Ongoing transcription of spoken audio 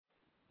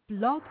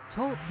Blog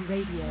Talk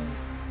Radio.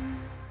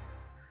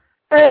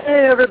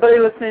 Hey, everybody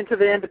listening to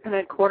the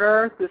Independent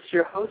Corner. This is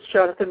your host,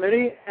 Jonathan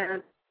Moody,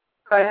 and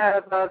I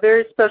have a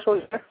very special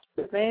guest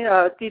with me,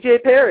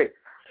 DJ Perry.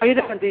 How you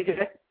doing,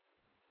 DJ?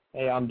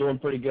 Hey, I'm doing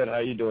pretty good. How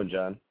you doing,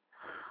 John?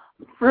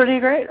 Pretty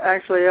great,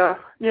 actually.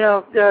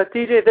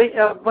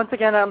 DJ, once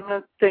again, I'm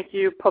going to thank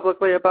you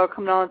publicly about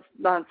coming on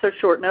such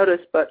short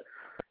notice, but,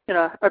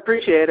 I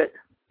appreciate it,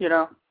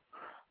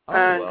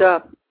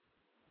 Well,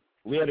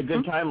 we had a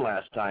good time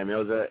last time. It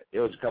was a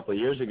couple of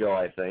years ago,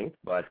 I think,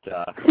 but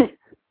I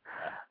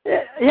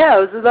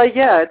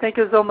think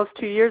it was almost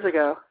 2 years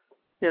ago,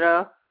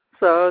 so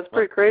it was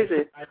pretty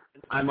crazy.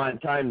 I'm on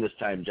time this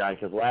time, John,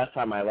 because last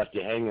time I left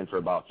you hanging for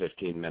about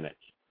 15 minutes.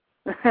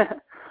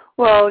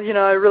 Well,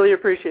 I really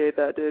appreciate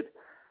that, dude.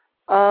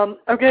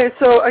 Okay,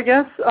 so I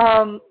guess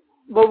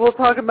what we'll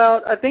talk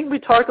about, I think we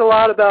talked a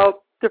lot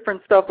about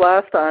different stuff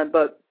last time,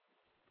 but,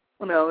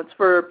 it's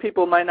for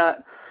people who might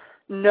not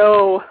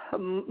know,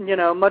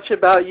 much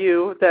about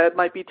you that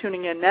might be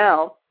tuning in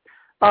now.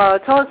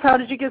 Tell us, how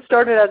did you get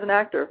started as an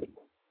actor?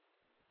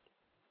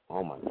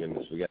 Oh, my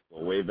goodness, we got to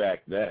go way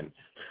back then.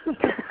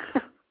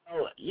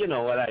 Well, you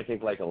know what, I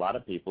think like a lot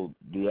of people,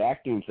 the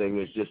acting thing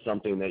is just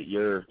something that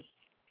you're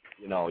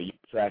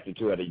attracted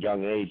to at a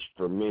young age.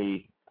 For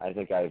me, I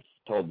think I've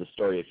told the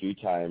story a few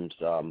times.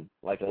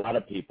 Like a lot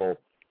of people,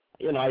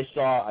 I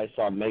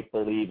saw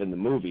make-believe in the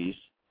movies,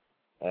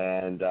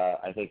 and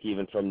I think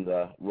even from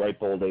the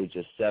ripe old age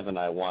of 7,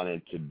 I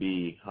wanted to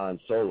be Han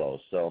Solo.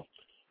 So,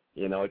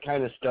 it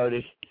kind of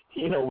started,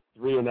 with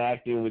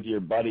reenacting with your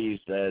buddies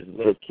as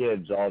little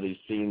kids, all these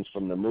scenes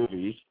from the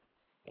movies.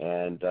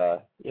 And,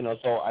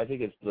 so I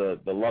think it's the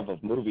love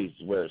of movies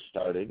where it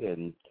started.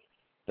 And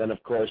then,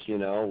 of course,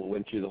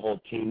 went through the whole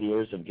teen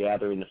years of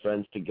gathering the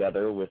friends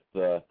together with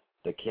the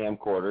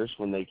camcorders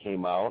when they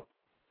came out.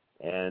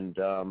 And,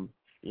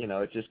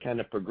 it just kind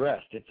of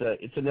progressed.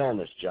 It's an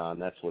illness, John.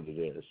 That's what it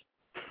is.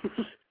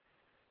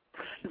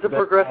 It's a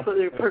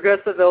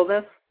progressive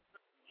illness?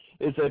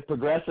 It's a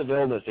progressive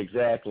illness,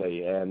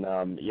 exactly. And,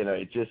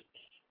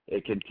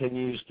 it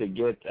continues to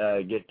get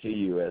to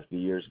you as the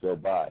years go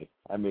by.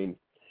 I mean,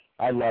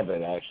 I love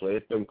it, actually.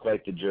 It's been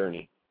quite the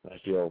journey. I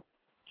feel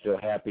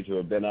happy to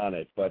have been on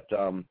it. But,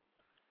 a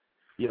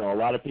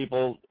lot of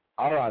people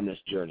are on this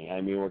journey. I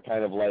mean, we're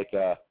kind of like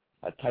a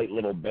tight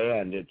little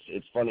band.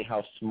 It's funny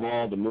how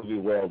small the movie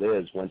world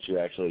is once you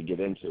actually get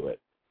into it.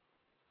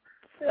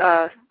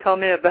 Tell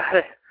me about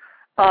it.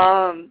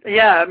 I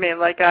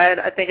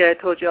think I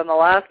told you on the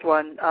last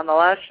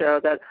show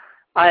that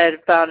I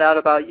had found out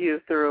about you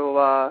through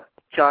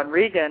John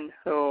Regan,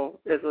 who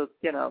is the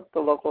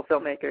local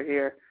filmmaker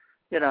here,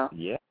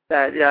 Yeah.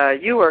 that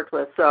you worked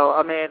with. So,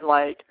 I might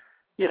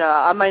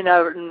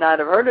not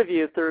have heard of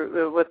you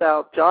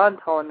without John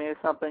telling me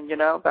something,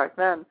 back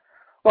then.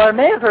 Well, I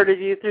may have heard of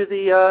you through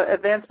the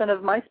advancement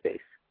of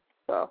MySpace.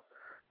 So,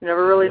 you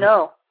never really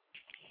know.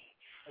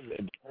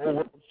 The whole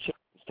world's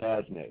changed,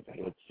 hasn't it?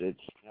 It's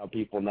how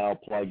people now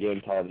plug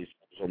into all these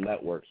social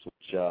networks,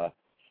 which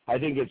I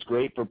think it's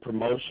great for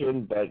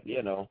promotion, but,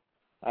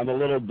 I'm a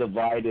little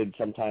divided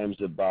sometimes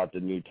about the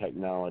new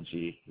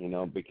technology,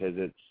 because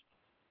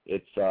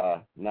it's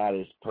not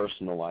as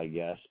personal, I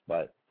guess,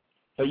 but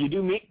you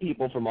do meet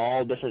people from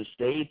all different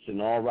states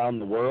and all around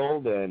the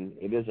world, and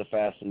it is a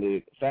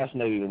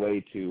fascinating way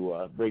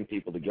to bring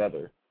people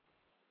together.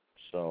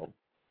 So,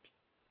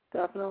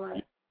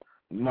 definitely.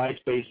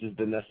 MySpace is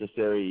the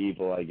necessary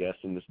evil, I guess,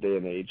 in this day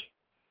and age.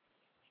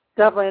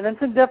 Definitely, and it's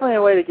definitely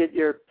a way to get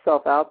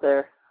yourself out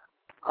there.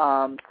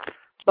 I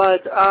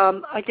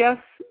guess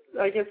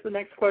the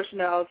next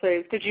question I'll say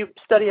is, did you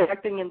study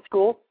acting in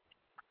school?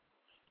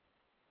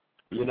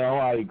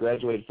 I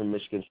graduated from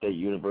Michigan State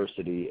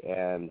University,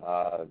 and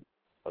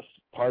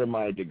part of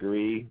my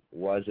degree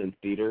was in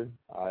theater.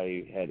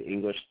 I had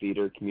English,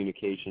 theater,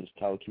 communications,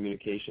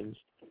 telecommunications.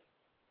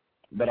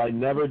 But I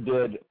never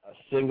did a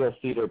single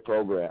theater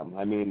program.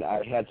 I mean,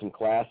 I had some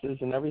classes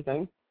and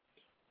everything.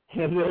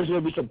 And there's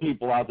going to be some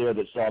people out there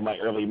that saw my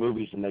early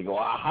movies, and they go,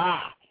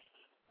 aha!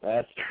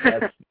 That's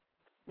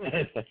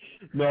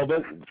no,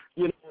 but,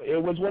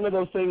 it was one of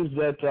those things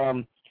that,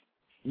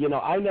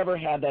 I never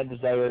had that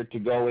desire to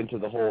go into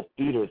the whole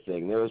theater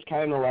thing. There was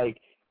kind of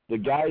like the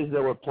guys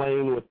that were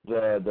playing with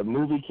the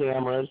movie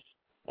cameras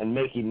and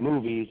making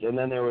movies, and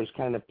then there was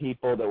kind of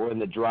people that were in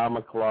the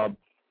drama club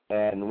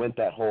and went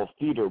that whole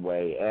theater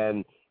way.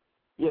 And,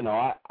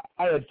 I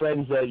had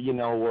friends that,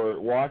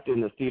 walked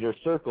in the theater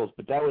circles,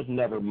 but that was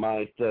never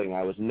my thing.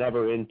 I was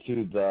never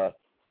into the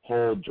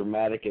whole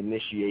dramatic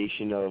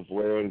initiation of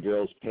wearing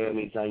girls'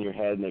 panties on your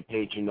head and they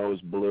paint your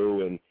nose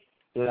blue. And,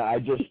 I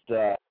just,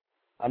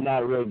 I'm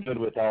not real good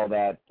with all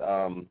that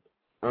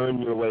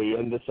earn your way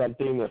into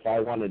something. If I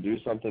want to do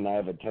something, I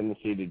have a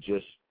tendency to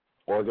just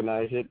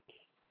organize it.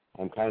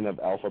 I'm kind of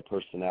alpha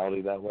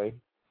personality that way.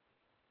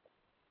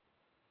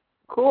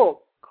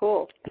 Cool.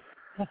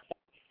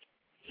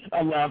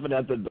 I'm laughing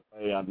at the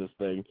delay on this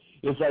thing.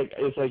 It's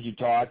like you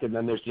talk and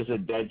then there's just a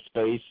dead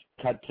space,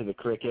 cut to the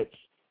crickets.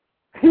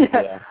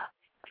 Yeah.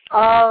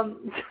 Do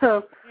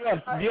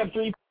you have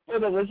 3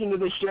 that listen to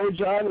the show,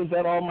 John? Is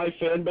that all my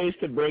fan base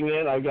could bring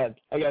in? I got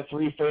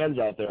 3 fans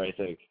out there, I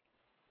think,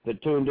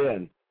 that tuned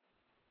in.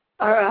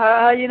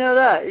 How you know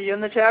that? Are you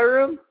in the chat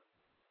room?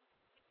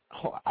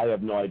 Oh, I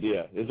have no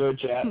idea. Is there a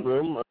chat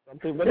room or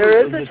something?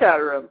 There is a chat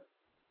room.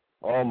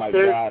 Oh, my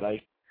God.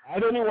 I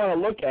don't even want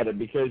to look at it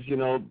because, you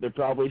know, they're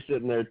probably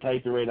sitting there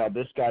typing right now,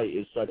 this guy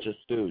is such a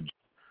stooge.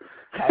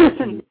 How is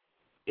he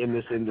in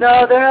this industry?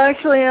 No, they're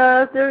actually,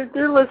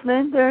 they're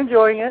listening. They're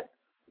enjoying it.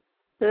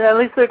 At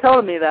least they're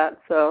telling me that,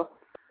 so.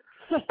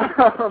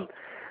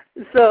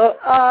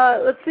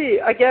 Let's see.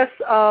 I guess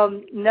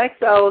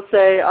next I will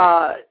say,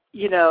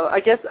 you know, I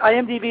guess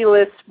IMDb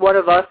lists One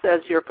of Us as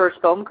your first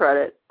film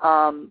credit.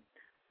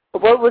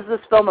 What was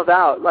this film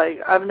about? Like,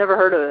 I've never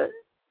heard of it.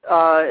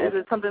 Is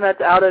it something that's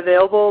out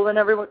available and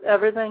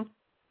everything?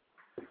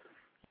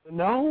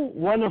 No,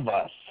 One of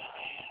Us.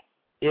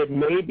 It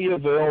may be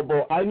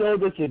available. I know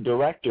that the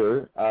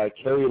director,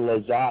 Carrie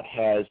Lazat,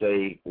 has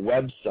a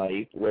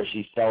website where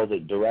she sells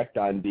it direct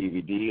on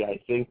DVD. I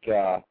think,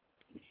 I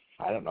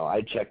don't know,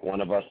 I check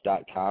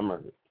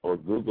oneofus.com or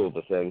Google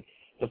the thing.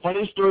 The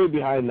funny story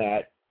behind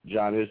that,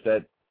 John, is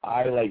that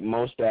I, like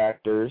most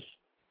actors,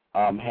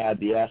 had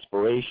the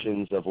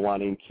aspirations of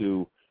wanting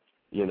to,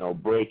 you know,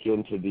 break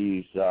into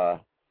these,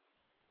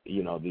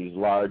 you know, these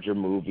larger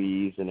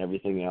movies and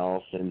everything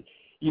else. And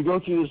you go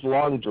through this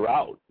long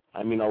drought.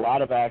 I mean, a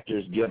lot of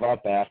actors give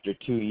up after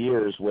 2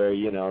 years where,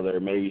 you know, they're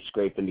maybe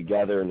scraping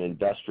together an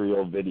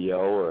industrial video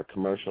or a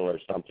commercial or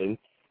something.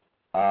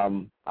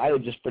 I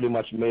had just pretty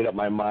much made up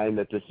my mind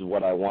that this is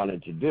what I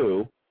wanted to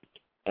do.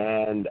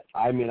 And,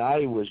 I mean,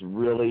 I was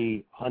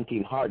really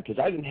hunting hard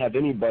because I didn't have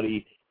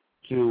anybody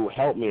to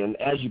help me. And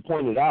as you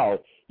pointed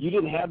out, you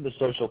didn't have the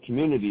social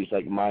communities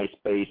like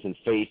MySpace and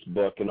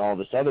Facebook and all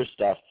this other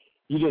stuff.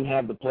 You didn't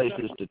have the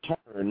places to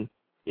turn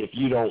if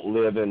you don't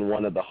live in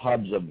one of the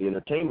hubs of the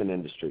entertainment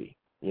industry,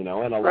 you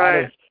know. And a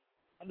lot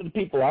of the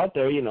people out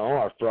there, you know,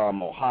 are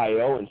from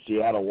Ohio and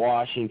Seattle,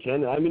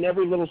 Washington. I mean,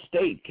 every little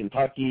state,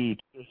 Kentucky,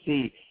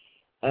 Tennessee,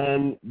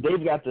 and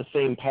they've got the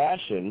same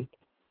passion,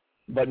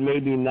 but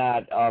maybe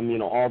not, you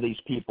know, all these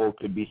people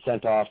could be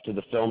sent off to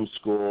the film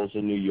schools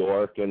in New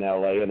York and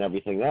L.A. and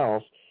everything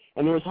else.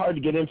 And it was hard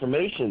to get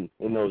information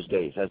in those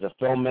days as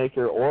a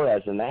filmmaker or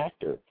as an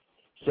actor.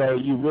 So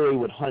you really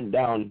would hunt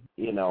down,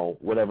 you know,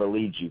 whatever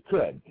leads you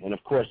could. And,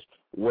 of course,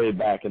 way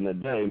back in the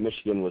day,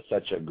 Michigan was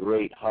such a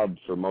great hub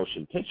for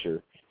motion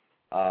picture.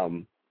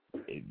 That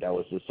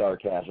was the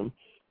sarcasm.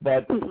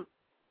 But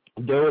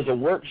there was a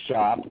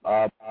workshop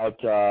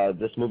about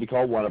this movie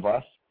called One of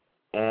Us.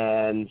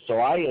 And so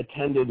I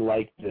attended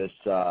like this,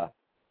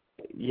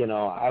 you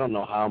know, I don't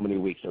know how many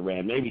weeks it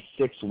ran, maybe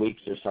 6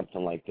 weeks or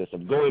something like this,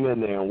 of going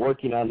in there and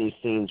working on these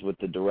scenes with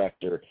the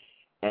director.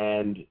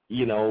 And,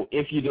 you know,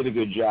 if you did a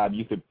good job,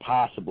 you could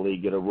possibly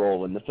get a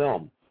role in the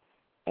film.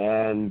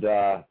 And,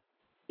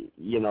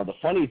 you know, the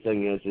funny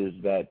thing is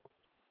that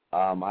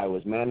I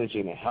was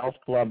managing a health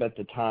club at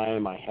the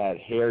time. I had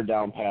hair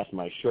down past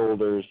my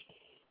shoulders.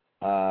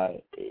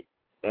 And,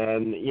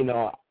 you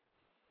know,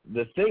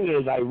 the thing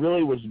is I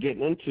really was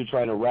getting into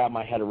trying to wrap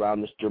my head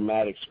around this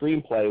dramatic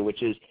screenplay,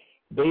 which is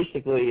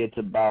basically it's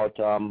about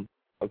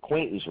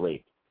acquaintance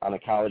rape on a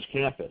college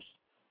campus.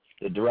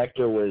 The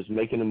director was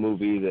making a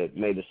movie that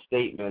made a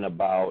statement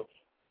about,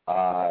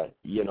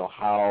 you know,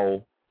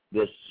 how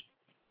this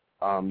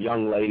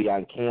young lady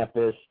on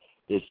campus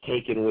is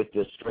taken with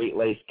this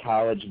straight-laced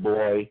college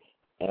boy,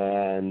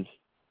 and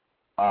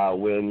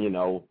when, you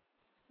know,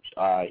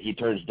 he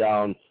turns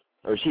down,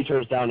 or she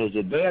turns down his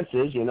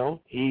advances, you know,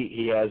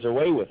 he has her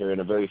way with her in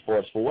a very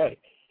forceful way.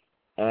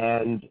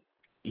 And,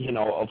 you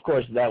know, of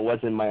course, that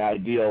wasn't my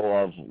ideal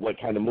of what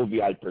kind of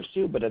movie I'd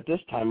pursue, but at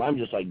this time, I'm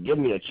just like, give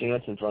me a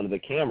chance in front of the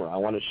camera. I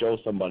want to show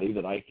somebody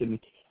that I can,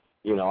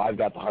 you know, I've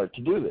got the heart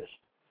to do this.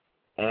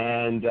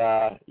 And,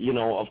 you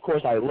know, of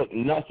course, I look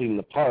nothing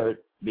the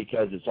part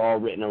because it's all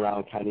written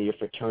around kind of your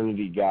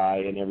fraternity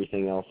guy and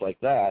everything else like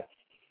that.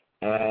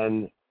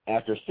 And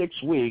after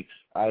 6 weeks,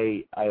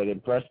 I had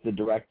impressed the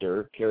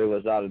director, Carrie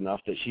Lazat,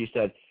 enough that she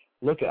said,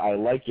 look, I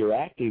like your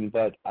acting,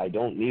 but I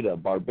don't need a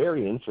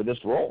barbarian for this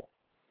role.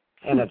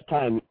 And at the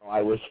time, you know,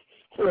 I was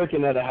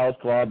working at a health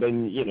club,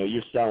 and, you know,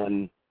 you're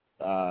selling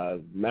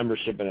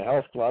membership in a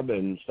health club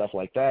and stuff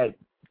like that.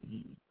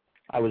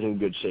 I was in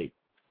good shape.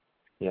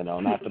 You know,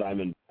 not that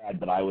I'm in bad,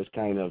 but I was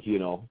kind of, you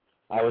know,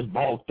 I was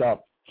bulked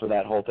up for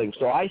that whole thing.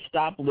 So I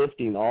stopped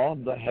lifting all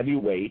the heavy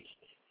weights.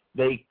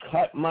 They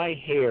cut my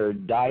hair,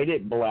 dyed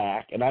it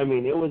black, and I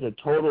mean, it was a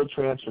total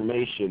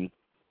transformation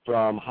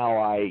from how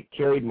I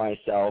carried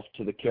myself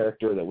to the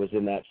character that was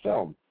in that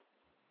film.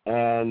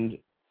 And,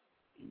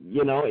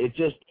 you know, it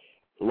just,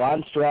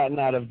 Lon Stratton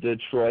out of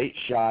Detroit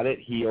shot it.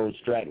 He owned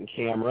Stratton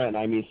Camera, and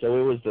I mean, so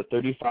it was the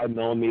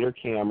 35mm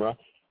camera.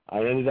 I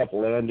ended up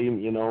landing,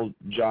 you know,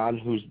 John,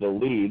 who's the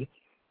lead,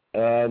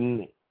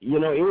 and, you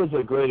know, it was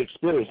a great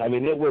experience. I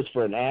mean, it was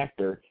for an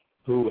actor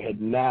who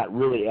had not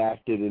really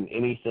acted in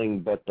anything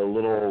but the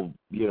little,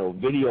 you know,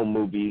 video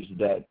movies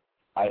that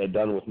I had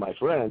done with my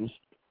friends.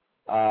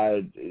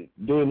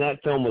 Doing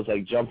that film was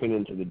like jumping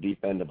into the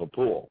deep end of a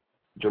pool,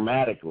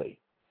 dramatically.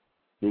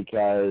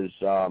 because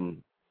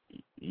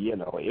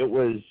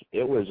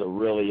it was a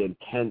really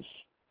intense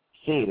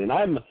scene. And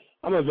I'm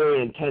a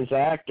very intense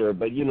actor,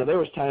 but there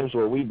was times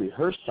where we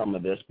rehearsed some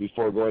of this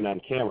before going on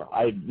camera.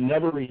 I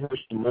never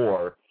rehearsed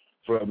more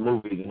for a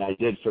movie than I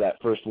did for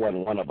that first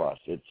One of Us.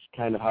 It's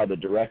kind of how the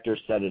director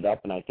set it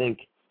up, and I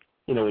think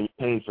when you're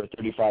paying for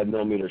 35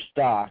 millimeter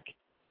stock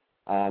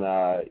on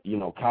a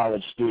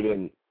college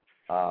student,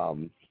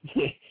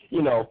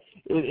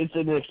 it's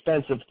an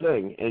expensive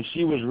thing. And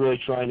she was really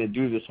trying to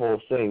do this whole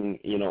thing,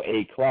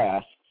 A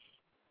class.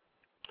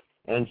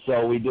 And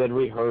so we did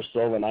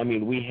rehearsal,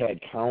 and we had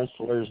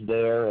counselors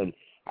there, and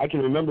I can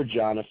remember,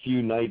 John, a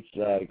few nights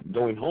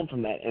going home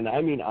from that, and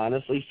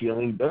honestly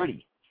feeling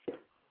dirty.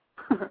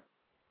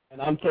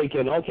 And I'm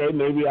thinking, okay,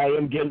 maybe I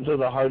am getting to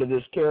the heart of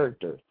this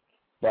character.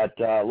 But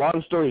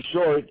long story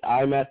short,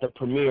 I'm at the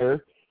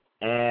premiere,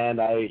 and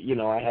I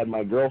had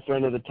my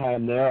girlfriend at the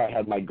time there. I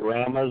had my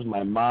grandmas,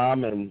 my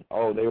mom, and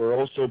they were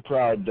all so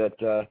proud that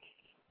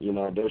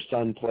their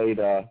son played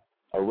a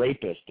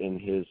rapist in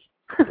his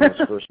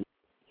first movie.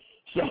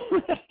 So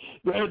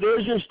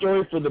there's your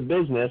story for the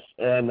business,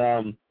 and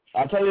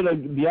I'll tell you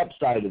the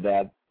upside of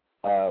that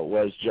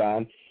was,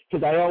 John,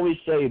 because I always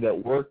say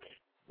that work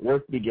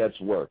begets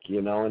work,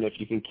 and if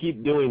you can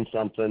keep doing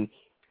something,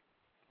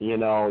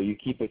 you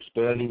keep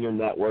expanding your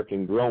network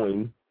and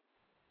growing,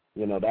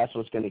 that's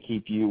what's going to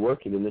keep you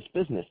working in this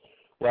business.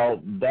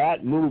 Well,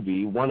 that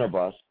movie, One of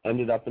Us,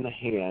 ended up in the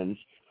hands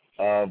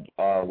of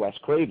Wes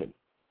Craven,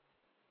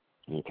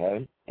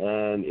 okay?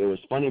 And it was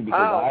funny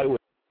because I was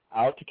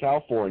out to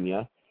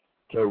California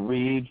to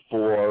read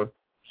for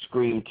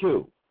Scream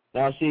 2.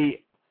 Now,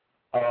 see,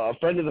 a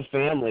friend of the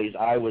family's,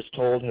 I was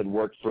told, had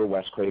worked for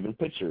Wes Craven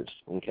Pictures,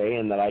 okay,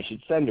 and that I should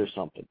send her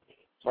something.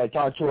 So I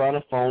talked to her on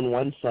the phone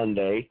one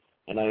Sunday,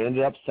 and I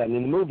ended up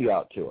sending the movie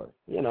out to her.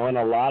 And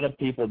a lot of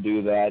people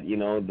do that.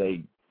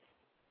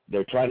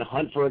 They're trying to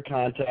hunt for a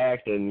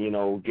contact and,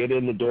 get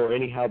in the door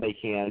anyhow they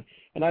can.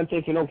 And I'm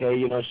thinking,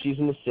 okay, she's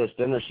an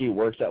assistant or she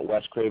works at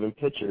Wes Craven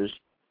Pictures.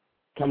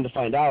 Come to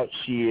find out,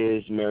 she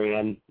is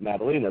Marianne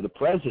Madalena, the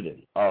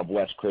president of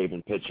Wes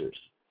Craven Pictures.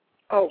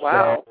 Oh,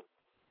 wow. So,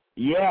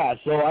 yeah,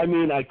 so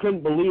I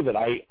couldn't believe it.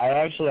 I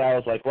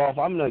was like, well, if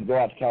I'm going to go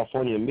out to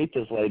California and meet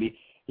this lady,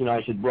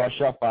 I should brush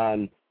up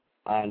on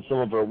some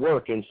of her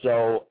work. And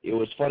so it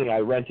was funny. I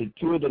rented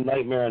 2 of the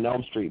Nightmare on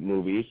Elm Street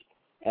movies,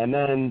 and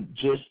then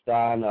just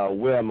on a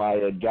whim, I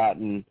had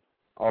gotten,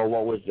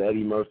 what was the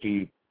Eddie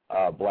Murphy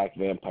Black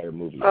Vampire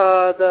movie?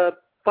 The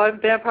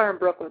Vampire in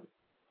Brooklyn.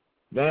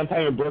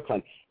 Vampire in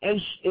Brooklyn.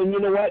 And you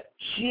know what?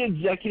 She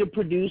executive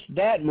produced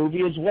that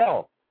movie as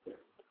well.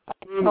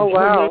 Oh,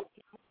 wow.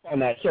 On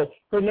that. So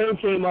her name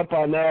came up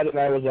on that, and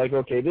I was like,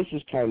 okay, this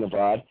is kind of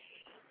odd.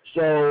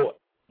 So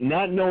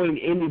not knowing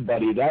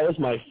anybody, that was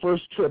my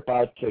first trip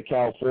out to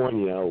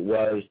California,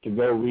 was to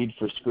go read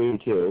for Scream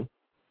 2.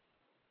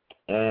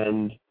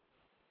 And,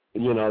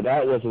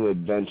 that was an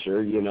adventure.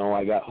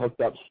 I got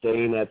hooked up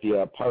staying at the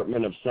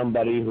apartment of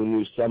somebody who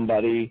knew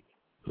somebody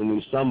who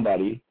knew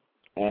somebody,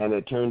 and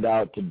it turned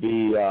out to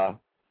be a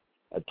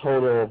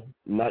total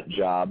nut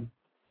job.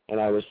 And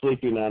I was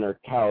sleeping on her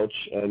couch,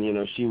 and,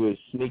 she was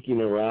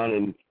sneaking around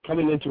and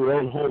coming into her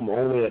own home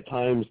only at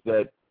times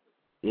that,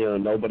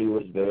 nobody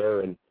was there.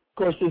 And, of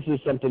course, this is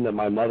something that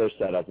my mother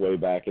set up way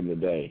back in the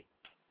day.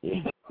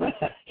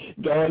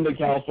 Going to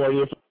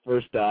California for the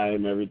first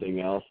time, everything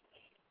else.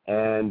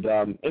 And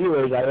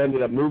anyways, I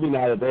ended up moving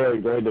out of there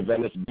and going to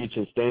Venice Beach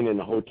and staying in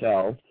a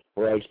hotel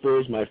where I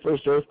experienced my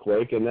first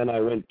earthquake, and then I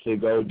went to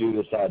go do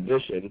this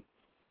audition.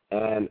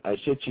 And I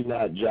shit you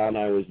not, John,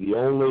 I was the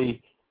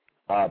only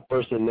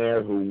person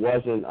there who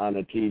wasn't on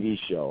a TV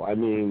show.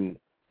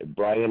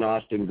 Brian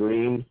Austin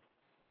Green.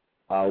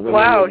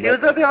 Wow, he was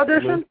at the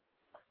audition?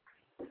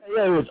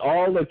 Yeah, it was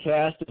all the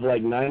cast of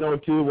like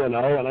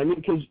 90210, and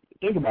because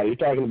think about it, you're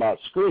talking about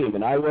Scream,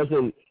 and I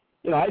wasn't,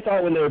 I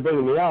thought when they were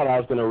bringing me out, I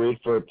was going to read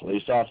for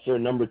police officer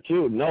number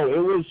 2. No, it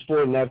was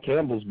for Nev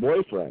Campbell's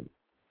boyfriend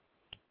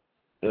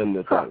in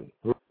the thing.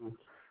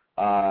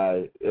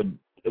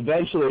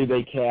 Eventually,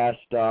 they cast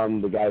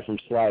the guy from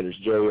Sliders,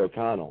 Jerry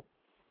O'Connell.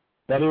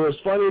 But it was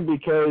funny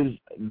because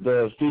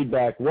the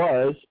feedback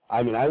was,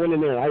 I went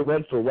in there and I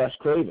read for Wes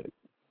Craven.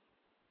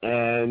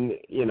 And,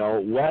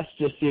 Wes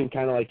just seemed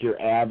kind of like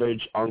your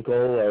average uncle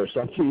or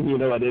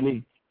something, at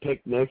any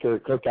picnic or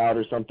cookout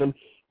or something.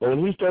 But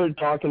when he started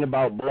talking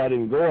about blood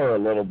and gore a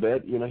little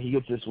bit, he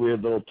gets this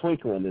weird little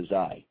twinkle in his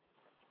eye.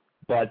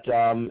 But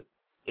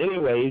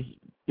anyways,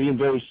 being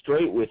very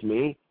straight with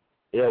me,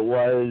 it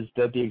was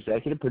that the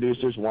executive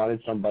producers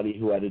wanted somebody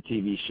who had a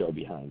TV show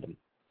behind them,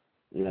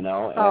 and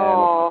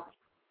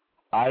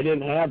I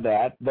didn't have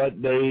that, but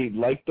they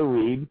liked the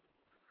read.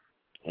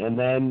 And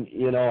then,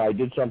 I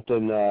did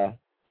something,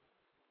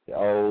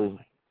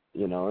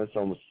 it's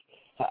almost,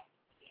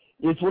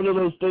 it's one of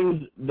those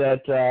things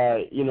that,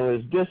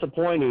 is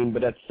disappointing,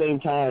 but at the same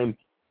time,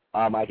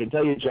 I can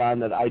tell you, John,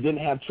 that I didn't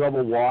have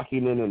trouble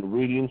walking in and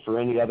reading for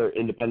any other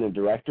independent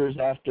directors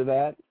after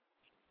that.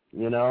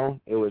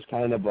 It was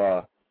kind of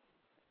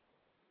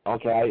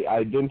Okay,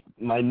 I didn't.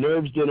 My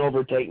nerves didn't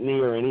overtake me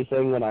or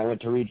anything when I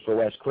went to read for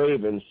Wes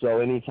Craven. So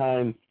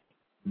anytime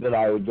that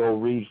I would go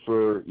read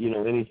for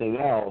anything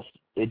else,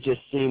 it just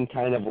seemed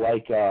kind of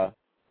like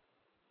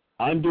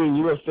I'm doing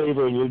you a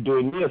favor and you're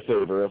doing me a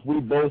favor. If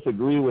we both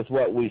agree with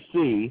what we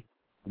see,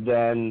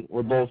 then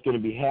we're both going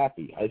to be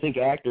happy. I think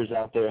actors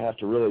out there have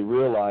to really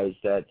realize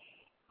that,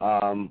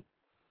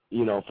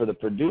 for the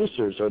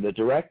producers or the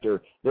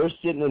director, they're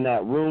sitting in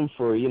that room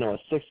for a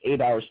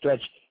 6-8 hour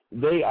stretch.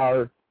 They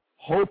are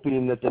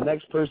hoping that the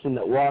next person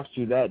that walks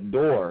through that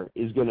door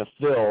is going to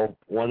fill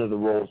one of the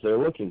roles they're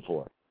looking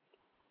for.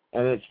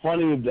 And it's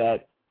funny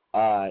that,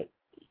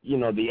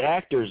 the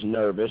actor's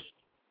nervous,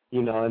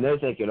 and they're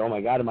thinking, oh,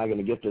 my God, am I going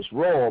to get this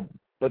role?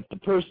 But the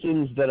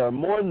persons that are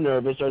more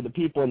nervous are the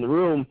people in the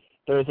room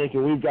that are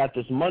thinking, we've got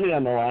this money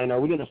on the line. Are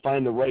we going to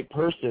find the right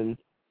person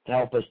to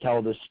help us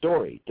tell this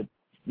story, to,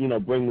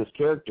 bring this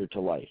character to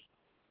life?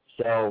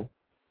 So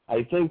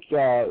I think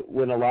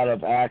when a lot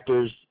of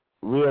actors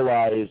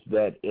realize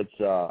that it's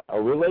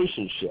a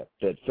relationship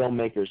that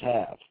filmmakers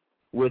have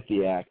with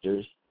the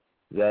actors,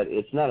 that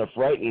it's not a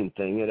frightening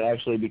thing. It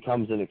actually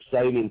becomes an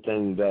exciting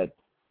thing that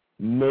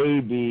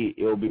maybe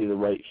it'll be the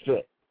right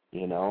fit,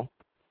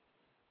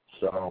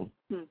 So,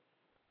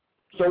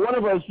 so one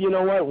of us,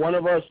 one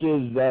of us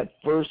is that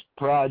first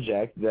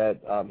project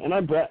that, and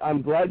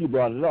I'm glad you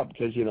brought it up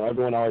because,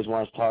 everyone always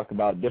wants to talk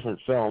about different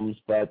films,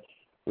 but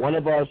one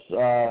of us,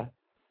 the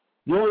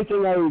only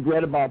thing I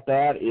regret about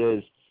that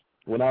is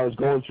when I was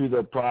going through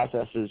the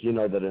processes,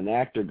 that an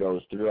actor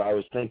goes through, I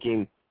was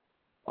thinking,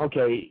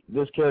 okay,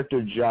 this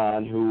character,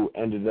 John, who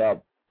ended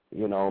up,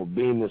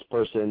 being this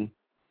person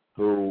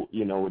who,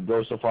 would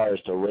go so far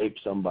as to rape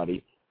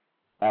somebody,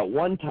 at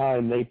one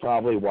time they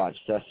probably watched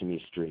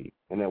Sesame Street.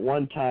 And at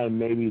one time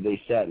maybe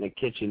they sat in the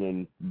kitchen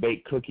and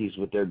baked cookies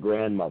with their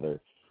grandmother.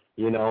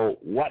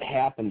 What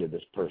happened to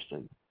this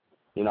person?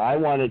 I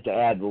wanted to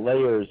add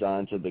layers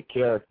onto the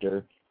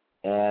character.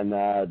 And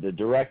the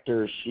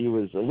director, she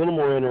was a little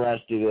more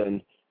interested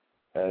in,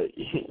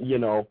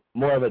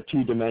 more of a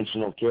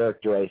two-dimensional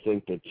character, I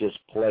think, that just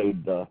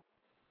played the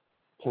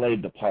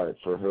part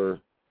for her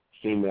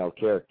female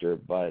character.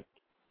 But,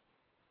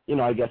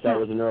 I guess that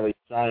was an early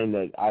sign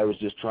that I was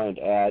just trying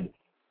to add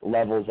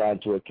levels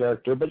onto a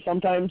character. But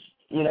sometimes,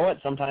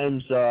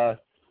 sometimes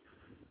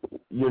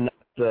you're not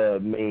the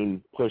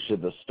main push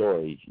of the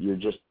story. You're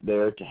just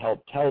there to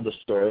help tell the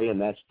story,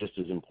 and that's just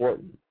as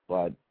important.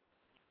 But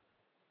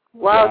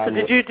wow, so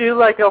did you do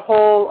like a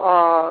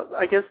whole,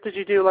 did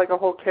you do like a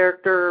whole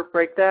character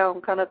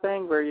breakdown kind of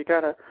thing where you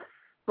kind of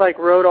like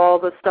wrote all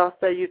the stuff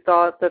that you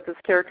thought that this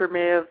character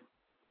may have,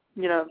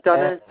 done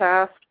in his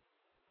past?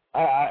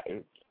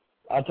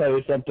 I'll tell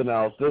you something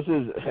else. This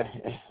is,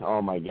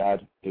 oh my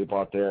God, people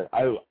out there.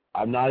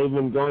 I'm not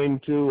even going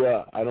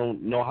to, I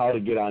don't know how to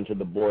get onto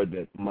the board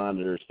that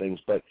monitors things,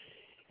 but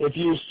if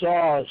you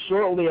saw,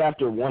 shortly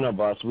after One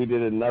of Us, we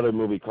did another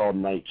movie called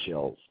Night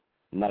Chills,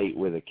 Night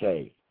with a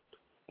K.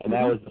 And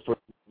that was the first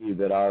movie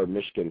that our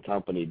Michigan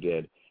company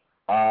did.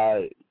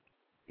 Me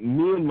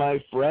and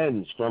my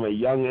friends from a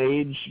young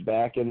age,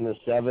 back in the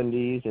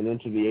 70s and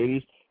into the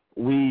 80s,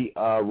 we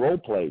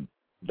role-played.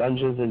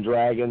 Dungeons and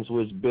Dragons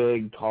was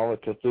big, Call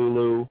of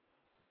Cthulhu,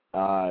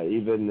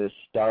 even this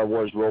Star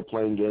Wars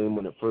role-playing game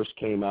when it first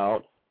came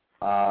out.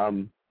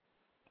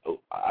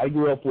 I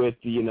grew up with,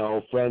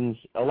 friends.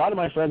 A lot of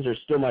my friends are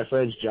still my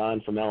friends, John,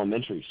 from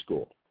elementary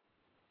school.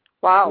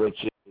 Wow.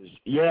 Which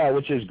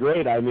is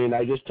great. I mean,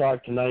 I just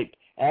talked tonight.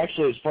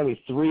 Actually, it's funny,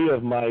 3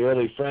 of my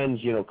early friends,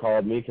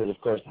 called me because,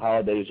 of course,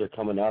 holidays are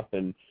coming up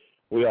and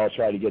we all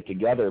try to get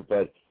together.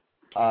 But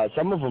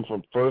some of them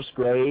from first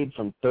grade,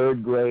 from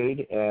third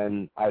grade,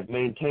 and I've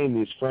maintained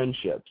these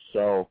friendships.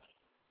 So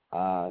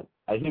I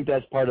think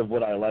that's part of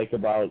what I like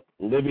about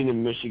living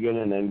in Michigan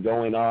and then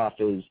going off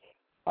is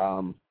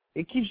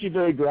it keeps you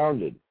very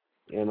grounded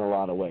in a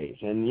lot of ways.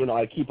 And,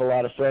 I keep a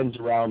lot of friends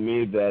around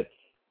me that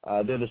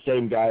they're the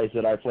same guys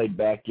that I played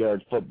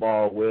backyard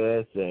football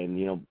with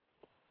and,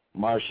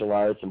 martial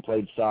arts and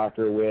played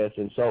soccer with.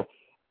 And so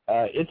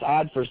it's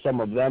odd for some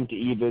of them to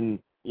even,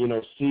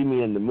 see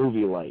me in the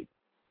movie light.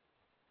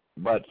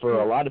 But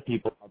for a lot of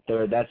people out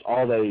there, that's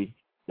all they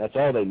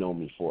know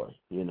me for,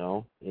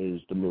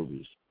 is the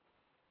movies.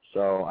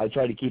 So I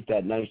try to keep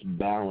that nice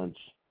balance,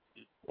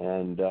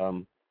 and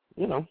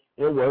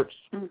it works.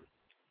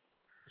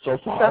 So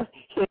far,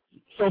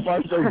 so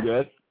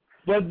good.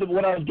 But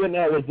what I was getting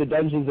at with the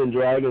Dungeons and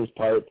Dragons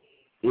part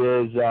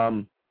is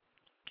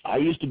I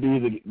used to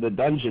be the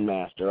dungeon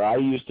master. I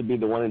used to be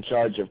the one in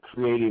charge of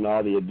creating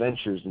all the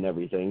adventures and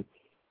everything,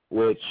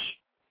 which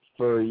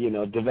for,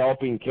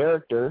 developing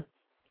character,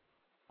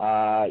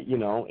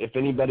 if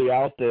anybody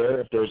out there,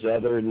 if there's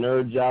other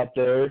nerds out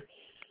there,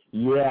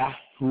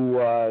 who,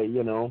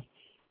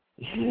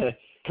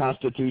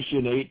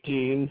 Constitution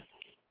 18,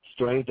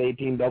 Strength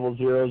 18 double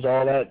zeros,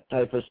 all that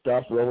type of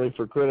stuff, rolling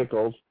for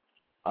criticals,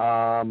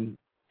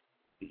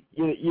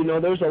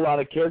 there's a lot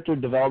of character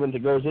development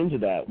that goes into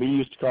that. We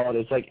used to call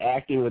it's like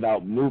acting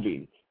without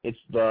moving. It's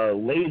the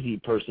lazy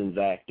person's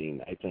acting,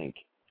 I think.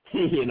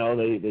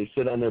 They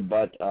sit on their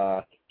butt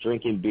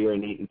drinking beer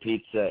and eating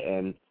pizza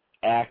and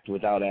act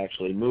without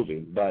actually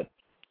moving. But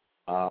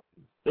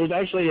there's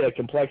actually a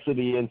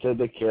complexity into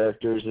the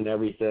characters and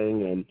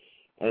everything,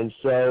 and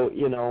so,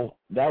 you know,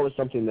 that was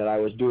something that I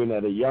was doing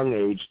at a young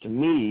age. To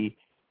me,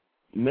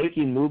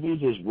 making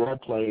movies is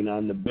role-playing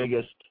on the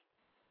biggest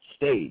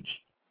stage.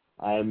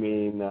 I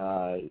mean,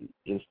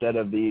 instead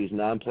of these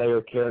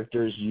non-player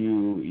characters,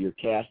 you're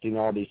casting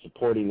all these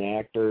supporting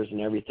actors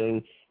and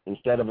everything.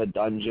 Instead of a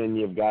dungeon,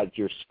 you've got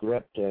your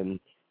script, and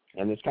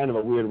it's kind of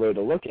a weird way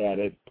to look at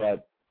it,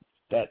 but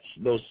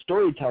those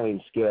storytelling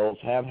skills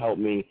have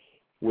helped me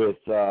with,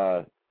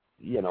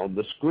 you know,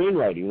 the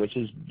screenwriting, which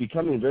is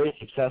becoming very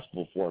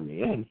successful for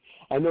me. And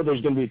I know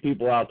there's going to be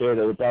people out there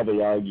that would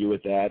probably argue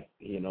with that.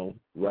 You know,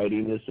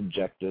 writing is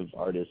subjective,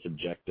 art is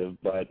subjective,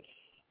 but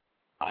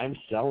I'm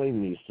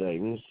selling these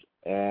things,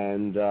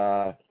 and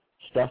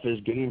stuff is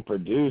getting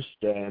produced,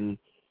 and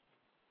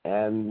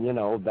you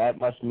know, that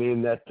must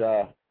mean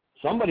that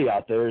somebody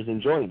out there is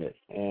enjoying it.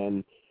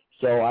 And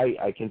so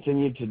I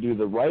continued to do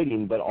the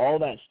writing, but all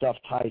that stuff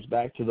ties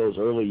back to those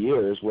early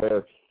years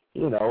where,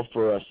 you know,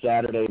 for a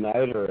Saturday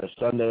night or a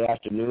Sunday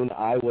afternoon,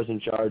 I was in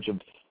charge of,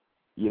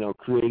 you know,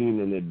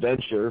 creating an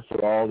adventure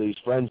for all these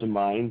friends of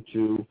mine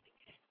to,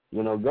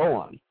 you know, go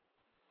on.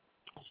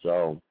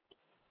 So,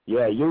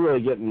 yeah, you're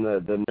really getting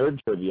the nerd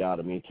trivia out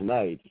of me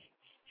tonight.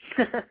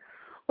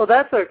 Well,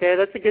 that's okay.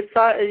 That's a good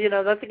side. You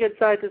know, that's a good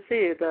side to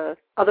see, the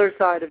other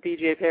side of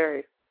DJ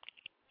Perry.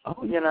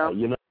 Oh, you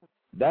know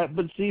that.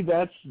 But see,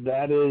 that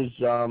is,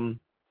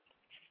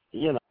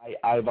 you know,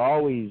 I've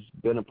always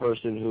been a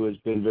person who has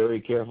been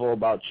very careful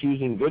about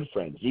choosing good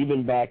friends.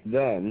 Even back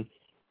then,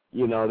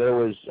 you know, there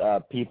was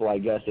people, I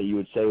guess, that you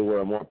would say were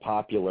a more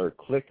popular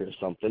clique or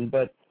something,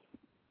 but,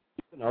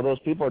 you know, those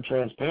people are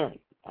transparent.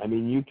 I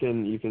mean, you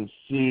can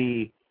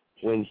see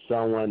when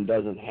someone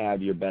doesn't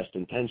have your best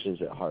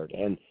intentions at heart.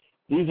 And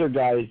these are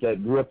guys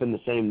that grew up in the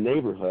same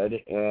neighborhood,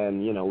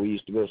 and, you know, we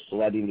used to go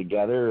sledding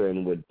together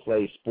and would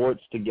play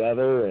sports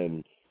together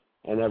and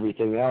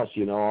everything else,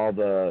 you know, all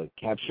the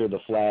capture the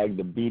flag,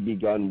 the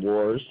BB gun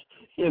wars,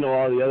 you know,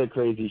 all the other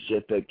crazy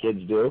shit that kids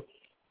do.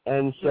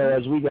 And so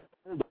as we got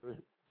older,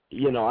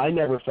 you know, I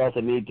never felt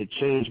the need to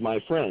change my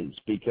friends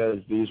because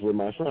these were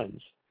my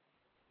friends.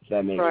 Does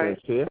that make sense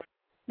to you?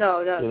 No,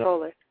 you know?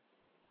 Totally.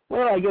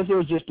 Well, I guess it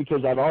was just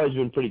because I've always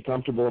been pretty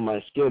comfortable in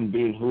my skin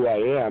being who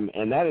I am,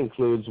 and that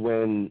includes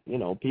when, you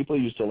know, people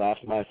used to laugh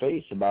in my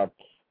face about,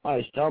 I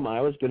used to tell them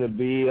I was going to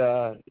be,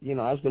 you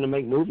know, I was going to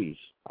make movies.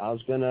 I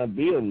was going to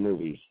be in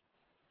movies.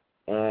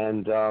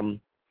 And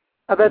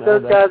I bet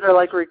those guys are,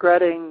 like,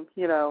 regretting,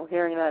 you know,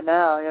 hearing that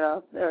now, you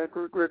know, they're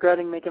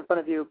regretting making fun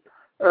of you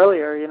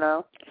earlier, you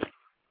know.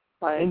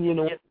 Like, and, you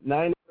know,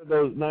 9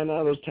 out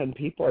of those 10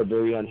 people are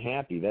very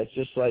unhappy. That's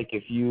just like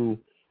if you,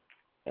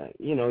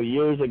 you know,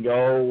 years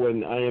ago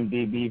when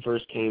IMDb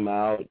first came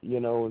out, you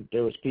know,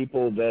 there was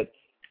people that,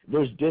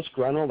 there's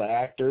disgruntled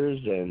actors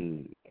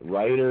and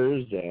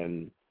writers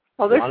and...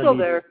 Oh, they're still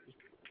there.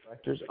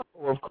 Directors.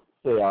 Oh, of course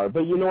they are.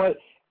 But you know what?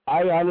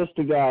 Honest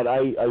to God,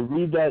 I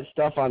read that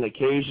stuff on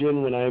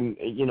occasion when I'm,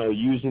 you know,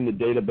 using the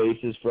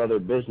databases for other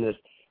business,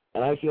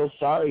 and I feel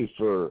sorry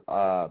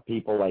for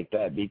people like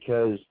that,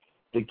 because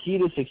the key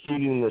to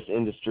succeeding in this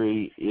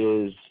industry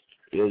is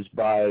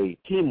by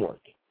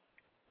teamwork,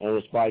 and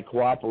it's by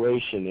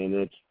cooperation, and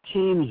it's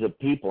teams of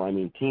people. I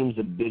mean, teams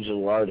of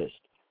digital artists,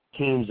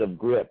 teams of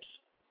grips,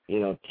 you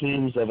know,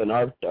 teams of an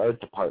art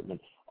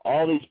department.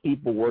 All these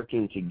people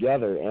working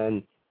together,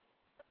 and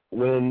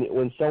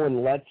when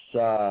someone lets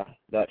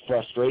that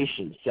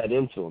frustration set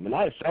into them, and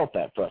I felt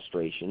that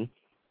frustration,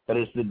 but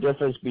it's the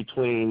difference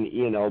between,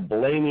 you know,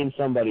 blaming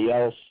somebody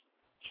else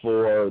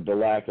for the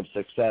lack of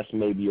success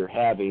maybe you're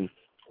having,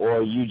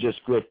 or you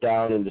just grit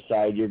down and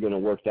decide you're going to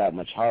work that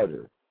much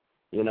harder,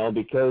 you know,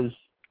 because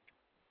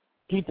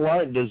people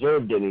aren't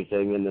deserved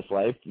anything in this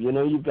life. You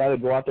know, you've got to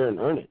go out there and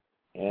earn it.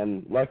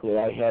 And luckily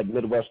I had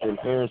Midwestern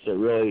parents that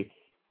really,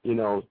 you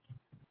know,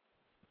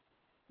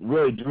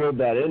 really drilled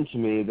that into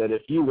me, that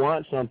if you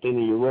want something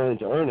and you're willing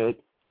to earn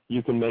it,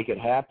 you can make it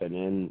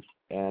happen.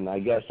 And I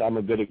guess I'm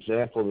a good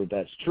example that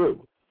that's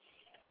true,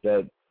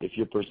 that if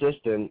you're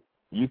persistent,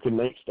 you can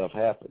make stuff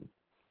happen.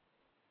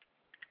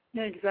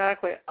 Yeah,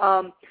 exactly.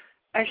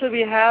 Actually,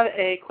 we have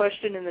a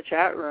question in the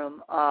chat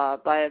room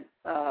by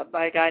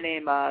a guy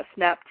named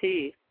Snap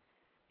T.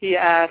 He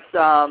asks,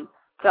 the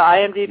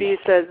IMDb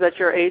says that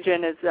your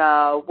agent is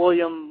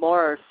William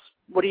Morris.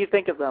 What do you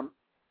think of them?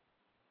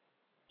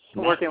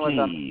 Working with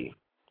them.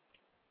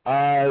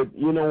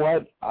 You know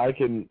what? I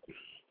can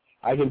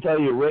tell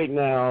you right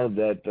now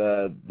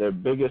that their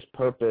biggest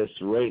purpose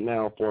right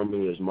now for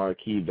me is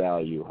marquee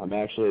value. I'm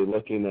actually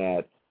looking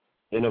at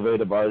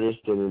innovative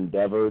artists and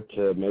endeavor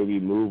to maybe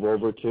move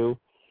over to.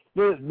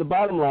 The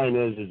bottom line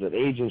is that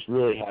agents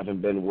really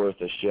haven't been worth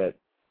a shit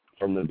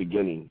from the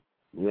beginning,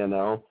 you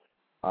know.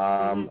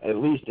 At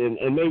least,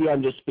 and maybe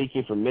I'm just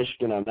speaking for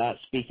Michigan. I'm not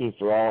speaking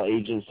for all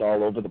agents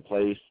all over the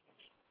place.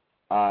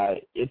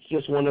 It's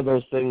just one of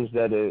those things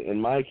that,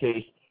 in my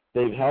case,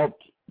 they've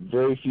helped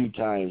very few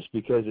times,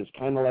 because it's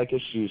kind of like a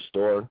shoe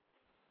store.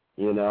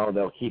 You know,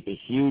 they'll keep a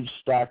huge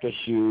stock of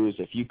shoes.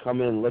 If you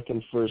come in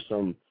looking for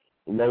some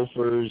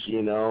loafers,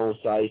 you know,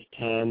 size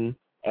 10,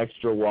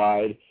 extra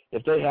wide,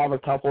 if they have a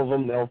couple of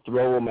them, they'll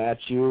throw them at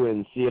you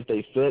and see if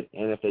they fit.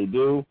 And if they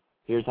do,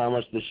 here's how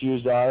much the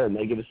shoes are, and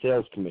they get a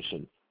sales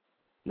commission.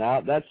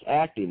 Now, that's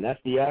acting.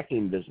 That's the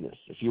acting business.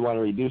 If you want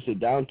to reduce it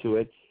down to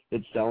it,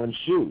 it's selling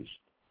shoes.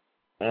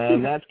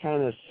 And that's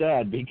kind of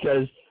sad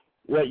because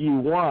what you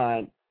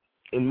want,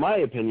 in my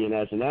opinion,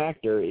 as an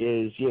actor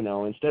is, you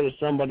know, instead of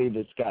somebody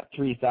that's got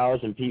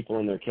 3,000 people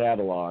in their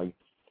catalog,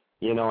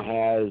 you know,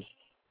 has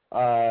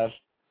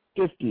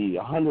 50,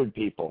 100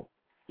 people,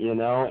 you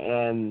know,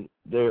 and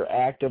they're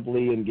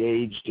actively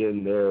engaged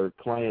in their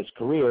client's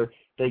career,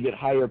 they get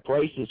higher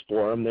prices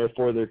for them,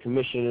 therefore their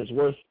commission is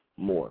worth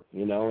more.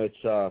 You know,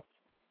 it's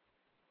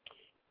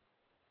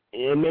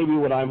and maybe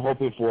what I'm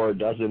hoping for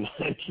doesn't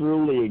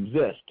truly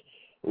exist.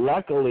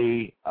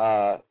 Luckily,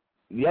 the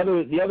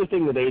other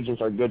thing that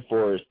agents are good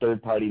for is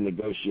third-party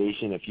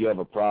negotiation. If you have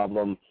a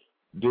problem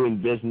doing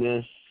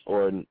business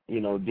or,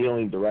 you know,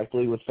 dealing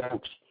directly with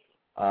folks,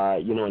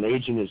 you know, an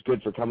agent is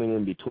good for coming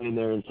in between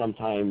there and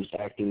sometimes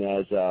acting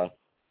as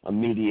a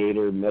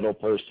mediator, middle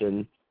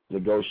person,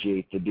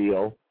 negotiate the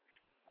deal.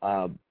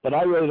 But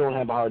I really don't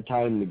have a hard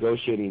time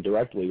negotiating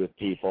directly with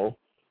people,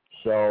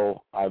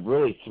 so I've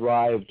really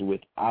thrived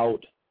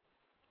without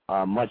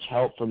much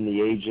help from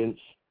the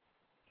agents.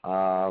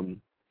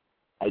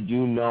 I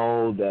do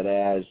know that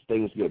as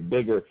things get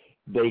bigger,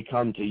 they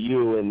come to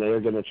you and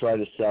they're going to try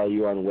to sell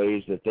you on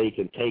ways that they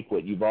can take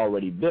what you've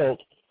already built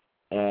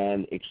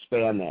and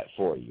expand that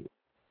for you.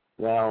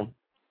 Well,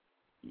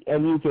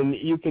 and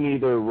you can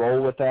either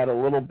roll with that a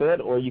little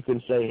bit, or you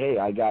can say, hey,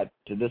 I got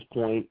to this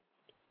point,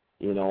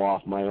 you know,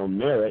 off my own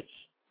merits.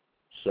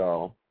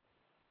 So,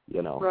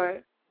 you know.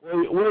 Right.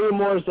 William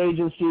Morris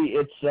Agency,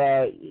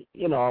 it's,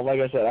 you know, like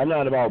I said, I'm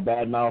not about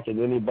bad-mouthing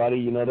anybody.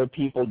 You know, they're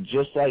people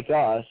just like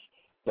us,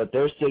 but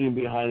they're sitting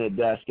behind a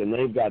desk and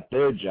they've got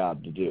their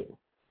job to do,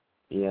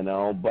 you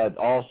know. But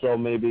also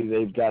maybe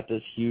they've got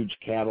this huge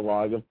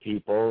catalog of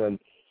people. And,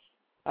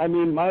 I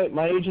mean,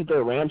 my agent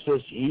there,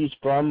 Ramses, he's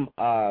from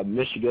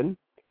Michigan,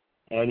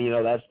 and, you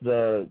know, that's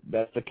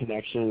the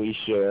connection we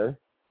share.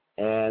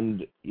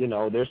 And, you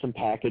know, there's some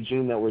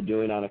packaging that we're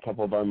doing on a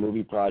couple of our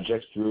movie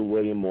projects through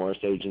William Morris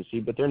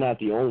Agency, but they're not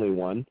the only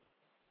one.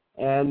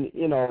 And,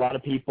 you know, a lot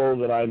of people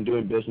that I'm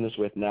doing business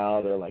with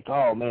now, they're like,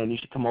 oh, man, you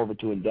should come over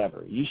to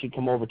Endeavor. You should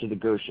come over to the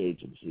Gersh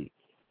Agency.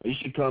 Or you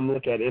should come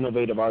look at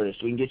Innovative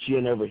Artists. We can get you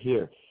in over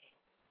here.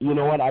 You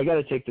know what? I got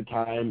to take the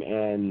time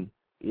and,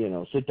 you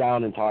know, sit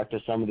down and talk to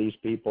some of these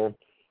people.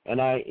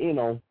 And I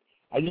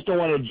just don't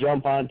want to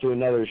jump onto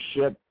another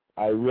ship.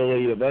 I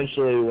really,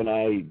 eventually, when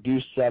I do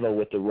settle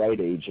with the right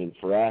agent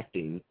for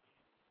acting,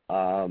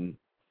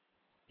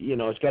 you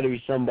know, it's got to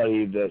be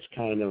somebody that's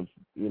kind of,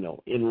 you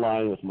know, in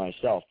line with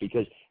myself.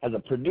 Because as a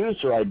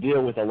producer, I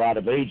deal with a lot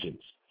of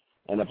agents.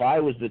 And if I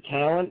was the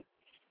talent,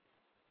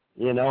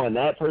 you know, and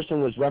that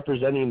person was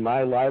representing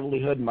my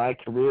livelihood, my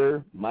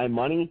career, my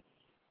money,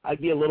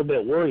 I'd be a little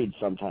bit worried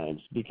sometimes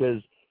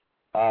because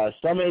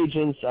some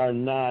agents are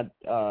not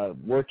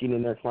working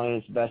in their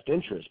client's best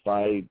interest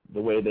by the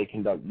way they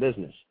conduct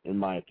business, in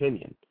my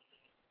opinion.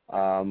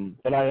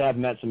 But I have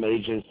met some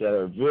agents that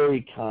are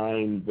very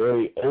kind,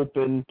 very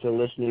open to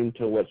listening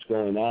to what's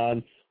going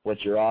on,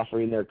 what you're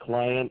offering their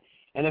client,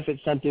 and if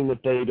it's something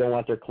that they don't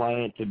want their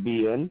client to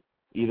be in,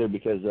 either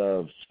because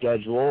of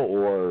schedule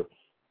or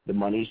the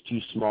money's too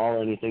small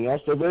or anything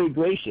else, they're very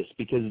gracious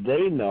because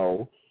they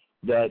know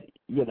that,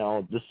 you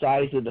know, the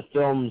size of the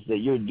films that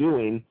you're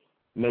doing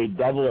may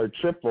double or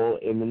triple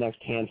in the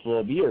next handful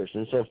of years.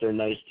 And so if they're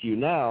nice to you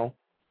now,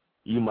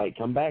 you might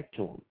come back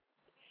to them.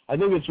 I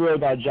think it's really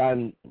about,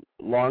 John,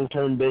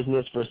 long-term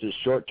business versus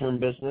short-term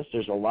business.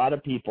 There's a lot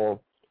of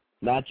people,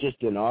 not just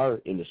in our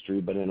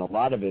industry, but in a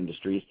lot of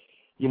industries,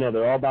 you know,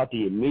 they're all about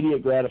the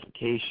immediate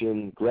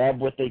gratification, grab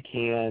what they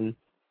can,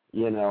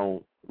 you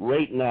know,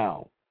 right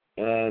now.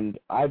 And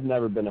I've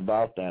never been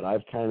about that.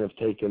 I've kind of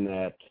taken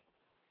that,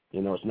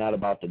 you know, it's not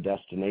about the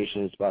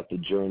destination, it's about the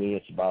journey,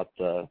 it's about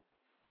the,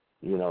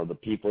 you know, the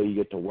people you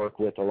get to work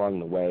with along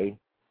the way.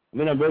 I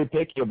mean, I'm very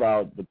picky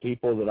about the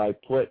people that I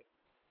put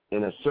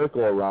in a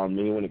circle around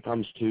me when it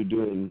comes to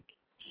doing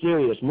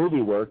serious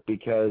movie work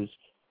because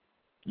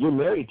you're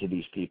married to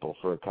these people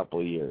for a couple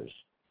of years.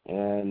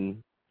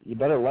 And you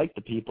better like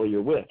the people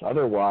you're with.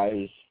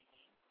 Otherwise,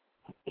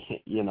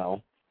 you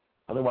know,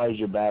 otherwise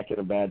you're back in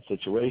a bad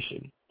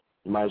situation.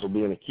 You might as well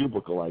be in a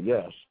cubicle, I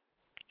guess.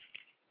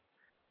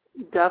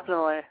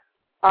 Definitely.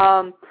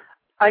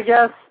 I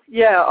guess,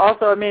 yeah,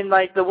 also, I mean,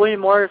 like the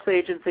William Morris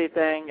Agency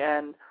thing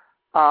and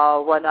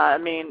whatnot, I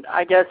mean,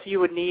 I guess you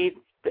would need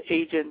the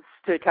agents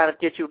to kind of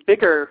get you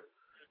bigger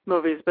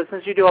movies, but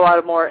since you do a lot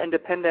of more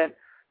independent,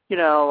 you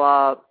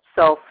know,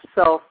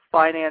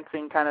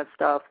 self-financing kind of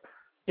stuff,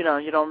 you know,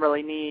 you don't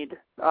really need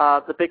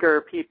the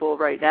bigger people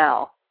right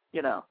now,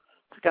 you know,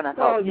 to kind of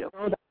help you.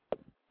 Know,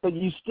 but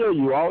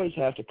you always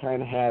have to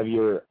kind of have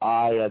your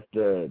eye at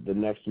the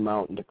next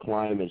mountain to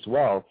climb as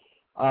well.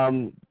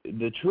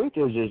 The truth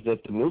is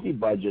that the movie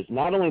budgets,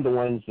 not only the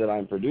ones that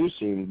I'm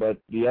producing, but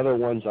the other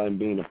ones I'm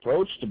being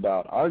approached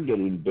about are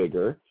getting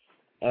bigger.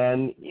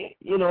 And,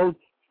 you know,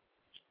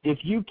 if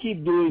you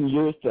keep doing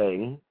your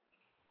thing,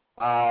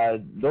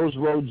 those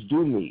roads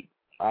do meet.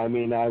 I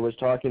mean, I was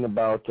talking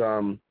about,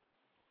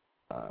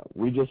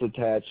 we just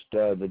attached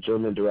the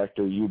German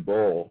director Uwe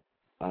Boll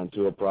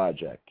onto a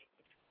project.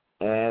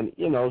 And,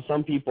 you know,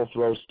 some people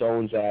throw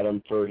stones at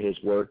him for his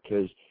work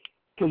because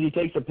he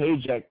takes a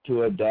paycheck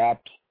to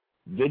adapt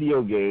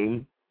video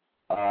games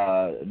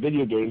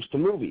to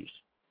movies,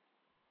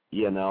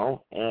 you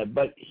know.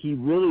 But he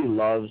really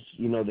loves,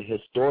 you know, the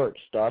historic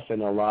stuff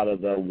and a lot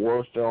of the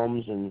war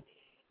films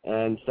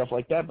and stuff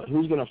like that. But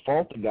who's going to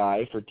fault the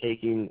guy for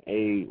taking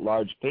a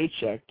large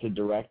paycheck to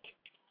direct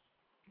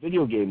a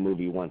video game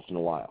movie once in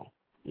a while,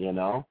 you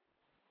know?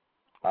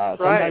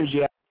 Sometimes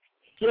you have.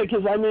 Yeah,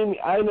 because, I mean,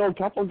 I know a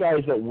couple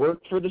guys that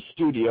work for the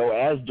studio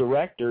as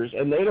directors,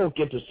 and they don't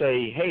get to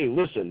say, hey,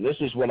 listen, this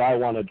is what I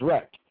want to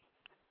direct.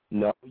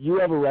 No, you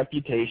have a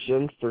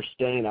reputation for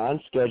staying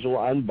on schedule,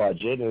 on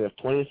budget, and if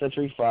 20th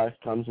Century Fox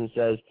comes and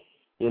says,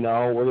 you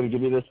know, we're going to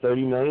give you this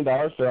 $30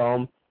 million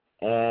film,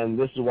 and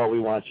this is what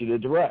we want you to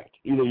direct.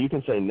 Either you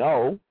can say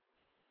no,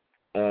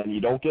 and you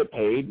don't get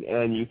paid,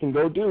 and you can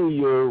go do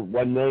your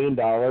 $1 million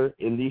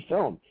indie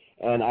film.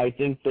 And I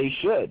think they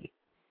should.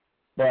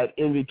 But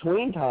in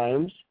between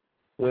times,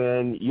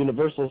 when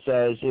Universal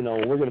says, you know,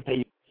 we're going to pay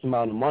you this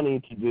amount of money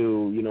to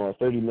do, you know, a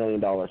 $30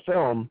 million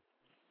film,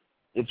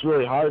 it's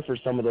really hard for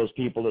some of those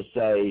people to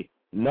say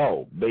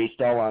no,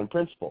 based all on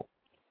principle.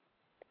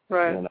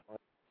 Right. You know?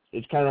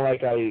 It's kind of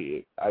like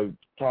I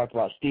talked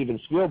about Steven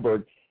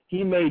Spielberg.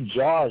 He made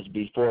Jaws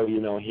before,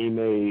 you know, he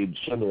made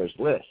Schindler's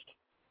List.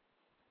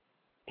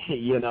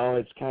 You know,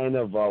 it's kind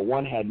of,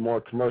 one had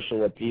more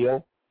commercial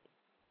appeal,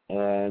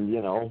 and,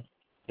 you know,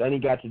 then he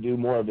got to do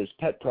more of his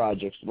pet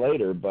projects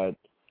later, but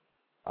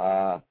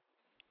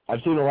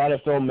I've seen a lot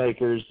of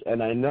filmmakers,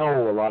 and I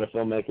know a lot of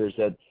filmmakers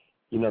that,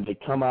 you know, they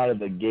come out of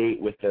the gate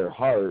with their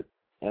heart,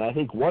 and I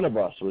think One of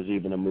Us was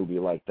even a movie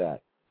like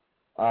that.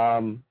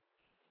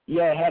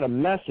 Yeah, it had a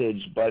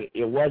message, but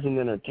it wasn't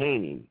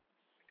entertaining.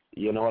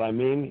 You know what I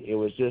mean? It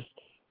was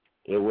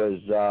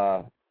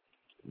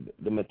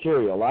the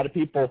material. A lot of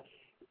people,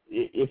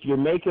 if you're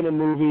making a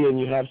movie and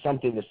you have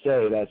something to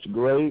say, that's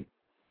great.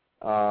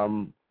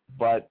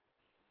 But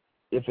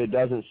if it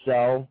doesn't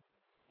sell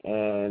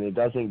and it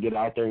doesn't get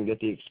out there and get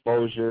the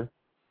exposure,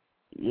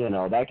 you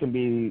know, that can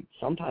be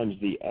sometimes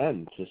the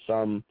end to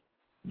some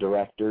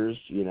directors,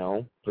 you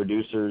know,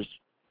 producers'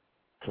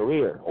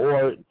 career.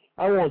 Or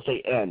I won't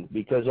say end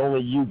because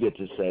only you get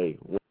to say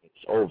when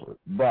it's over.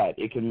 But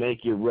it can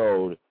make your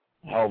road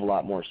a hell of a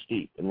lot more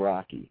steep and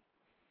rocky.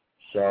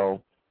 So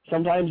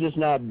sometimes it's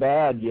not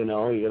bad, you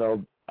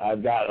know.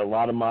 I've got a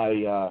lot of my,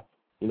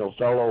 you know,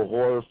 fellow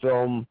horror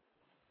film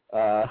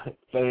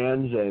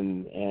fans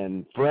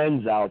and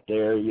friends out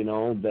there, you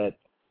know, that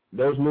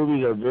those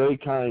movies are very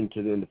kind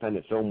to the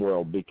independent film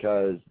world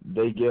because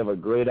they give a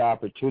great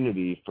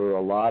opportunity for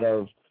a lot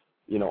of,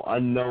 you know,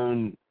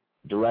 unknown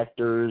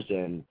directors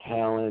and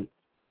talent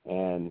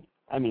and,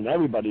 I mean,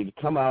 everybody to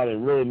come out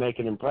and really make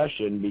an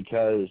impression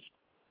because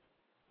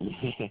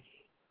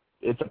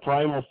it's a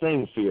primal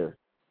thing, fear.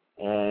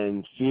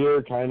 And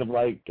fear, kind of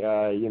like,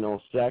 you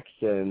know, sex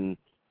and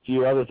a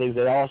few other things,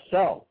 they all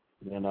sell,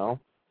 you know.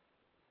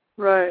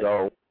 Right.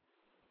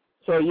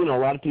 So, you know, a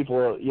lot of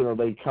people, you know,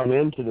 they come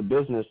into the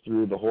business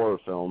through the horror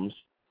films,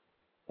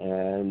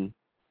 and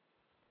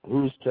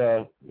who's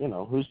to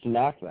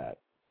knock that?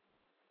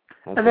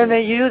 And then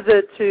they use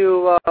it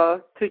to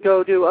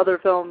go do other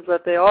films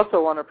that they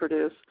also want to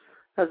produce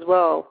as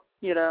well,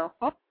 you know.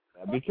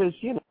 Because,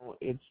 you know,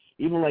 it's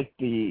even like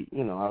I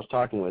was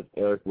talking with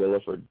Eric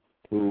Williford,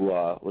 who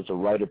was a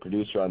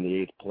writer-producer on The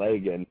Eighth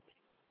Plague, and,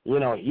 you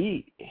know,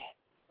 he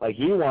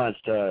wants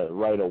to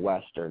write a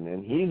Western,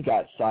 and he's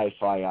got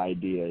sci-fi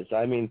ideas.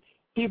 I mean,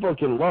 people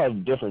can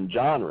love different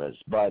genres,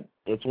 but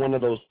it's one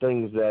of those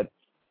things that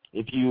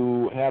if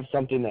you have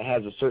something that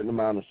has a certain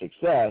amount of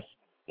success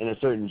in a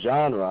certain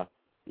genre,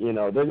 you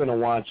know, they're going to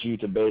want you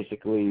to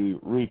basically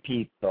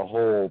repeat the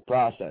whole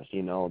process.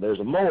 You know, there's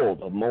a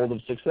mold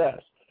of success.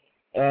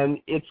 And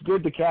it's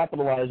good to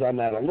capitalize on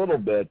that a little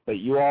bit, but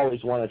you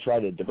always want to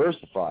try to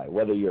diversify,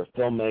 whether you're a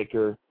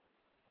filmmaker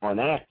or an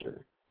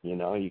actor. You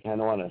know, you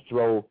kind of want to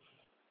throw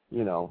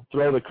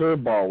the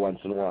curveball once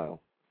in a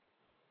while.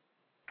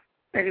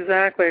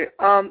 Exactly.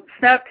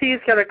 Snap T's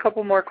got a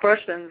couple more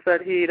questions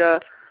that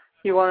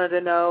he wanted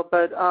to know,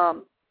 but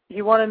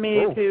he wanted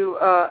me to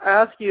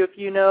ask you if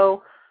you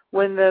know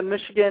when the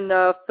Michigan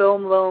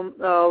Film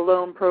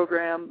Loan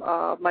Program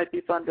might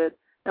be funded,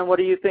 and what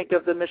do you think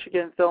of the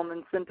Michigan Film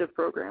Incentive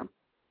Program?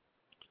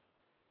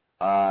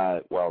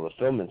 Well, the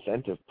Film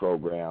Incentive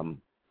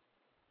Program,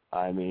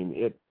 I mean,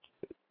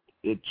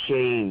 it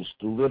changed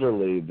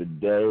literally the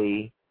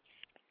day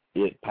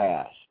it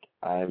passed.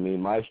 I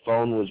mean, my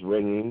phone was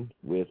ringing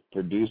with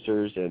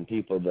producers and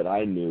people that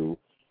I knew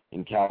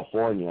in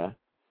California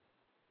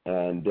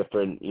and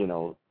different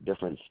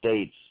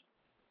states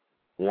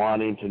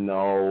wanting to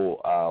know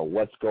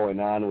what's going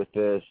on with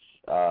this.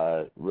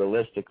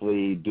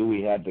 Realistically, do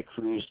we have the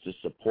crews to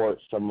support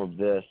some of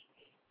this?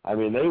 I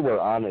mean, they were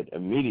on it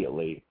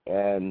immediately,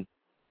 and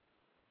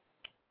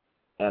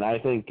I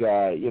think,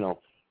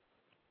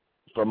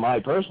 from my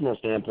personal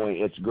standpoint,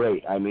 it's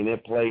great. I mean,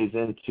 it plays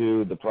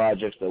into the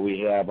projects that we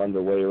have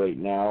underway right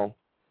now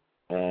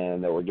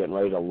and that we're getting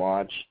ready to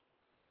launch.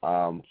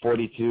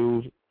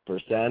 42%,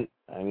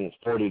 I mean, it's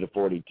 40 to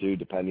 42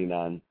 depending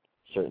on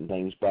certain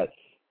things, but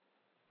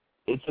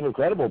it's an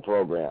incredible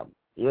program.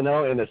 In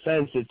a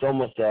sense, it's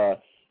almost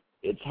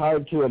it's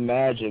hard to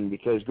imagine,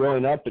 because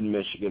growing up in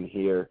Michigan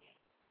here,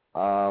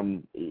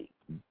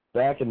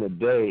 back in the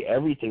day,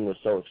 everything was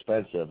so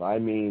expensive. I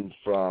mean,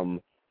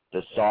 from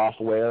the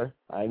software,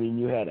 I mean,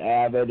 you had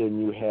Avid and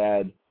you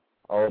had,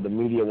 the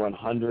Media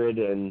 100,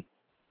 and,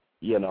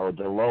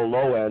 the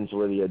low ends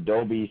were the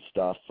Adobe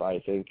stuff, I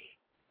think,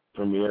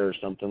 Premiere or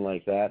something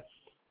like that.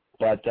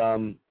 But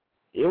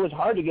it was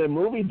hard to get a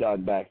movie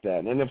done back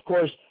then. And, of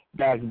course,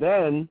 back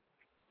then,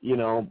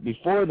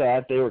 before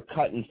that, they were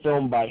cutting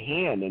film by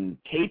hand and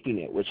taping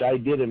it, which I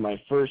did in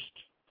my first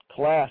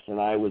class, and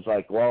I was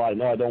like, well, I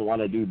know I don't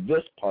want to do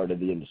this part of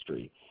the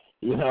industry.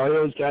 It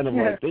was kind of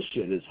like, this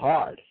shit is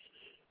hard.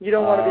 You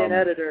don't want to be an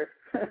editor.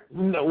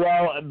 No,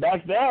 well,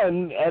 back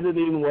then,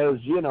 editing was,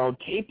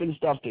 taping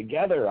stuff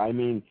together. I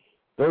mean,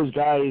 those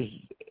guys,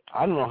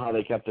 I don't know how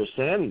they kept their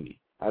sanity.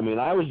 I mean,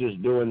 I was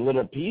just doing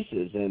little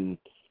pieces, and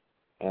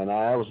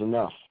I was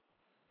enough.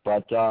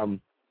 But, so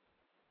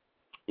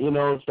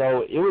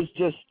it was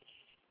just,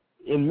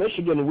 in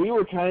Michigan, we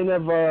were kind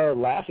of a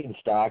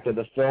laughingstock of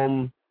the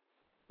film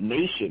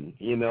nation,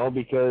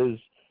 because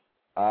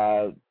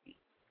our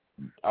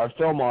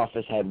film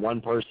office had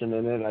one person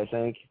in it, I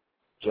think,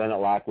 Janet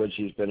Lockwood.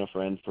 She's been a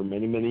friend for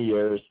many, many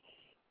years,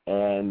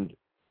 and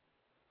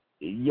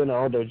they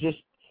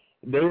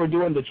were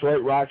doing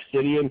Detroit Rock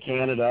City in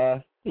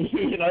Canada,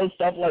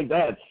 stuff like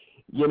that.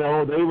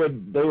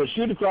 They would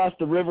shoot across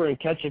the river and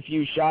catch a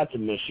few shots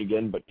in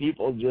Michigan, but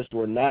people just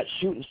were not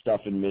shooting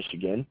stuff in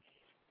Michigan,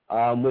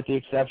 with the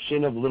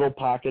exception of little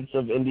pockets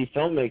of indie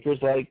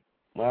filmmakers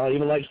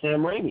even like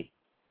Sam Raimi.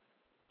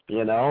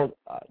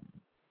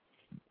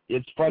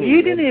 It's funny.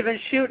 You didn't even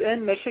shoot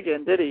in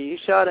Michigan, did he? You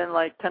shot in,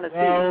 Tennessee.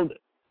 Well,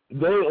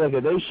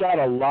 they shot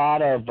a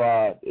lot of,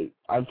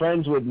 I'm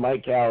friends with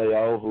Mike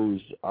Callio,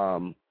 who's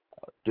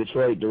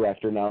Detroit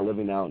director now,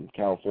 living out in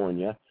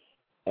California,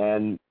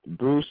 and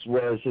Bruce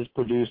was his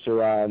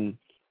producer on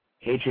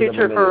Hatred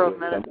for a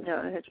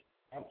Minute.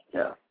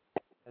 Yeah.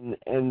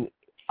 And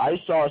I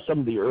saw some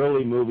of the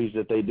early movies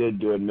that they did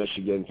do in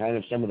Michigan, kind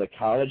of some of the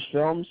college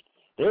films.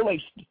 They were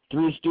like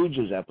Three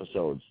Stooges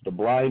episodes, The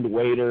Blind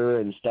Waiter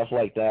and stuff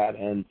like that.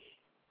 And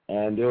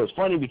it was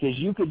funny because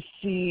you could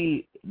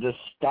see the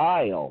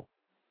style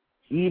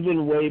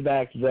even way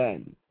back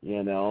then,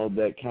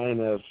 that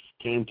kind of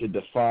came to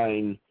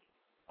define,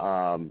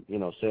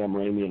 Sam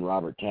Raimi and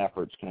Robert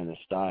Tapert's kind of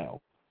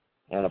style.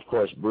 And, of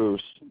course,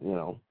 Bruce,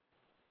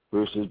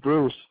 Bruce is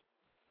Bruce.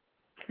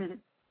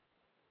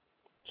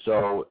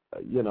 So,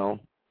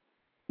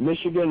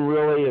 Michigan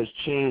really has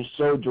changed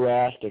so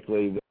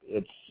drastically.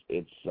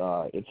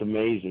 It's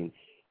amazing.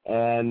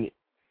 And,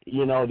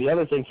 the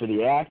other thing for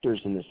the actors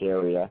in this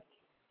area,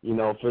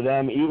 for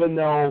them, even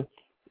though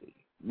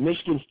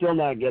Michigan's still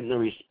not getting the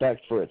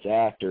respect for its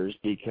actors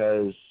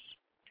because,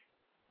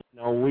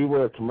 we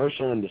were a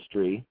commercial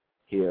industry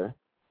here,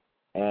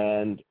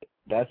 and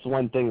that's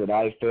one thing that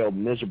I failed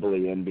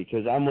miserably in,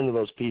 because I'm one of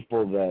those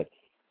people that,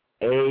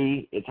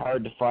 A, it's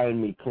hard to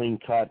find me clean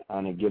cut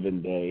on a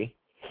given day,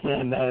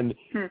 and then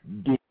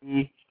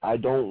B, I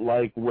don't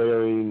like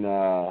wearing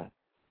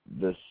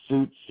the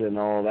suits and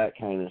all that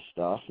kind of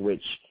stuff,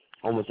 which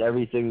almost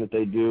everything that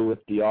they do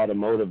with the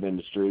automotive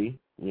industry,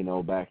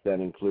 back then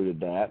included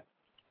that.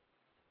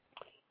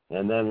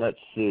 And then let's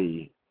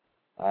see,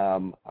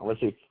 what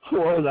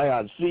was I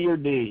on, C or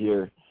D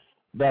here?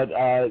 But,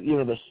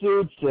 the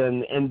suits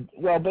and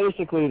well,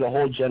 basically the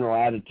whole general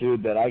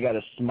attitude that I got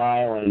to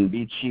smile and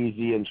be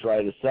cheesy and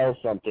try to sell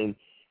something.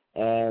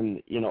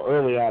 And,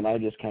 early on I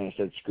just kind of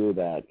said, screw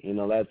that.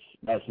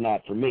 That's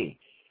not for me.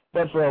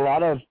 But for a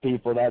lot of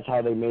people, that's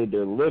how they made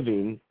their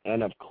living.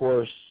 And, of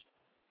course,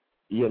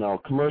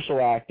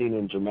 commercial acting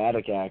and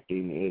dramatic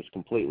acting is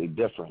completely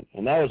different.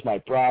 And that was my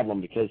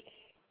problem because,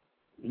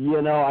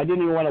 I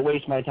didn't even want to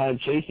waste my time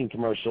chasing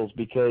commercials,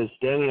 because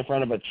standing in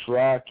front of a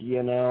truck,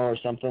 or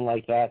something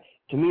like that,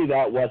 to me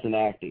that wasn't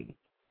acting.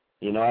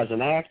 As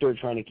an actor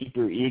trying to keep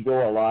your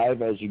ego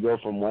alive as you go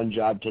from one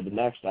job to the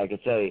next, I could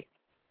say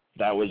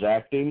that was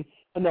acting,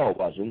 but no, it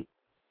wasn't.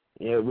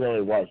 It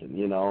really wasn't.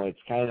 It's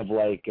kind of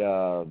like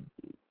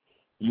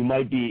you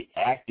might be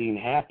acting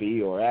happy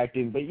or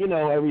acting, but,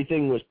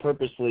 everything was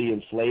purposely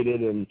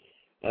inflated, and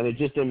it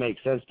just didn't make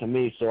sense to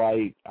me, so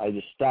I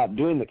just stopped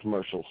doing the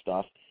commercial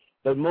stuff.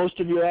 But most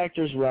of your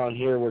actors around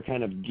here were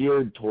kind of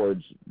geared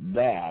towards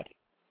that.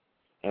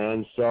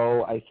 And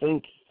so I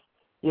think,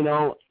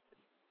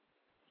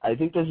 I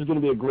think this is going to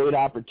be a great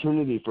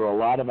opportunity for a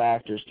lot of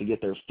actors to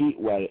get their feet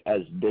wet as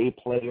day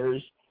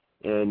players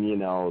And, you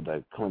know,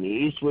 the Clint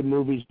Eastwood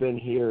movie's been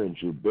here, and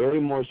Drew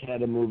Barrymore's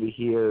had a movie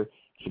here.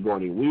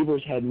 Sigourney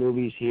Weaver's had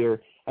movies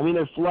here. I mean,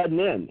 they're flooding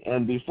in.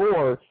 And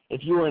before,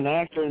 if you were an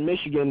actor in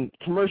Michigan,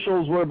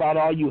 commercials were about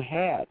all you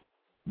had.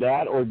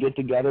 That or get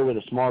together with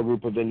a small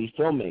group of indie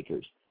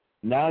filmmakers.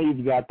 Now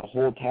you've got the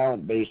whole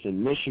talent base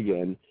in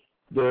Michigan.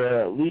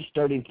 They're at least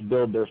starting to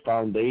build their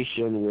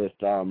foundation with,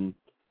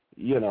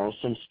 you know,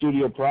 some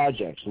studio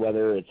projects,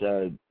 whether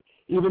it's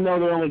even though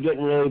they're only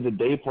getting really the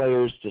day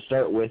players to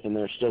start with and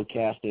they're still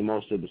casting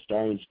most of the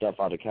starring stuff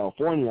out of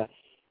California,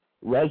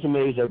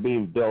 resumes are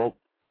being built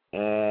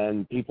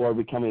and people are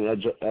becoming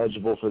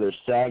eligible for their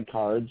SAG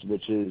cards,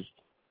 which is,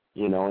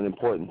 you know, an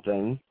important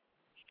thing.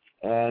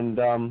 And,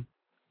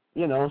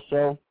 you know,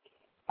 so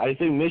I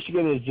think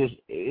Michigan is just,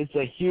 it's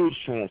a huge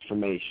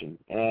transformation.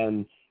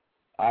 And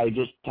I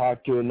just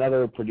talked to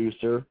another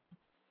producer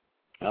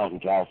out in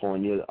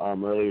California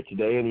earlier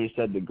today, and he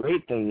said the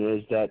great thing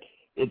is that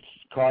it's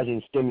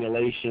causing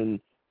stimulation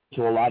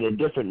to a lot of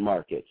different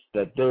markets,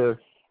 that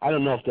they're, I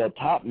don't know if they'll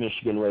top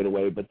Michigan right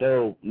away, but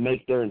they'll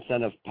make their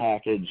incentive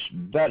package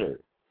better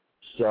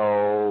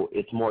so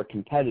it's more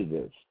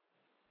competitive.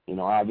 You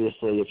know,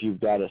 obviously if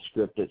you've got a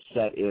script that's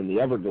set in the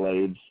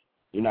Everglades,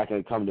 you're not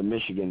going to come to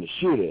Michigan to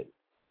shoot it.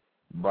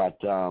 But,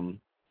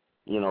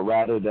 you know,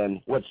 rather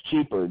than what's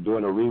cheaper,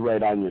 doing a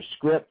rewrite on your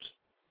script,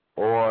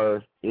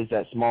 or is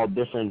that small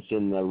difference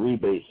in the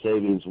rebate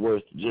savings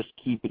worth just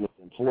keeping it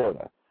in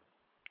Florida?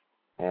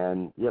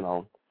 And, you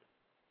know,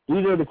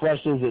 these are the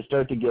questions that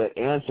start to get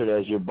answered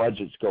as your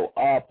budgets go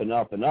up and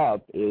up and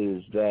up,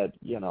 is that,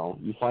 you know,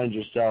 you find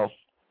yourself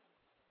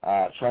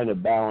trying to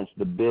balance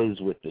the biz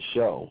with the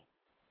show.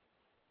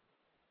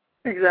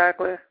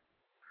 Exactly.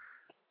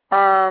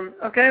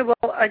 Okay,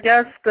 well, I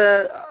guess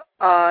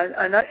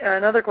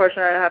another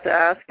question I have to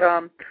ask,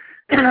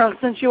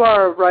 since you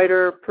are a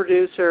writer,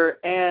 producer,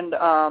 and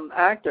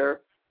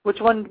actor, which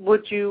one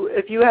would you,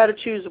 if you had to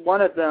choose one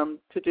of them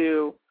to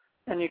do,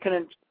 and you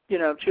couldn't, you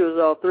know, choose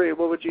all three,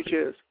 what would you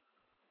choose?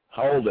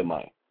 How old am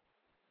I?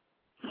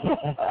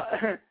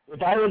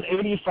 If I was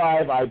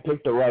 85, I'd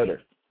pick the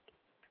writer.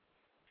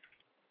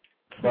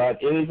 But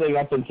anything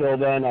up until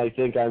then, I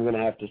think I'm going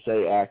to have to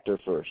say actor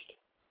first.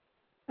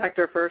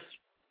 Actor first?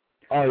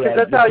 Oh, yeah. Because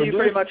that's how you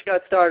pretty much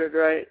got started,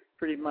 right?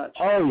 Pretty much.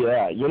 Oh,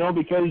 yeah. You know,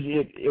 because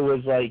it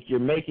was like you're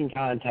making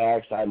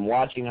contacts. I'm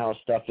watching how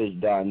stuff is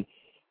done.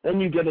 Then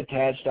you get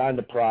attached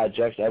onto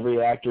projects.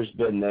 Every actor's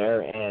been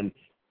there, and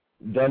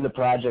then the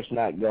project's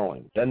not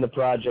going. Then the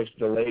project's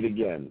delayed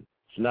again.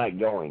 It's not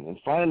going. And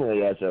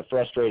finally, as a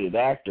frustrated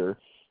actor,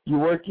 you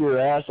work your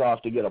ass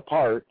off to get a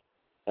part,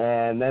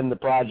 and then the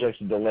project's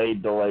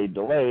delayed,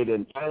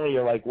 and finally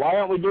you're like, why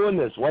aren't we doing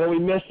this? What are we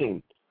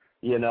missing?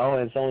 You know,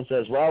 and someone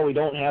says, well, we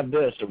don't have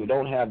this or we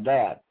don't have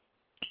that.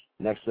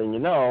 Next thing you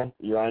know,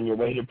 you're on your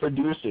way to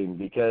producing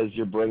because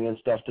you're bringing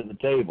stuff to the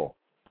table.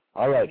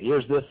 All right,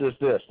 here's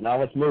this. Now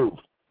let's move,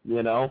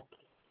 you know.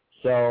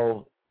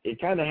 So it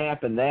kind of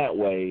happened that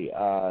way.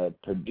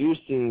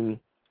 Producing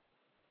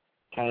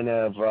kind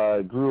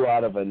of grew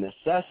out of a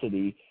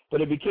necessity, but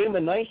it became a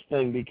nice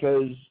thing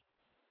because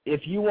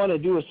if you want to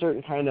do a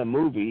certain kind of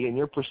movie and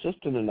you're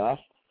persistent enough,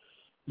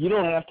 you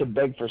don't have to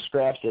beg for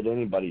scraps at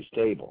anybody's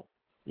table.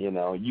 You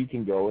know, you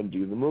can go and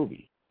do the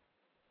movie.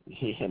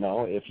 You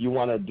know, if you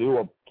want to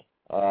do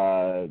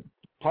a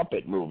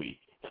puppet movie,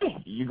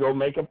 you go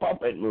make a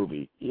puppet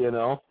movie, you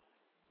know.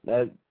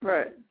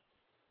 Right.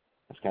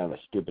 That's kind of a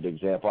stupid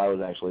example. I was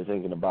actually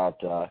thinking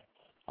about,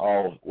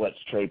 what's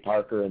Trey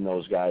Parker and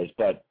those guys.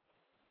 But,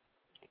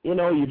 you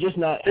know, you're just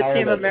not held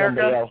at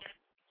somebody else.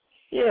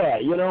 Yeah,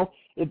 you know,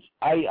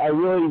 I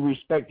really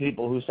respect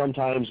people who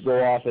sometimes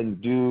go off and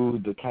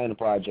do the kind of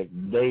project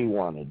they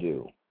want to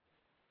do.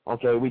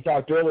 Okay, we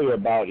talked earlier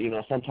about, you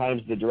know,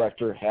 sometimes the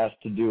director has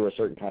to do a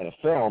certain kind of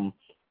film,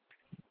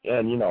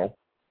 and, you know,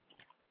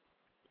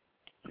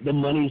 the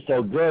money's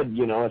so good,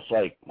 you know, it's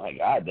like, my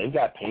God, they've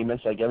got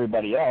payments like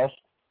everybody else.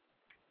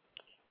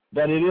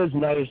 But it is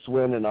nice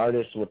when an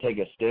artist will take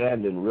a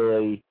stand and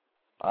really,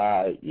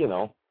 you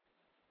know,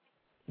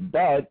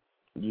 but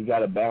you got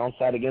to balance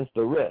that against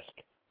the risk.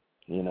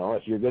 You know,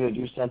 if you're going to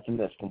do something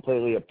that's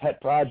completely a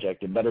pet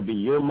project, it better be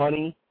your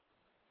money,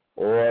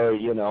 or,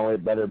 you know,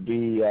 it better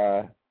be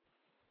a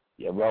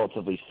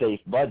relatively safe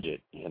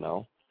budget, you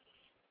know.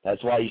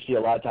 That's why you see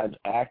a lot of times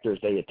actors,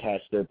 they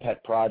attach their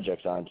pet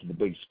projects onto the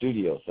big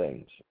studio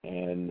things,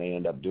 and they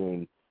end up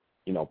doing,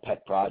 you know,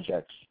 pet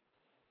projects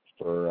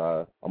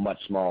for a much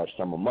smaller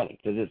sum of money,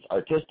 because it's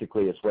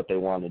artistically it's what they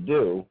want to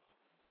do,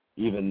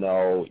 even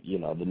though, you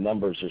know, the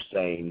numbers are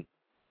saying,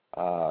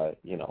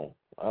 you know,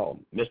 oh,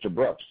 Mr.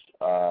 Brooks,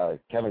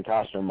 Kevin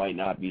Costner might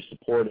not be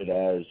supported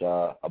as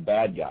a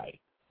bad guy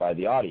by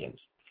the audience.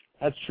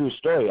 That's a true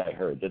story, I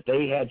heard, that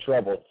they had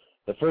trouble.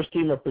 The first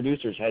team of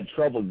producers had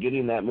trouble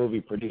getting that movie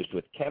produced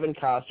with Kevin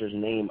Costner's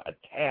name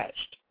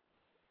attached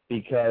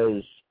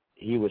because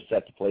he was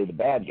set to play the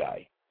bad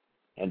guy.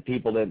 And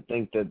people didn't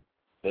think that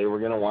they were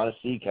going to want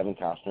to see Kevin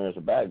Costner as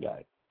a bad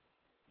guy.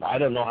 I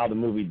don't know how the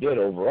movie did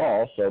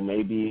overall, so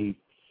maybe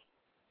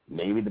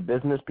the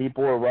business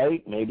people were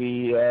right.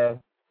 Maybe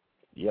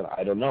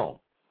I don't know.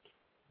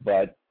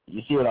 But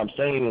you see what I'm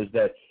saying is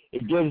that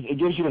it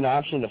gives you an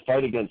option to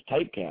fight against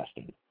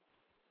typecasting.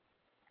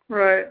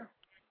 Right.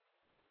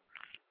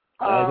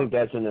 And I think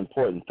that's an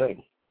important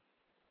thing.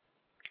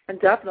 And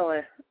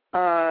definitely,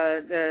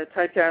 the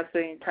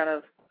typecasting kind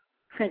of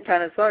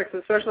sucks.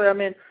 Especially, I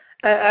mean,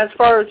 as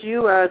far as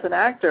you as an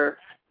actor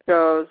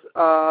goes,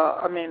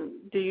 I mean,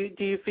 do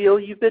you feel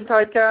you've been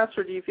typecast,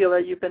 or do you feel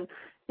that you've been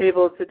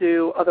able to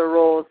do other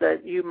roles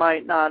that you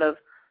might not have,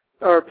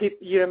 or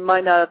you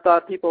might not have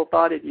thought people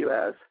thought of you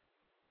as?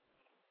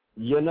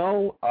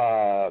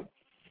 I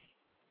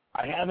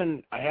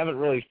haven't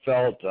really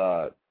felt.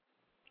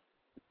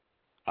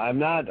 I'm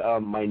not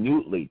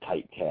minutely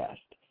typecast.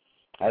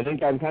 I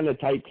think I'm kind of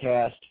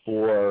typecast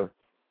for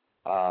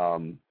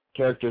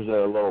characters that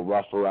are a little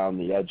rough around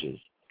the edges.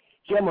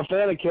 See, I'm a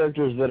fan of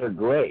characters that are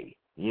gray.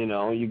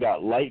 You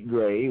got light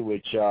gray,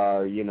 which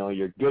are,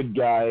 your good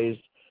guys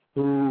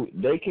who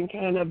they can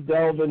kind of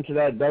delve into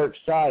that dark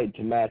side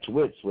to match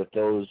wits with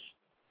those,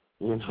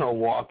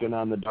 walking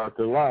on the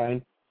darker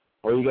line.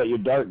 Or you got your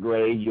dark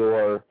gray,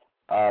 your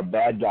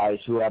bad guys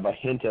who have a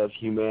hint of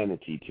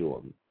humanity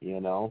to them,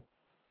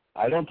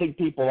 I don't think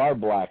people are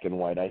black and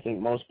white. I think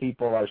most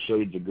people are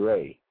shades of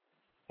gray.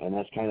 And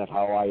that's kind of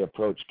how I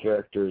approach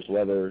characters,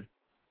 whether,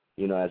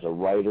 as a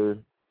writer.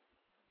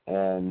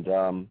 And,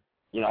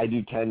 I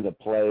do tend to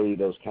play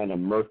those kind of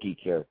murky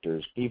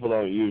characters. People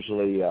don't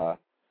usually, the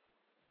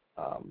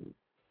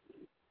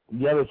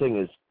other thing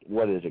is,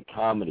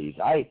 comedies?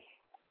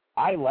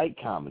 I like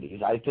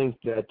comedies. I think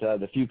that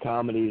the few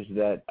comedies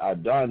that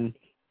I've done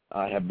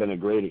have been a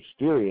great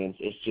experience.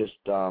 It's just,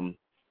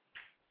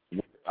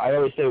 I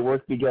always say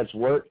work begets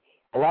work.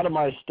 A lot of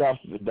my stuff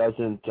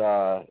doesn't,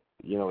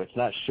 it's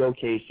not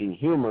showcasing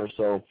humor,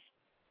 so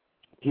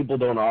people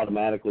don't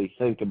automatically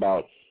think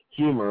about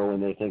humor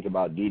when they think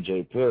about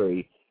DJ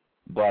Perry.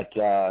 But,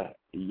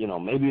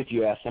 maybe if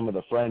you ask some of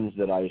the friends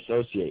that I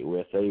associate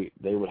with,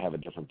 they would have a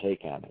different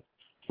take on it.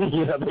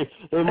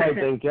 They might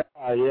think,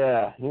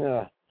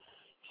 yeah.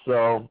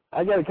 So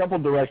I got a couple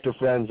director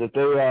friends that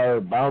they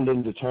are bound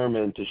and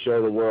determined to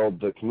show the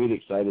world the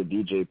comedic side of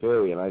DJ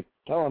Perry, and I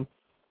tell them,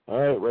 all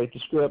right, write the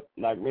script,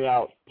 knock me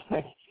out.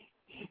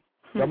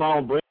 Come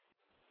on, bring it.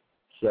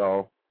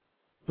 So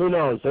who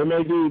knows? There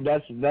may be,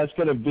 that's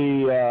going to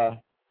be,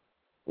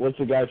 what's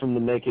the guy from The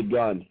Naked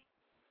Gun?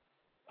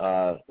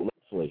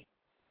 Leslie.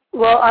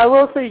 Well, I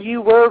will say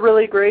you were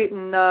really great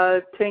in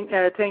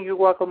Tango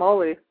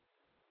Guacamole.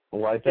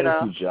 Well, I thank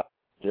you, John.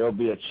 There'll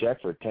be a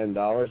check for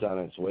 $10 on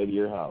its way to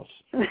your house.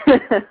 No,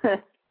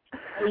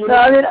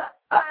 I mean,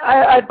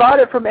 I bought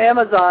it from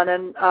Amazon,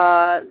 and,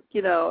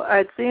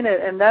 I'd seen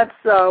it, and that's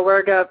where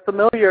I got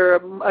familiar,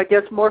 I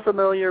guess more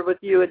familiar with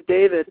you and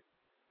David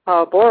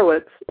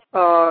Borowitz,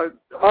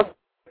 awesome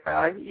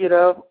guy,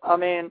 I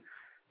mean,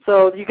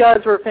 so you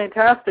guys were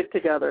fantastic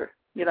together,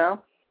 Yeah,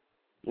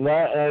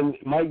 and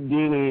Mike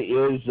Deeney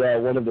is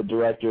one of the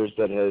directors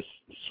that has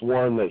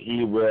sworn that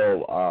he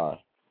will,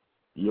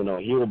 he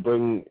will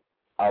bring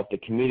out the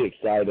comedic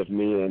side of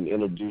me and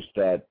introduce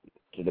that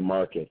to the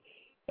market.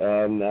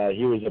 And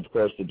he was, of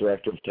course, the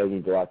director of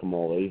Taking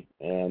Guacamole.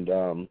 And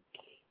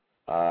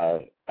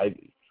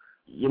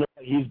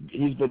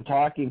he's been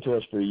talking to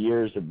us for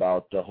years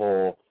about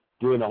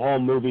doing a whole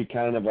movie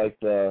kind of like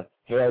the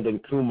Harold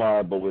and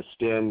Kumar, but with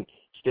Stan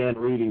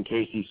Reed and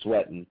Casey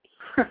Sweatin.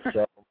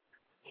 So,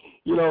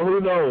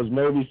 who knows?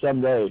 Maybe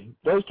someday.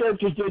 Those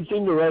characters did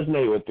seem to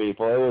resonate with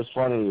people. It was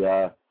funny.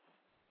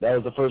 That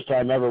was the first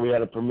time ever we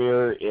had a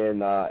premiere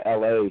in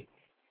L.A.,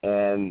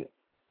 and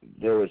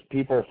there was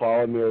people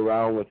following me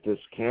around with this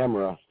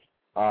camera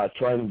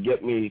trying to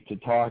get me to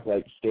talk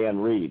like Stan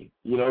Reed.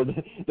 They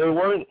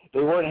weren't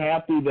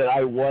happy that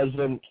I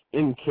wasn't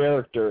in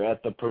character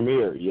at the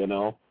premiere,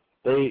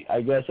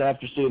 I guess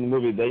after seeing the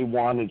movie, they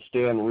wanted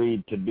Stan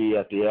Reed to be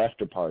at the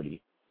after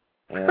party.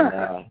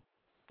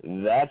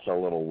 And that's a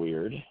little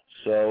weird.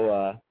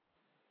 So,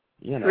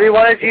 They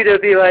wanted you to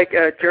be like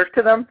a jerk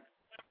to them?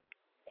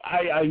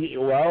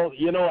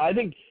 I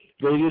think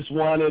they just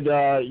wanted,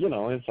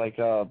 it's like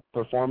a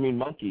performing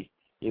monkey,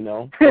 Give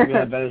me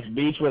at Venice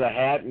Beach with a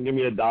hat and give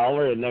me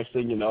 $1, and next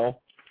thing you know,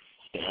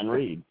 Stan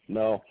Reed.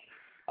 No.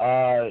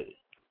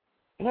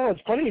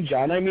 It's funny,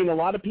 John. I mean, a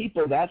lot of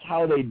people, that's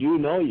how they do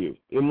know you.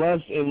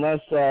 Unless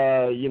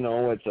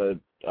it's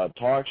a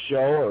talk show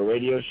or a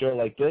radio show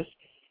like this,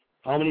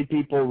 how many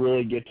people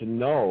really get to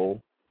know,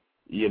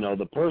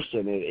 the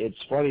person?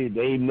 It's funny,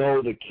 they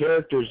know the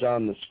characters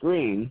on the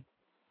screen.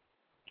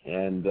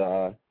 And,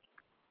 I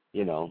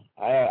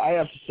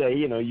have to say,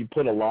 you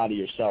put a lot of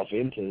yourself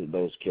into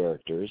those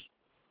characters,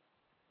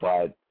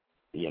 but,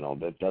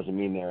 that doesn't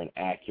mean they're an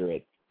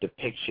accurate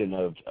depiction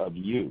of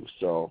you,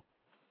 so.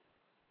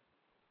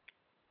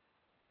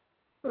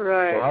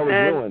 Right. So how are we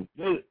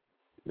doing?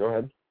 Go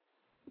ahead.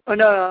 Oh,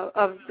 no,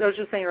 I was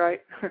just saying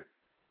right.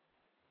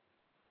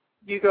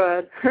 You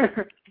go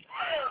ahead.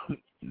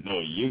 No,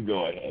 you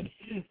go ahead.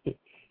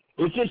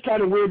 It's just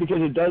kind of weird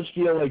because it does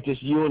feel like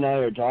just you and I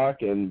are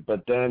talking,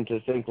 but then to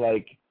think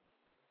like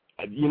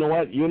you know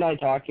what? You and I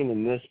talking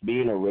and this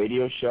being a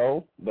radio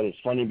show, but it's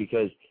funny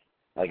because,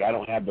 like, I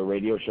don't have the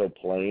radio show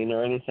playing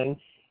or anything.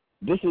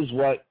 This is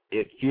what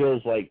it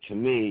feels like to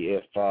me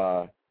if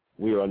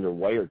we were under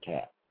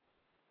wiretap.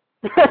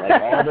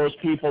 Like all those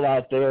people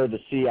out there, the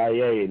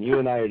CIA, and you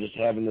and I are just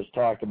having this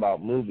talk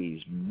about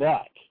movies.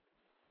 But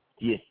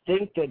do you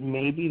think that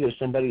maybe there's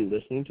somebody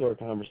listening to our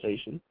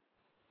conversation?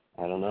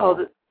 I don't know.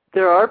 Oh,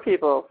 there are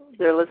people.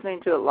 They're listening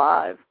to it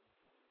live.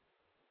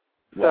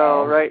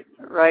 Well, So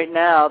right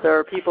now there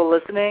are people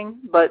listening,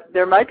 but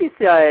there might be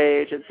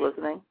CIA agents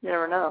listening. You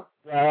never know.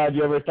 Have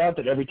you ever thought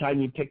that every time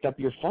you picked up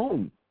your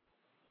phone,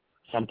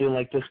 something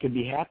like this could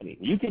be happening?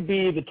 You could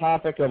be the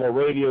topic of a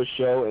radio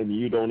show and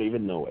you don't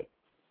even know it.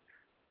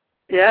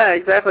 Yeah,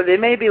 exactly. They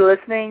may be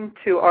listening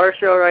to our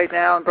show right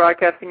now and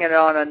broadcasting it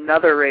on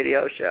another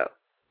radio show.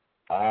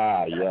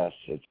 Ah, yes.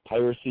 It's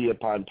piracy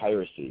upon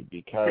piracy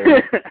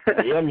because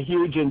I am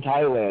huge in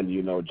Thailand,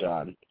 you know,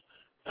 John.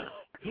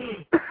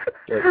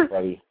 That's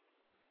funny.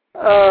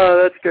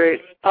 Oh, that's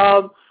great.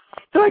 So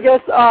I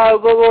guess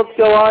what we'll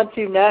go on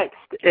to next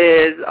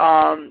is,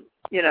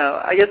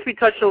 I guess we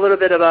touched a little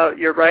bit about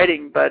your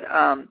writing, but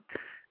I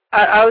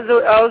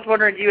was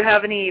wondering, do you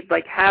have any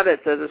like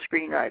habits as a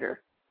screenwriter?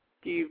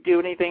 Do you do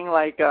anything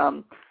like,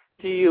 do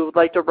you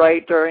like to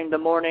write during the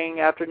morning,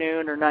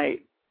 afternoon, or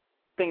night,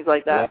 things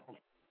like that? Well,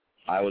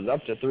 I was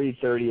up to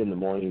 3:30 in the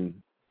morning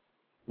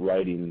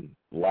writing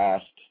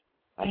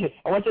I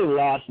won't say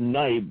last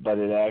night, but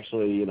it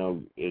actually,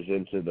 is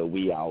into the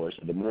wee hours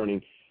of the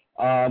morning.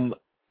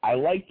 I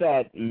like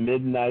that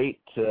midnight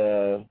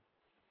to,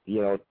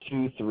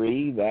 2,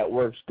 3. That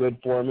works good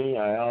for me.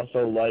 I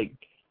also like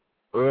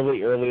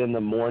early in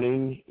the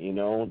morning,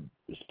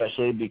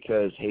 especially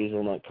because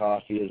hazelnut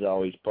coffee is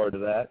always part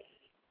of that.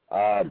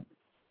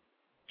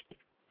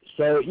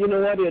 So, you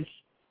know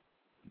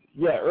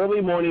what,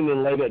 early morning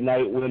and late at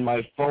night when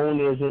my phone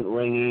isn't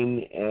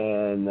ringing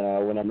and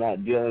when I'm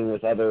not dealing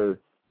with other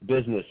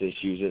business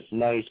issues. It's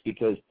nice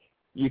because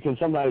you can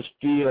sometimes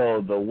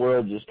feel the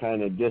world just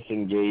kind of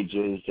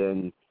disengages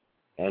and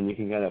you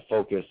can kind of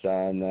focus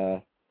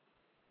on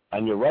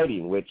your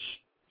writing, which,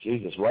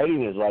 Jesus,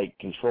 writing is like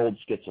controlled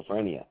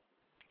schizophrenia.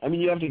 I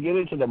mean, you have to get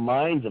into the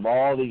minds of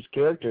all these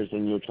characters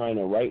and you're trying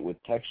to write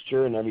with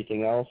texture and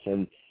everything else.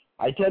 And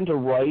I tend to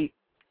write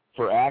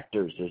for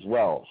actors as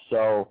well.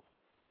 So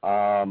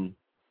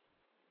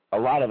a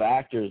lot of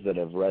actors that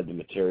have read the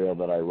material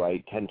that I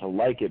write tend to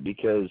like it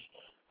because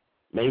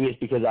maybe it's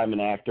because I'm an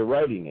actor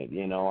writing it.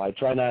 I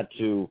try not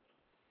to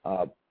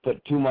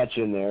put too much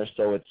in there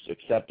so it's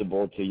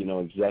acceptable to,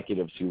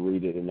 executives who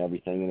read it and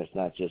everything, and it's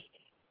not just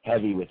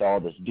heavy with all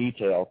this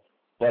detail.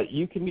 But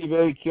you can be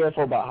very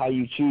careful about how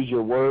you choose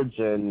your words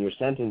and your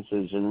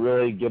sentences and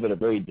really give it a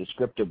very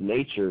descriptive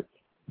nature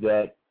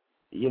that,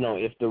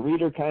 if the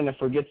reader kind of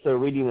forgets they're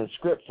reading the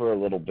script for a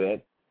little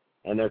bit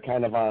and they're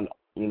kind of on,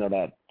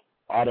 that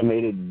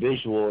automated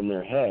visual in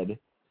their head,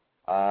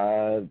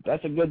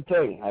 that's a good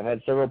thing. I've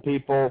had several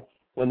people,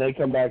 when they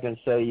come back and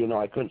say,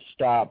 I couldn't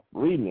stop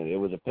reading it, it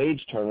was a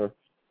page turner,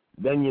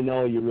 then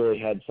you really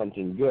had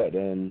something good.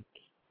 And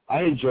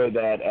I enjoy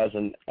that as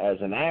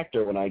an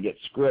actor when I get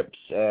scripts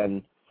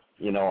and,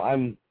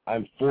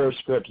 I'm 4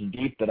 scripts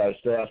deep that I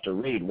still have to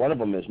read. One of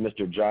them is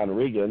Mr. John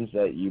Regan's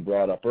that you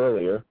brought up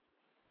earlier.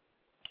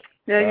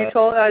 Yeah,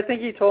 I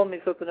think you told me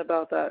something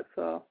about that,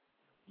 so.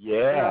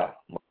 Yeah.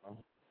 Well,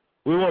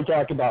 we won't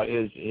talk about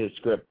his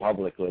script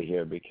publicly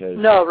here because...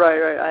 No,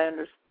 right. I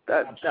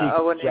understand.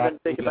 I wouldn't even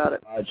think about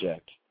it.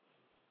 Project.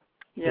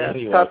 Yeah,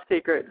 anyway. Top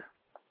secret.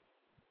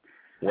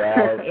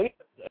 Well,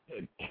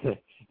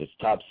 it's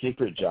top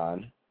secret,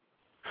 John.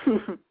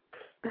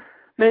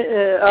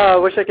 I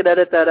wish I could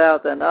edit that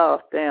out then.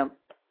 Oh, damn.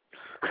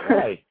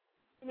 Right.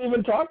 We didn't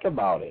even talk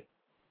about it.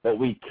 But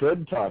we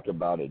could talk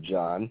about it,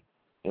 John,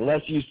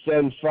 unless you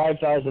send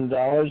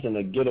 $5,000 and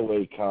a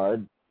getaway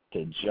card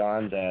to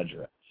John's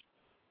address.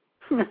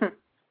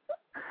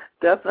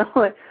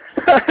 Definitely.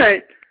 All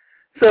right.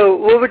 So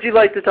what would you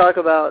like to talk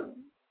about?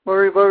 What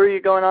were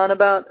you going on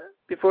about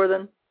before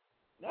then?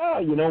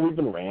 We've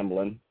been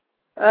rambling.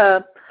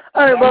 All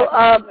right. Well,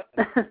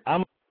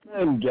 I'm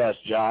a guest,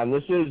 John.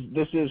 This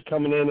is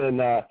coming in, and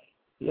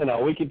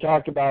we could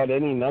talk about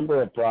any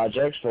number of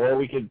projects, or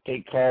we could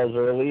take calls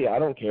early. I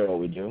don't care what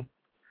we do.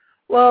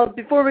 Well,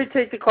 before we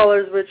take the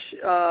callers, which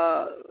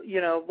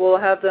we'll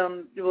have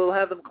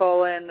them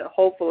call in.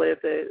 Hopefully,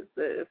 if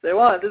they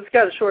want. This is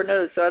kind of short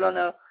notice, so I don't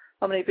know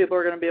how many people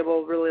are going to be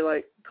able to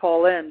really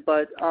call in.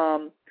 But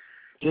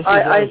just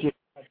as long as you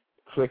have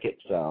cricket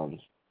sounds.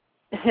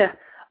 Yeah,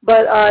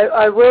 but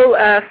I will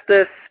ask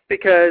this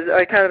because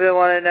I kind of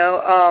want to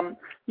know.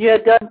 You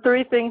had done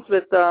 3 things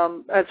with,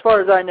 as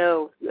far as I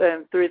know,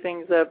 and 3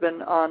 things that have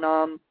been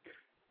on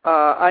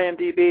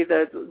IMDb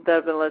that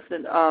have been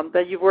listed,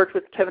 that you've worked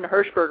with Kevin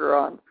Hirschberger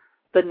on.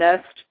 The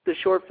Nest, the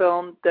short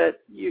film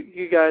that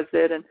you guys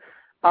did, and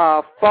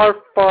Far,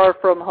 Far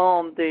From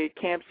Home, the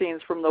camp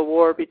scenes from the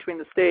war between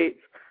the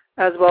states,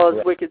 as well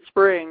as Wicked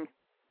Spring.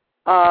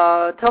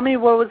 Tell me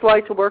what it was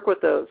like to work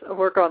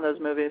on those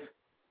movies.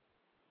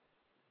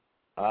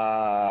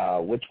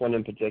 Which one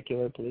in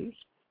particular, please?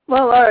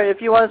 Well, all right.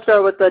 If you want to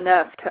start with the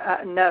Nest,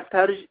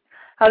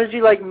 how did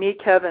you like meet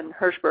Kevin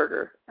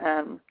Hirschberger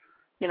and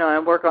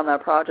and work on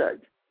that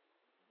project?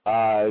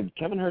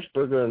 Kevin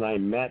Hirschberger and I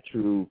met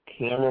through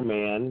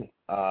cameraman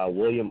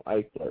William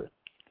Eichler,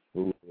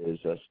 who is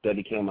a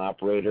Steadicam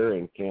operator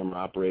and camera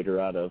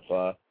operator out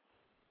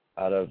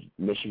of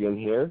Michigan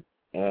here,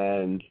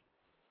 and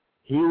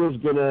he was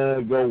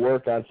gonna go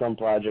work on some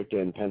project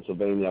in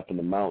Pennsylvania up in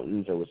the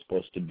mountains. It was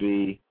supposed to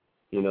be,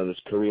 this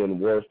Korean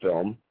War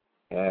film,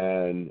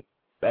 and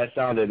that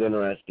sounded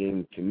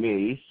interesting to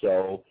me.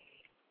 So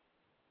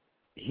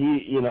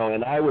he,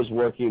 and I was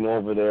working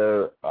over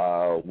there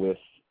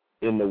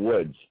in the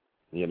woods,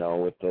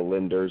 with the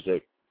Linders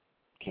at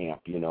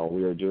camp. We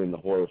were doing the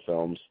horror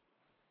films,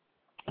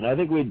 and I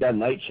think we'd done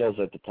night shows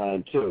at the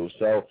time too.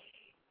 So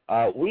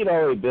we'd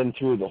already been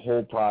through the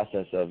whole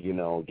process of,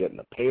 getting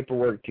the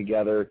paperwork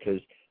together,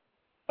 because,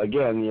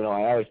 again,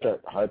 I always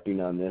start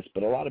harping on this,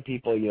 but a lot of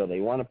people,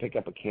 they want to pick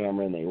up a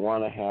camera and they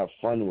want to have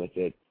fun with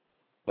it,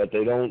 but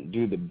they don't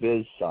do the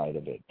biz side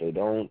of it. They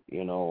don't,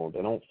 they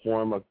don't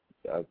form a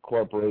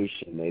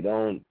corporation. They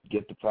don't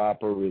get the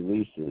proper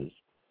releases.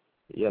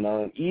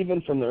 And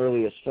even from the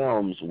earliest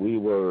films, we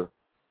were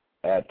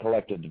at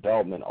Collective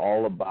Development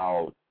all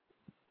about,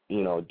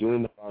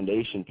 doing the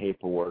foundation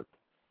paperwork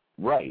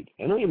right.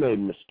 And we made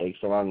mistakes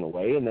along the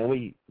way, and then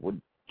we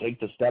would take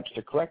the steps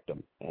to correct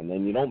them, and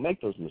then you don't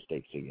make those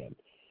mistakes again.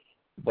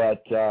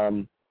 But,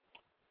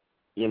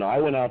 I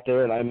went out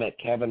there and I met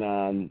Kevin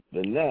on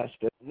the Nest.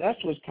 And the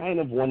Nest was kind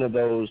of one of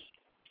those,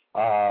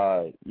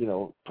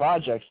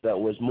 projects that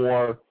was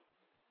more,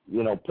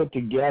 put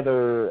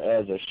together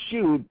as a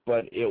shoot,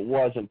 but it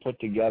wasn't put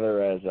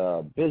together as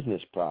a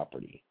business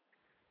property.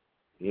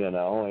 And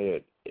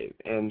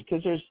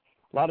because there's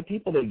a lot of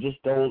people that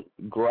just don't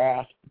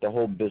grasp the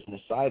whole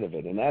business side of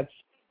it, and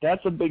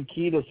that's a big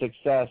key to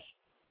success.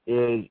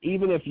 Is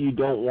even if you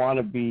don't want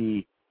to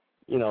be,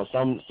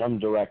 some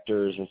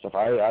directors and stuff,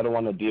 I don't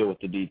want to deal with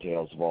the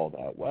details of all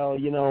that. Well,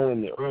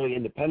 in the early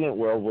independent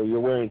world where you're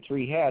wearing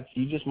 3 hats,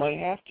 you just might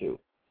have to.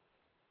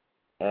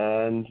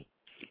 And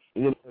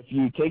if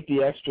you take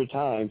the extra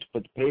time to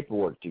put the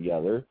paperwork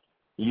together,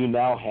 you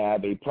now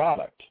have a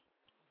product.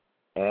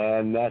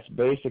 And that's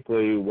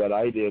basically what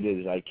I did.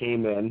 Is I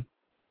came in,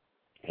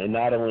 and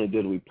not only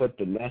did we put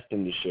the Nest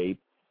into shape,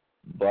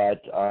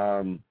 but,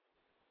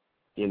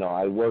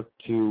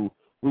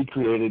 we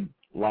created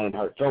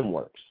Lionheart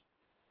Filmworks,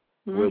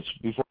 which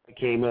before I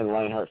came in,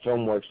 Lionheart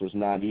Filmworks was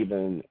not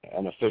even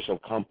an official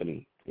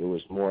company. It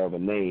was more of a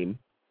name.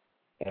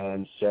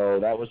 And so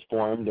that was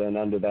formed, and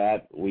under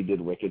that, we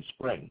did Wicked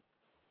Spring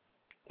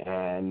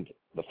and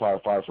The Far,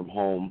 Far From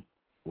Home,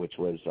 which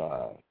was,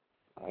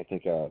 I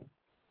think, a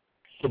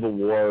Civil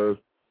War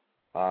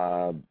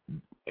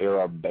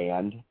era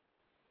band.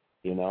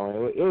 It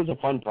was a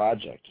fun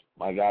project.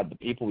 My God, the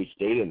people we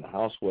stayed in the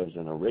house was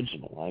an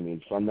original. I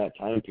mean, from that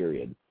time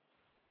period.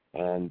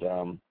 And,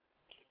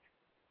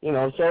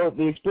 so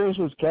the experience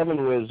with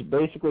Kevin was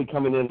basically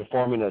coming into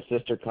forming a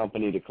sister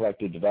company to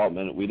Collective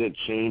Development. We didn't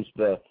change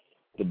the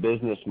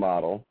business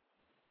model,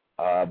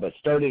 but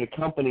started a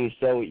company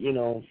so, he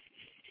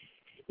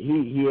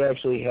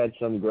actually had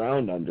some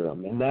ground under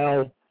him. And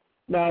now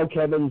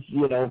Kevin's,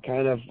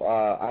 kind of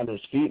on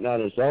his feet and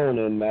on his own.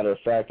 And matter of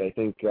fact, I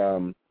think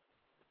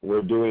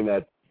we're doing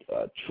a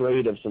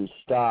trade of some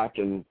stock,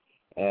 and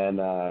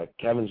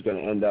Kevin's going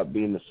to end up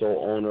being the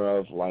sole owner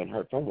of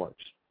Lionheart Filmworks.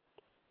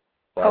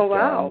 But, oh,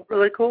 wow.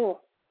 Really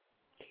cool.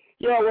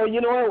 Yeah, well,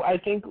 I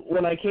think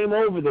when I came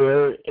over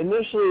there,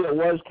 initially it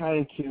was kind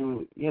of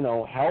to,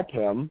 help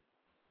him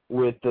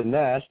with the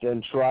Nest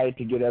and try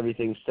to get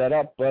everything set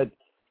up. But,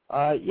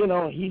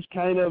 everything's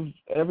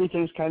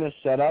kind of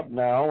set up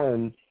now,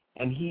 and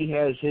he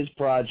has his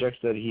projects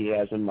that he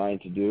has in mind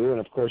to do. And,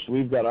 of course,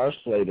 we've got our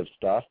slate of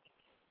stuff.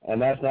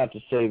 And that's not to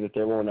say that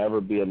there won't ever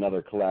be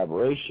another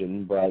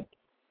collaboration, but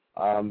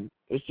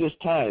it's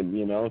just time,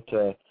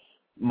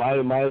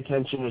 my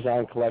attention is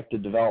on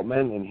Collective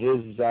Development, and his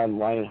is on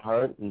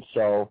Lionheart, and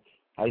so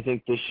I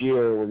think this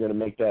year we're going to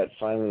make that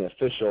finally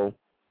official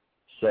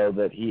so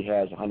that he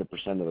has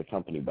 100% of the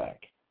company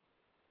back.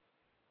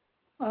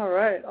 All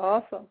right,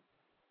 awesome.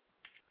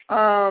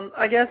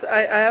 I guess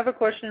I have a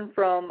question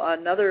from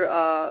another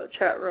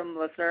chat room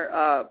listener,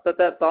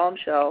 Babette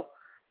Bombshell.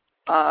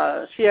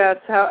 She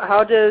asks,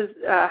 how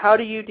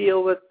do you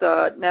deal with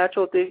the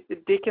natural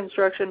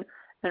deconstruction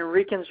and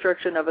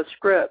reconstruction of a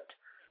script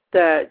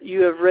that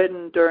you have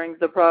written during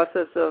the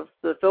process of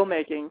the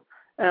filmmaking,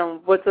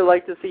 and what's it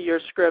like to see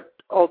your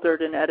script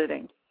altered in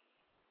editing?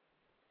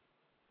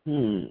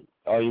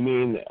 Oh, you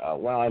mean?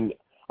 Well, I'm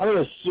going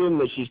to assume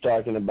that she's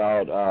talking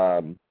about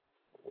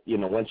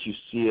once you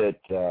see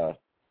it,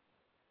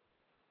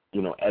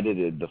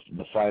 edited,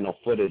 the final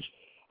footage.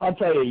 I'll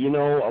tell you,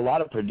 a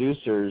lot of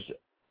producers,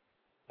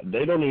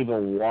 they don't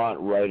even want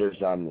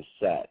writers on the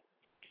set,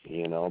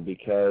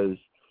 because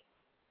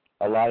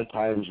a lot of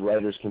times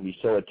writers can be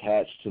so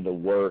attached to the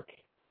work.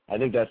 I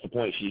think that's the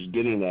point she's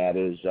getting at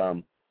is,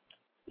 that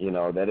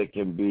it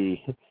can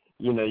be,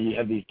 you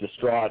have these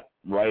distraught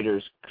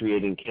writers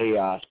creating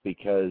chaos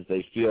because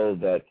they feel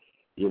that,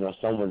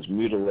 someone's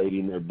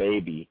mutilating their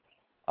baby.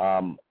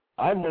 I'm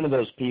one of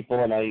those people,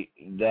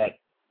 that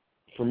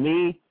for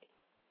me,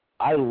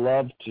 I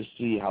love to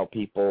see how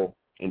people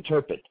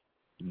interpret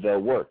the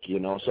work,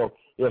 So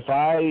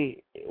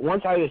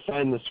once I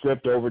assign the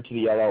script over to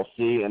the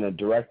LLC and a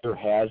director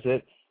has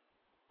it,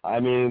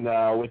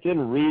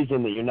 within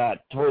reason that you're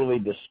not totally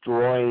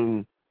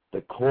destroying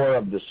the core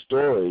of the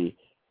story,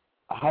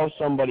 how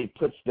somebody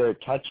puts their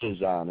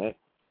touches on it,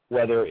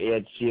 whether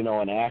it's,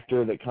 an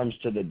actor that comes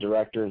to the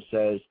director and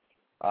says,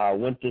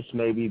 wouldn't this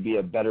maybe be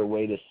a better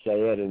way to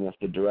say it, and if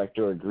the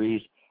director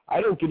agrees,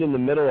 I don't get in the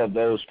middle of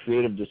those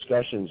creative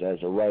discussions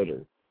as a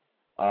writer.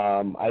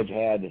 I've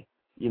had,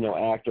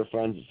 actor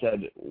friends that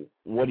said,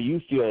 what do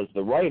you feel as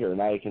the writer?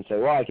 And I can say,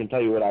 well, I can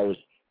tell you what I was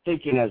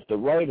thinking as the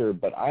writer,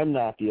 but I'm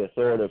not the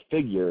authoritative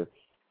figure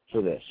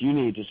for this. You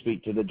need to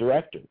speak to the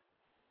director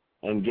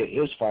and get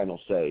his final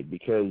say,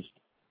 because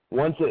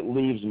once it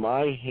leaves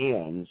my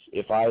hands,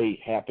 if I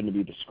happen to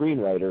be the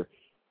screenwriter,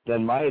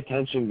 then my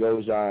attention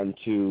goes on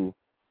to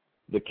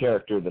the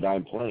character that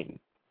I'm playing,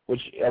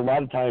 which a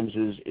lot of times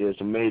is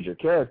a major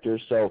character,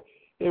 so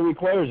it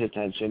requires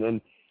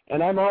attention.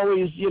 And I'm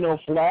always,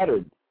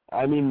 flattered.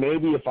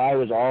 Maybe if I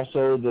was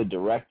also the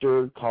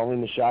director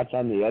calling the shots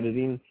on the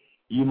editing,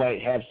 you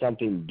might have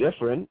something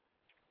different,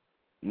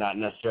 not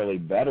necessarily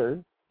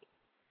better.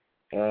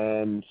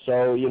 And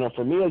so,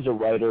 for me as a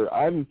writer,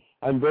 I'm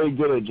very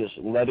good at just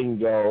letting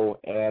go,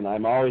 and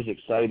I'm always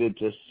excited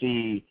to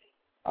see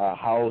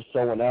how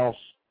someone else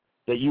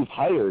that you've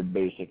hired,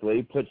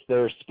 basically, puts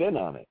their spin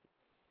on it.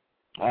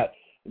 A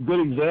good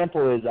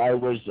example is I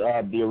was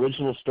the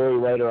original story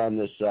writer on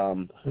this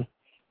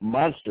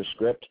monster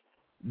script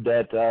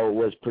that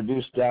was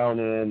produced down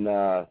in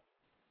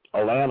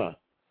Atlanta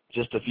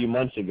just a few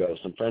months ago.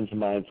 Some friends of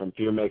mine from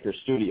Fearmaker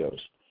Studios.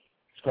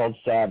 It's called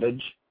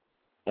Savage,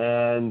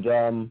 and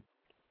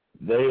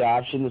they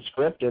optioned the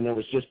script, and it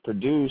was just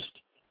produced.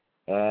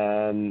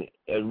 And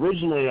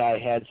originally I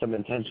had some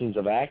intentions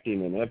of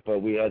acting in it,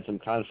 but we had some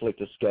conflict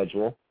of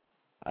schedule.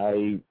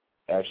 I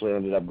actually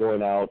ended up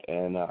going out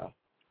and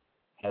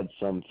had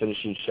some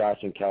finishing shots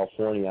in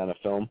California on a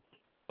film.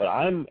 But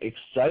I'm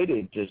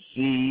excited to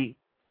see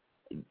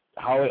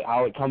how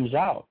it comes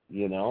out.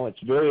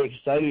 It's very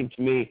exciting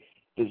to me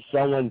that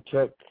someone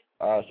took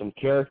some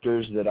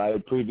characters that I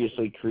had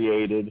previously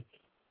created,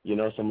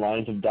 some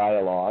lines of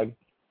dialogue,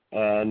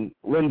 and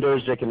Lynn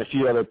Durzik and a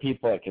few other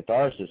people at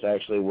Catharsis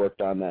actually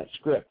worked on that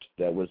script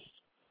that was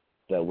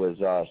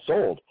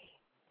sold.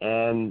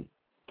 And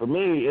for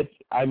me,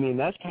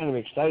 that's kind of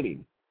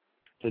exciting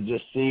to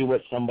just see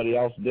what somebody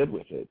else did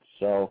with it.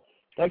 So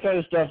that kind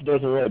of stuff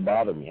doesn't really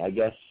bother me. I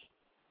guess,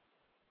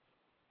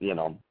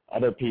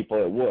 other people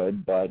it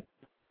would, but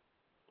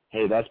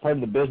hey, that's part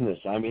of the business.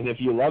 If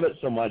you love it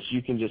so much,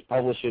 you can just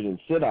publish it and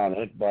sit on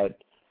it, but,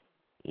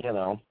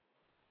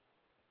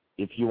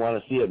 if you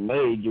want to see it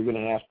made, you're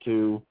gonna have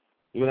to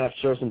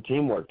show some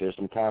teamwork. There's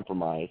some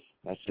compromise.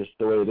 That's just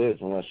the way it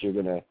is, unless you're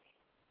gonna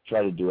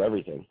try to do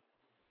everything.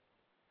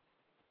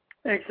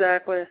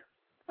 Exactly.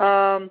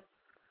 I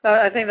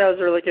think that was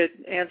a really good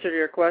answer to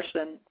your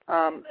question.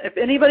 If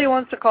anybody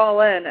wants to call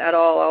in at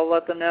all, I'll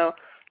let them know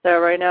that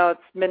right now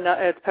it's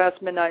midnight. It's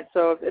past midnight,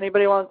 so if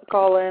anybody wants to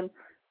call in,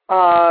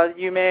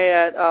 you may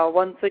at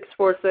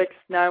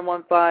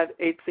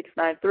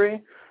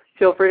 1-646-915-8693.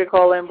 Feel free to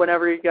call in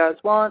whenever you guys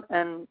want,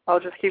 and I'll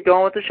just keep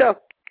going with the show.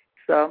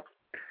 So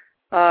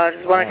I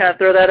just want to kind of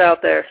throw that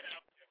out there.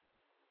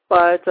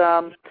 But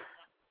all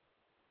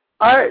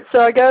right, so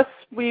I guess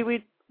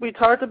we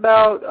talked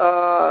about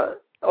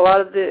a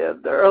lot of the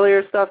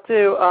earlier stuff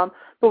too,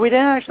 but we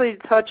didn't actually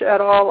touch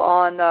at all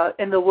on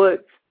In the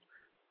Woods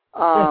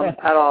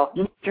at all.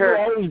 You're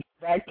always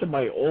back to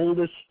my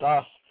oldest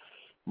stuff.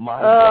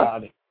 My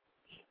God.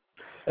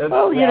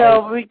 Well,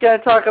 we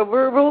gotta talk.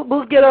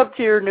 We'll get up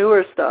to your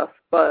newer stuff,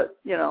 but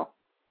I don't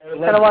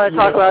want to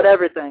talk about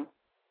everything.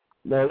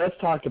 No, let's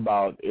talk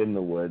about In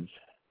the Woods.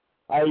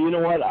 You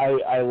know what?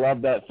 I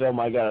love that film.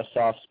 I got a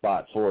soft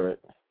spot for it.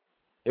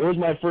 It was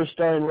my first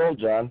starring role,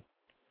 John.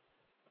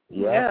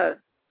 Yeah.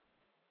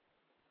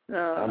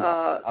 I'm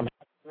happy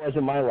it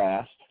wasn't my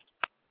last.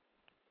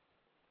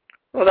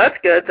 Well, that's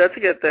good. That's a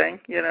good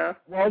thing,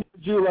 Well,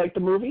 did you like the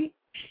movie?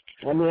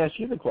 Let me ask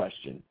you the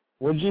question.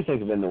 What did you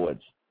think of In the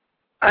Woods?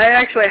 I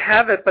actually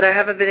have it, but I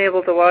haven't been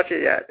able to watch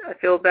it yet. I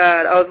feel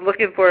bad. I was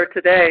looking for it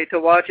today to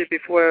watch it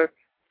before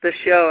the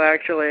show,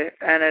 actually,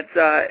 and it's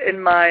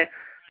in my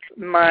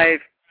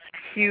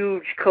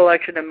huge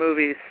collection of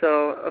movies,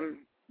 so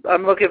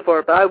I'm looking for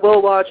it. But I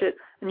will watch it,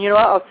 and you know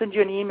what? I'll send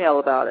you an email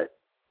about it.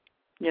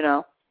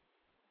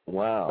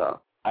 Wow. So.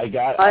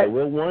 I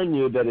will warn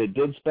you that it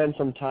did spend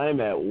some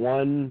time at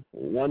one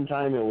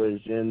time. It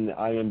was in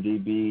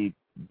IMDb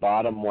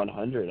bottom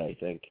 100, I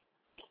think.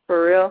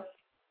 For real?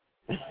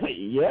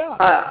 Yeah.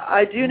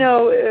 I do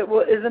know.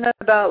 Isn't it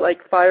about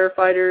like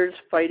firefighters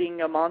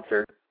fighting a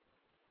monster?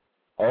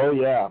 Oh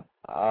yeah.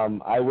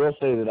 I will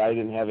say that I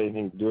didn't have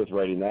anything to do with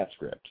writing that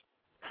script.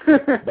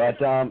 But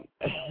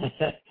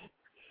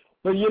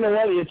But you know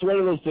what? It's one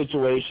of those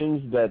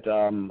situations that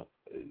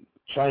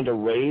trying to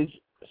raise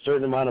a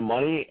certain amount of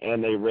money,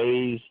 and they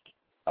raised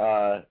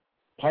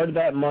part of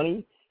that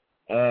money,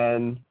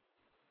 and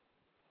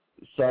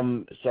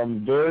some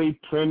very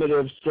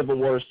primitive Civil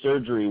War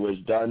surgery was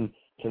done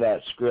to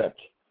that script,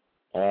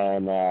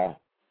 and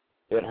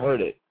it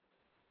hurt it.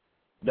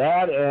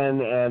 That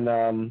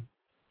and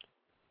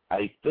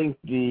I think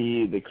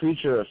the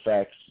creature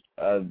effects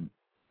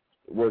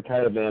were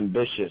kind of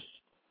ambitious,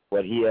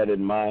 what he had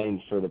in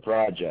mind for the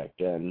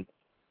project, and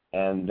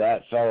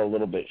that fell a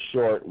little bit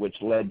short, which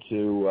led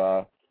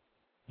to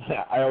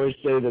I always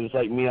say that it's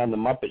like me on the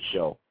Muppet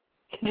Show.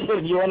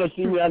 If you want to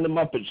see me on the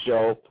Muppet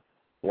Show,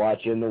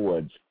 watch In the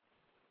Woods.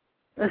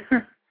 I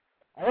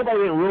hope I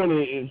didn't ruin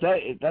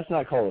it. That's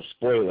not called a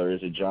spoiler,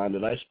 is it, John?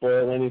 Did I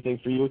spoil anything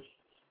for you?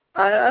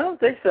 I don't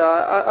think so.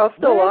 I'll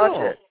still watch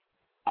it.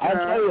 I'll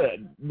tell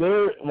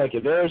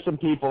you, there are some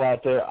people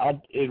out there.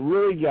 It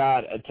really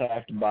got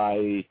attacked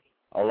by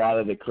a lot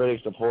of the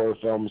critics of horror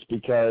films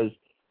because,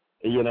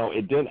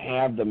 it didn't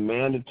have the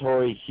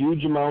mandatory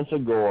huge amounts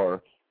of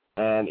gore,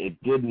 and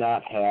it did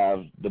not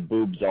have the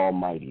boobs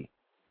almighty.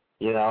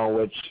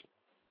 Which,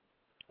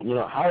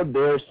 how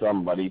dare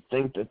somebody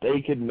think that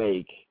they could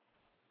make,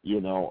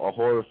 a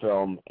horror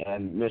film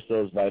and miss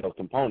those vital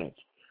components?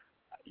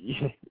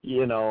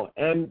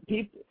 And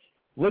people,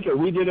 look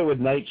we did it with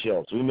Night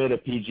Chills. We made a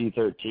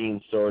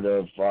PG-13 sort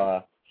of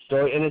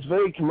story, and it's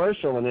very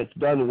commercial, and it's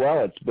done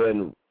well. It's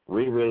been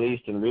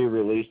re-released and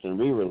re-released and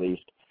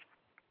re-released.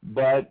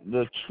 But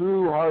the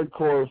true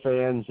hardcore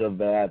fans of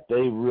that,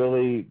 they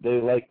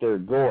like their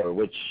gore,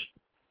 which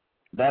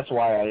that's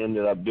why I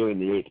ended up doing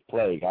The Eighth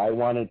Plague. I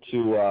wanted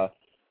to,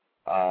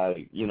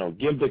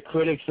 give the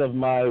critics of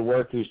my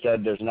work who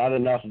said there's not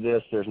enough of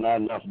this, there's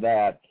not enough of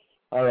that,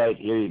 all right,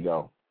 here you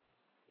go.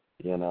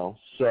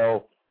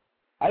 So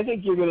I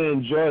think you're going to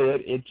enjoy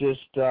it. It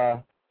just,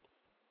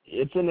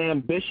 it's an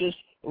ambitious,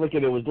 look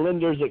at it, was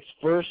Linderzik's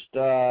first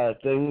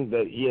thing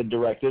that he had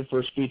directed,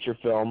 first feature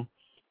film.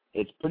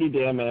 It's pretty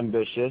damn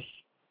ambitious.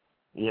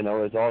 It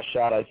was all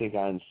shot, I think,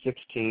 on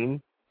 16,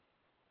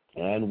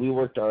 and we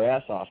worked our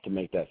ass off to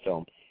make that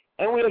film.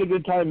 And we had a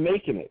good time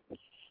making it.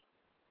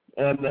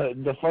 And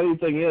the funny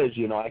thing is,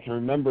 I can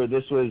remember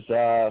this was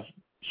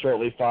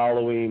shortly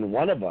following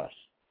One of Us.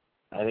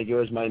 I think it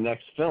was my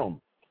next film.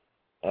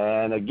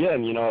 And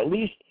again, at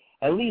least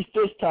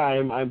this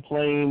time I'm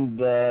playing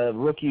the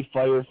rookie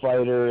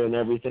firefighter and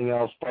everything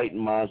else, fighting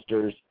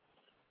monsters.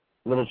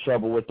 Little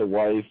trouble with the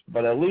wife,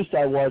 but at least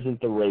I wasn't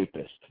the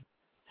rapist.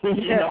 At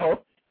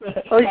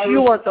least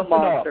you weren't the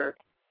monster.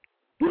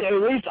 Yeah, at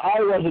least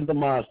I wasn't the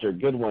monster.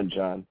 Good one,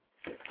 John.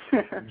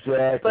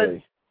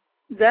 Exactly.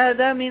 But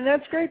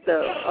that's great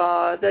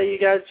though. That you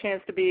got a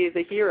chance to be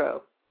the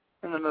hero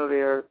in the movie,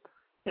 or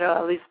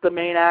at least the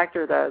main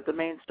actor, the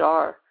main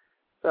star.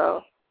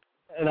 So.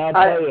 And I'll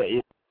tell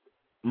you,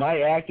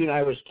 my acting,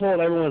 I was told,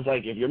 everyone's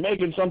like, if you're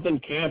making something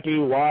campy,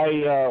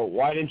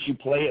 why didn't you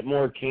play it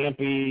more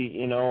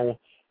campy?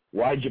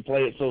 Why'd you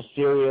play it so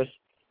serious?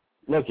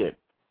 Look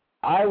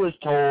I was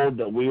told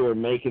that we were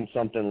making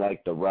something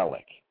like The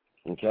Relic,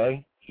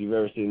 okay? If you've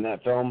ever seen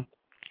that film.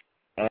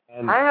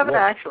 And I haven't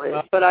actually,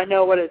 but I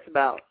know what it's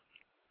about.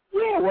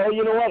 Yeah, well,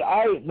 you know what?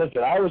 I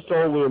was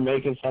told we were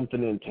making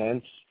something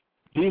intense.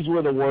 These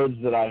were the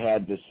words that I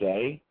had to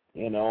say.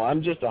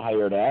 I'm just a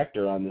hired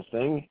actor on this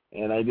thing,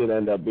 and I did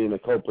end up being a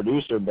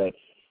co-producer, but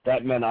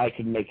that meant I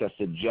could make a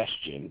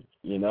suggestion,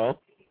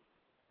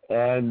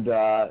 And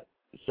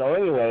so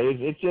anyways,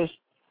 it's just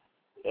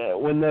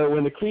when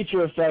the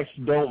creature effects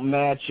don't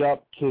match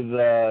up to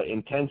the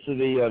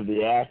intensity of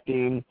the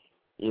acting,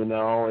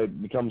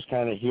 it becomes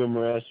kind of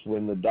humorous.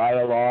 When the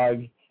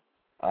dialogue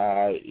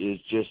is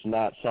just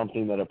not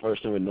something that a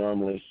person would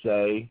normally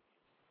say,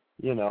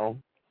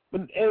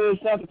 But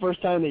it's not the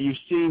first time that you've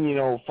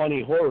seen,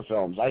 funny horror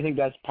films. I think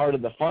that's part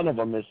of the fun of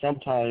them is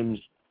sometimes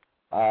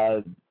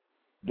that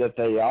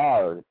they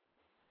are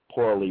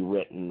poorly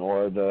written,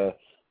 or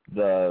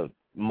the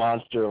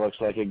monster looks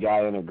like a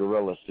guy in a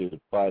gorilla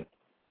suit. But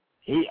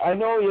I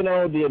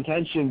know, the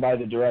intention by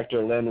the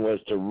director, Lynn, was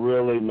to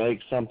really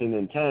make something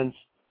intense,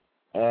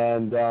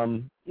 and,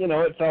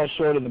 it fell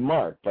short of the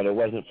mark, but it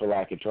wasn't for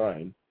lack of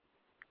trying.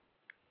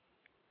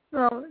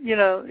 Well,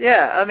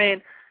 yeah,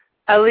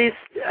 at least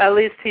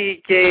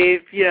he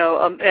gave,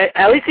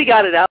 at least he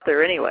got it out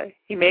there anyway.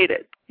 He made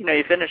it. He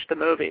finished the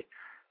movie.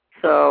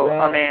 So,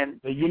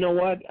 But you know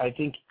what? I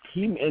think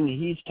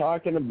he's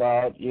talking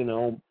about,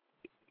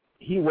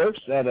 he works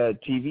at a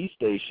TV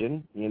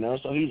station,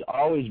 so he's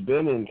always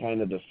been in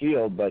kind of the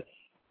field, but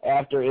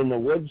after In the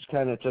Woods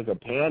kind of took a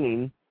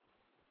panning,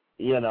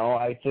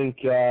 I think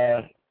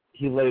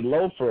he laid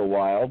low for a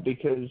while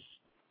because,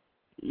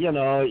 you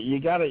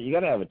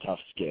gotta have a tough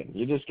skin.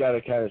 You just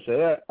gotta kind of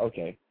say,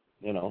 okay.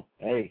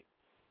 Hey,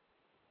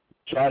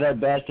 tried our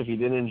best. If you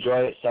didn't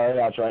enjoy it, sorry,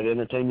 I'll try to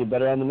entertain you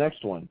better on the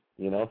next one.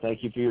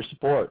 Thank you for your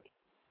support.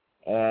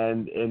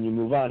 And you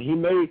move on.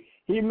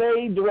 He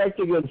may direct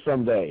again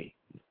someday.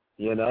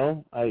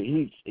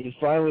 He's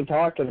finally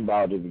talking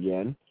about it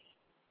again.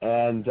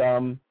 And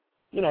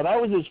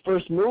that was his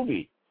first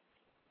movie.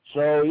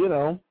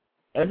 So,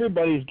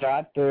 everybody's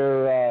got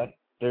their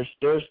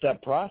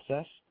stair-step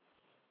process.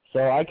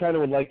 So I kind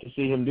of would like to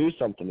see him do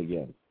something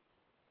again.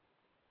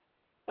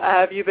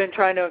 Have you been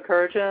trying to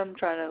encourage him,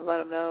 trying to let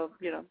him know,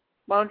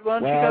 why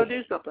don't you go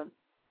do something?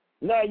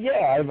 No,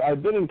 yeah,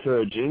 I've been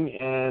encouraging,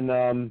 and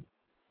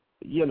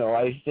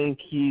I think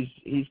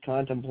he's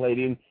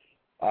contemplating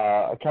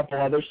a couple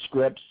other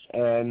scripts.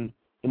 And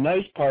the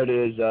nice part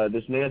is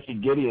this Nancy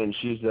Gideon,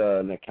 she's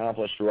an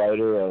accomplished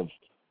writer of,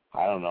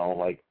 I don't know,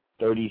 like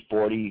 30,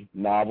 40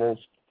 novels.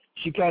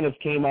 She kind of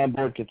came on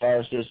board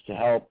Catharsis to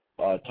help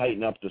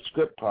tighten up the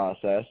script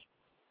process.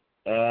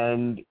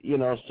 And,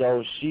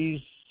 so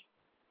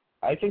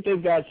I think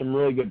they've got some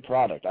really good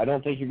product. I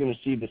don't think you're going to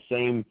see the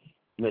same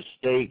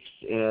mistakes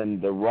in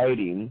the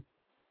writing.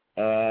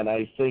 And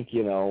I think,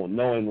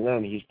 knowing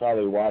Lynn, he's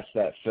probably watched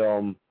that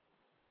film,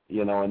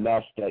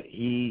 enough that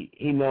he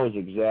knows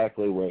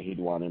exactly where he'd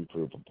want to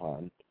improve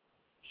upon.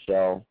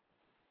 So,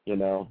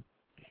 maybe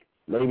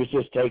it's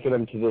just taking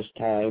him to this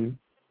time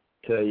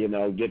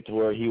to, get to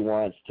where he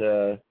wants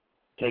to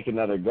take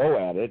another go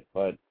at it.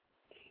 But,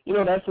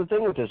 that's the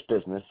thing with this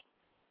business.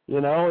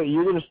 You're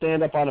going to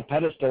stand up on a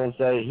pedestal and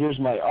say, here's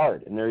my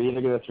art. And they're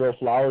either going to throw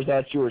flowers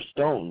at you or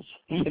stones.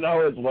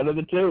 It's one of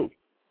the two.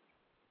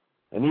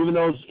 And even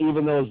those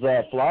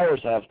flowers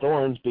have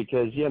thorns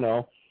because,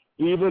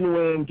 even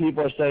when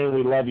people are saying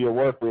we love your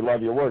work,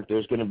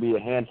 there's going to be a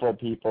handful of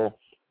people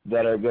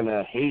that are going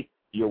to hate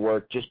your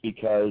work just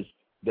because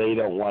they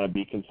don't want to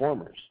be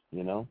conformers,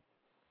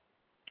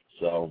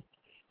 So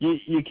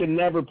you can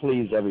never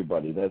please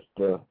everybody. That's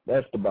the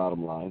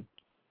bottom line.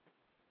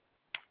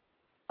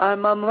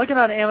 I'm looking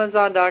on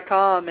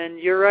Amazon.com, and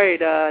you're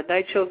right.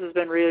 Night Chills has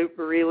been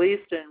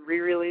released and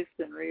re-released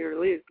and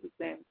re-released. The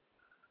same.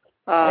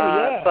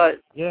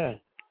 But yeah.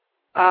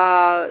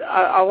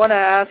 I want to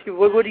ask you,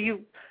 what would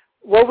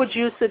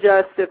you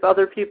suggest if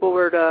other people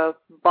were to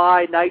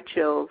buy Night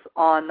Chills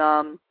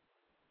on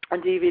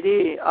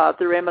DVD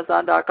through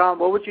Amazon.com?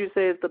 What would you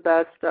say is the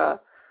best?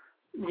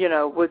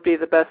 Would be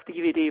the best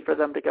DVD for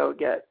them to go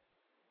get?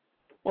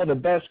 Well, the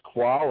best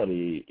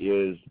quality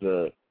is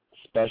the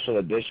special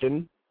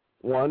edition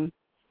one,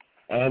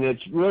 and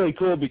it's really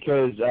cool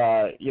because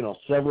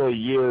several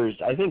years,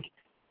 I think,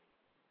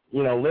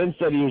 Lynn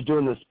said he was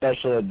doing the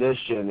special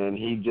edition, and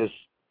he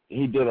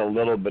did a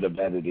little bit of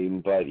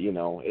editing, but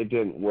it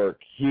didn't work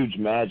huge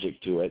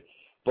magic to it.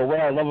 But what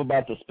I love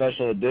about the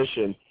special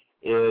edition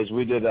is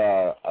we did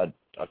a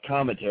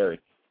commentary,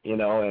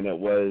 and it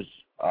was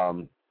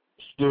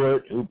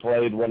Stuart, who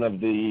played one of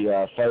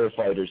the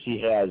firefighters. He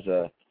has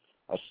a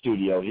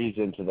studio. He's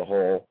into the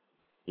whole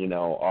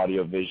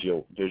audio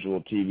visual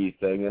TV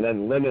thing. And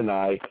then Lynn and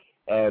I,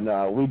 and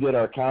we did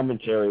our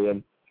commentary,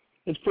 and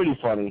it's pretty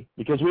funny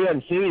because we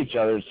hadn't seen each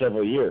other in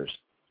several years.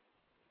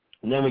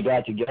 And then we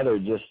got together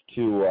just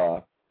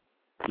to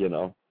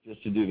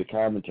do the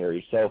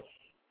commentary. So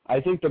I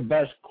think the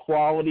best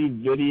quality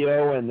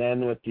video, and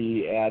then with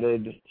the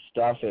added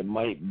stuff, it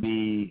might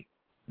be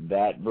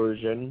that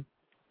version,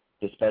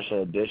 the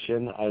special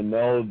edition. I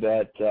know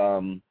that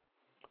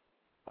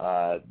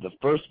the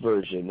first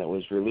version that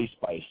was released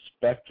by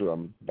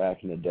Spectrum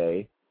back in the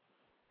day.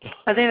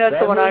 I think that's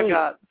the one I've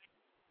got.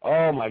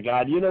 Oh my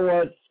God! You know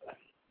what?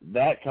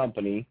 That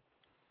company,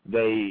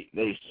 they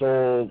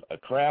sold a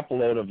crap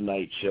load of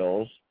Night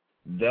Chills.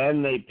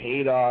 Then they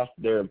paid off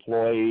their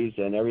employees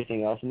and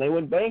everything else, and they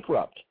went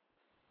bankrupt.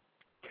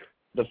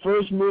 The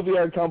first movie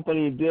our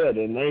company did,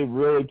 and they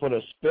really put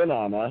a spin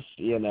on us.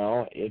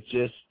 It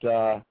just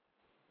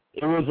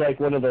it was like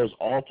one of those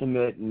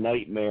ultimate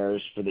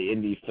nightmares for the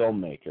indie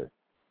filmmaker.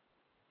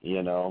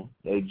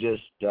 They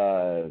just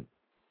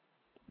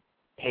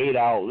paid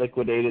out,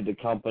 liquidated the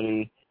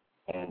company,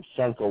 and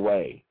sunk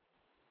away.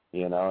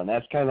 And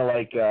that's kind of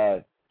like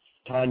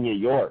Tanya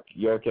York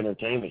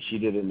Entertainment. She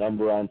did a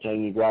number on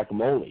Tangy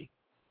Guacamole.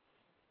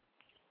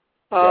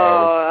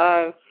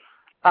 Oh,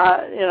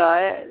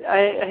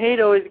 I hate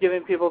always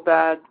giving people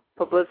bad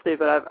publicity,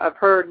 but I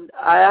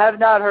have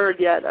not heard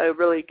yet a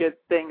really good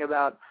thing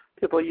about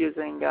people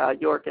using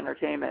York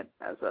Entertainment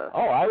as a.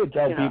 Oh, I would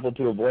tell people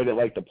to avoid it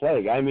like the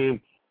plague. I mean,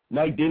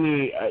 Mike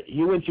Dinney,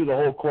 he went through the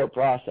whole court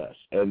process,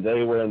 and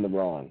they were in the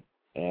wrong.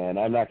 And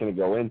I'm not going to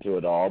go into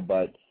it all,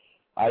 but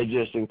I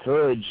just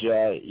encourage,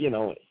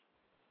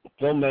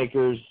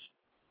 filmmakers,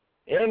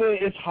 and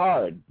it's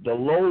hard. The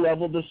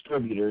low-level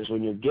distributors,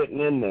 when you're getting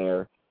in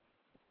there,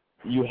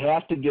 you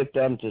have to get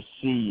them to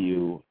see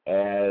you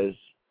as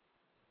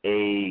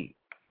a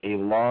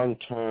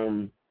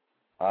long-term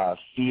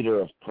feeder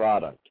of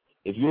product.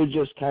 If you're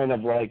just kind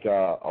of like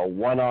a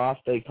one-off,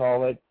 they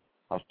call it,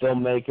 a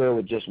filmmaker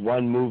with just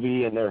one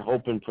movie and they're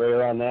hope and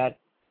prayer on that,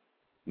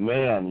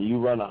 man, you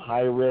run a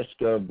high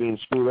risk of being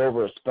screwed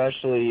over,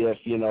 especially if,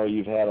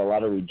 you've had a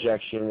lot of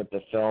rejection with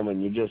the film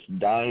and you're just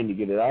dying to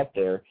get it out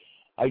there.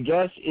 I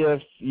guess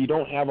if you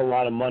don't have a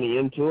lot of money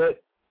into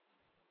it,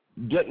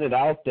 getting it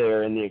out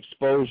there and the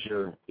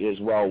exposure is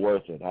well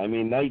worth it. I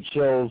mean, Night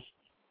Chills,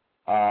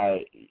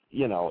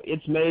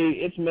 it's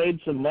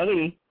made some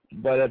money,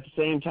 but at the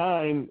same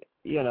time,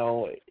 you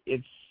know,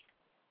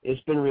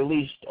 it's been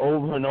released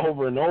over and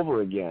over and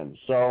over again.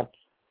 So,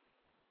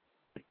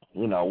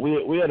 you know,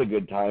 we had a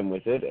good time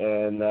with it,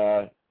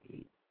 and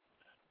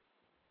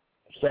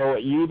so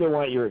you either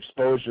want your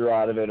exposure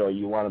out of it or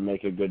you want to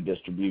make a good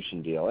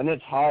distribution deal. And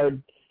it's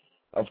hard.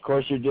 Of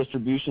course, your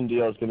distribution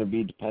deal is going to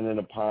be dependent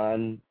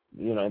upon,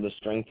 you know, the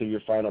strength of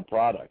your final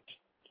product.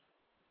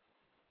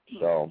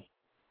 So,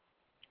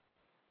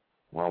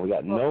 well, we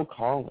got no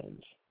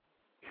call-ins.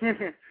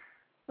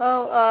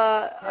 Well,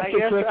 I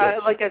guess,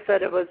 like I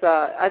said, it was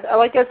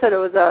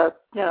a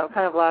you know,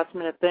 kind of last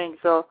minute thing.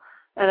 So,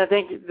 and I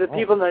think the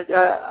people that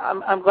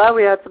I'm glad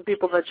we had some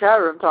people in the chat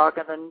room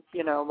talking and,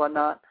 you know,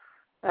 whatnot,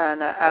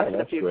 and asking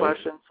a few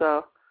questions.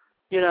 So,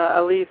 you know,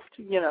 at least,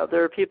 you know,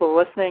 there are people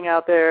listening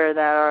out there that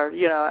are,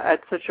 you know,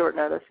 at such short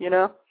notice. You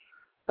know,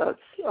 that's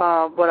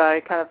what I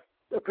kind of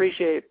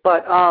appreciate.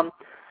 But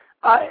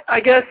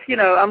I guess, you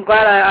know, I'm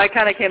glad I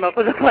kind of came up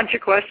with a bunch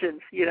of questions.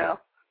 You know,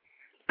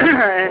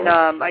 and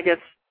I guess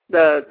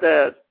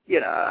the you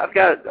know, I've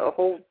got a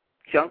whole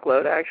junk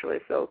load actually.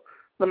 So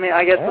let me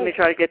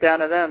try to get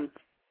down to them.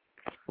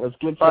 Let's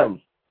get some.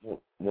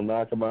 We'll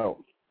knock them out.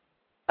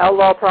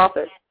 Outlaw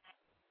Prophet.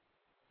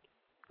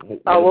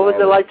 What was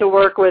it like to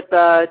work with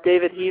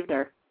David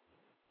Heavner?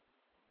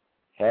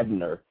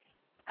 Hebner.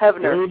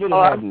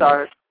 Hebner. I'm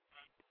sorry.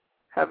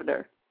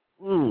 Hebner.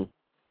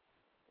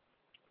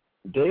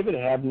 David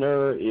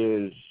Hebner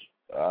is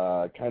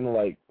kind of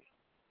like,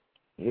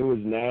 he was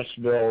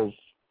Nashville's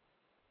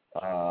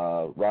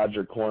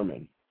Roger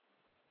Corman.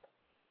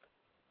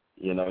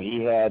 You know,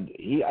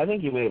 I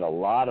think he made a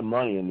lot of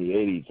money in the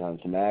 80s on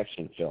some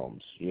action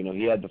films. You know,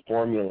 he had the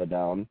formula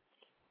down.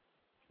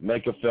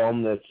 Make a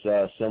film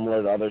that's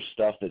similar to other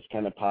stuff that's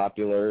kind of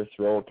popular,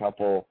 throw a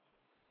couple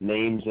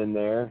names in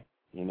there,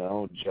 you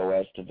know,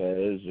 Joe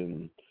Estevez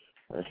and,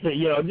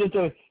 you know,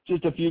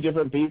 just a few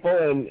different people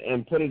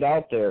and put it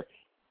out there.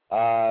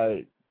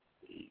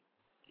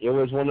 It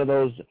was one of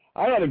those,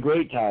 I had a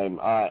great time.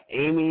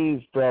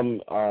 Amy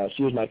from,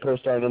 she was my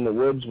co-star in The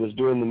Woods, was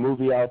doing the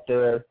movie out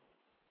there,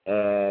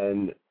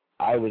 and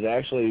I was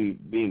actually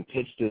being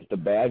pitched as the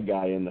bad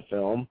guy in the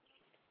film,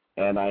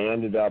 and I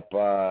ended up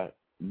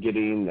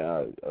getting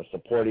a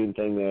supporting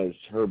thing as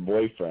her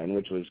boyfriend,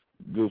 which was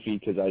goofy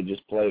because I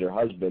just played her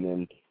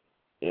husband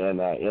in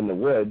The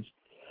Woods.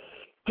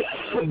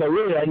 But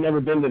really, I'd never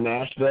been to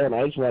Nashville, and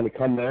I just wanted to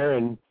come there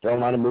and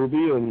film on a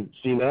movie and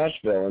see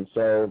Nashville. And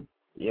so,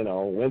 you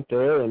know, went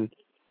there, and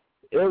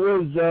it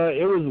was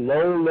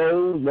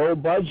low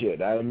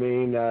budget. I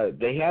mean,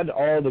 they had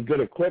all the good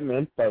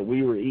equipment, but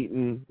we were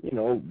eating, you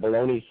know,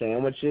 bologna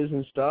sandwiches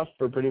and stuff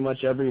for pretty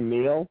much every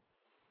meal.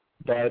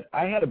 But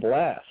I had a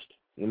blast.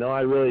 You know,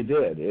 I really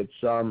did. It's,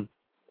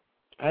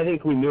 I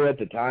think we knew at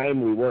the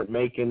time we weren't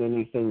making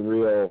anything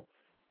real,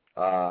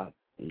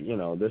 you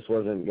know, this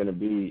wasn't going to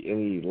be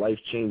any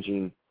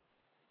life-changing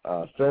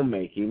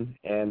filmmaking,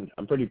 and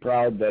I'm pretty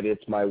proud that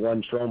it's my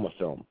one Troma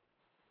film.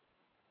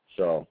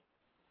 So.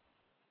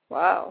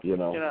 Wow. You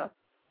know.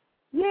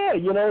 Yeah,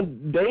 you know,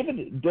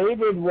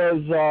 David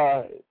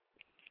was,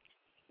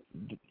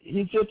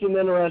 he's just an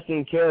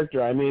interesting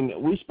character. I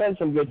mean, we spent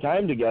some good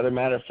time together.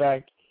 Matter of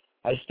fact,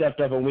 I stepped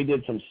up and we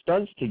did some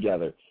stunts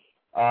together.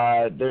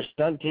 Their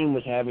stunt team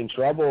was having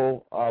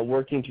trouble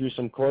working through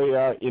some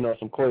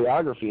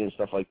choreography and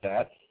stuff like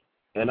that.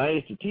 And I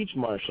used to teach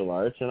martial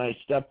arts, and I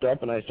stepped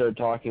up and I started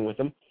talking with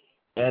them.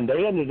 And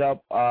they ended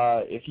up,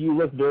 if you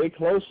look very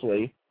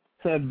closely,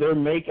 their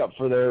makeup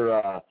for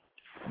their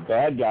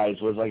bad guys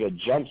was like a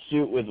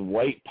jumpsuit with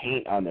white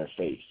paint on their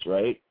face,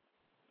 right?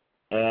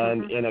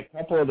 And in a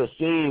couple of the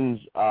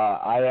scenes,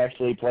 I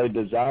actually played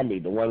the zombie,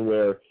 the one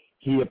where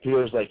he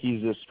appears like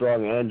he's this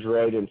strong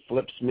android and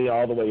flips me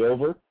all the way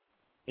over.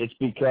 It's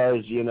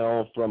because, you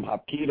know, from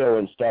Hapkido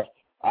and stuff,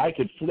 I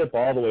could flip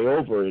all the way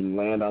over and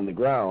land on the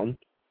ground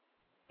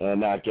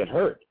and not get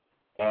hurt.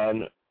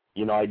 And,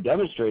 you know, I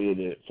demonstrated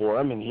it for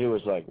him, and he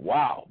was like,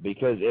 wow,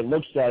 because it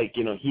looks like,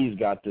 you know, he's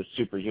got this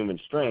superhuman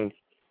strength,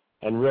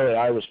 and really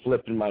I was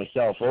flipping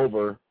myself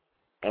over.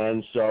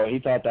 And so he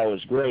thought that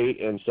was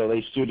great, and so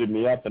they suited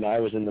me up, and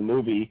I was in the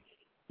movie.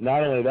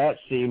 Not only that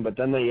scene, but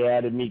then they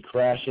added me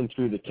crashing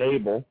through the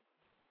table,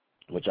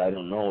 which I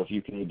don't know if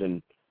you can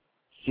even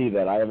see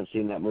that. I haven't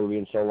seen that movie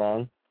in so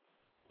long.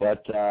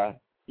 But,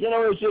 you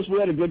know, it was just,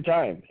 we had a good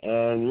time.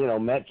 And, you know,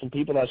 met some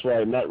people. That's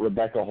where I met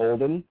Rebecca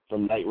Holden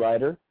from Knight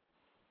Rider,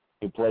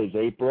 who plays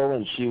April,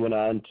 and she went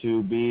on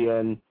to be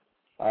in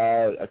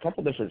a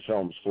couple different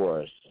films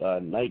for us.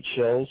 Night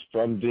Chills,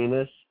 From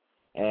Venus,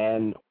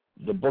 and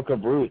The Book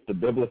of Ruth, the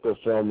biblical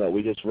film that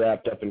we just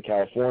wrapped up in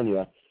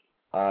California.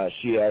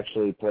 She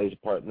actually plays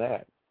a part in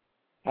that.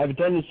 I have a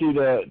tendency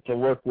to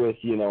work with,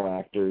 you know,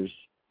 actors,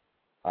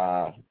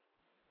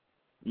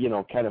 you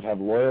know, kind of have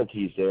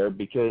loyalties there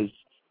because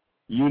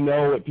you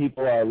know what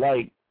people are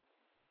like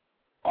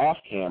off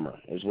camera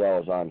as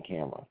well as on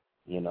camera,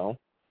 you know?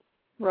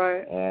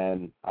 Right.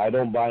 And I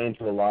don't buy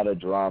into a lot of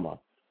drama.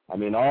 I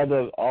mean, all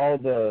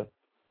the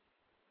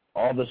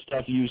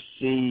stuff you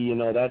see, you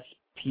know, that's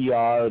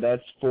PR,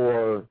 that's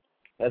for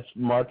that's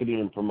marketing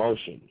and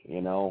promotion,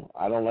 you know.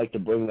 I don't like to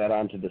bring that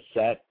onto the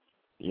set.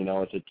 You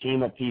know, it's a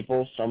team of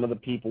people. Some of the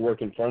people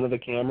work in front of the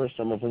camera.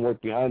 Some of them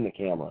work behind the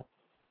camera.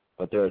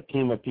 But they're a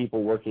team of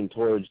people working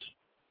towards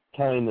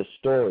telling the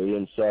story.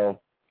 And so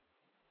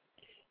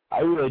I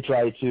really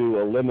try to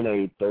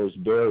eliminate those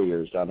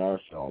barriers on our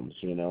films,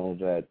 you know,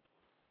 that,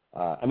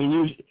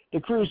 the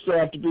crews still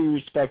have to be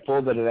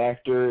respectful that an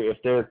actor, if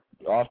they're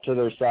off to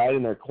their side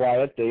and they're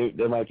quiet, they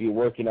might be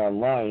working on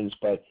lines,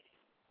 but,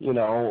 you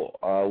know,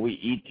 we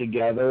eat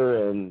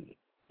together and,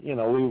 you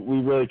know, we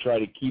really try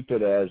to keep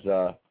it as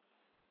a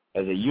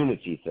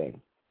unity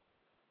thing.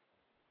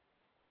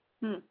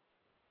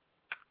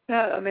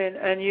 Yeah, I mean,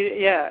 and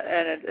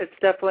it's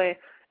definitely,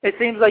 it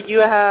seems like you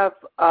have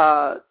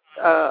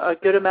a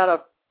good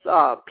amount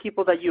of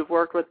people that you've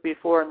worked with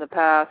before in the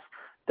past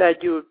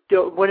that you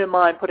wouldn't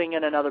mind putting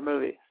in another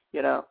movie,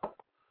 you know.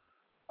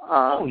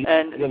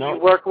 And you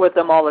work with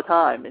them all the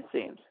time, it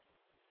seems.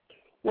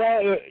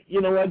 Well,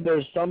 you know what,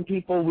 there's some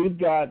people, we've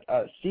got,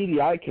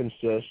 CDI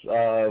consists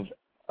of,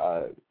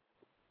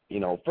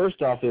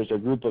 first off, there's a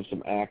group of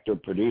some actor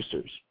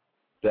producers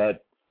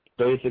that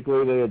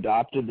basically they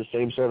adopted the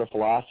same sort of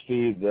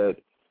philosophy that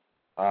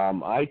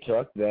I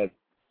took, that,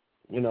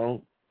 you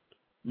know,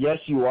 yes,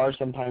 you are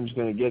sometimes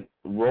going to get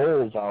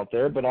roles out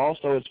there, but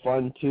also it's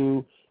fun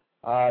to,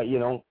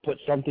 put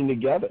something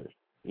together,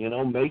 you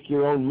know, make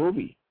your own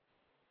movie.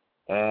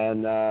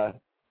 And,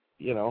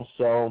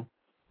 so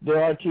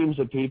there are teams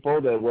of people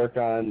that work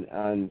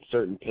on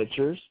certain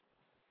pictures,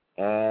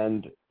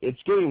 and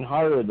it's getting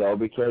harder, though,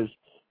 because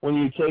when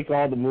you take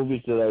all the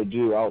movies that I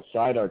do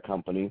outside our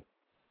company,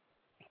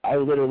 I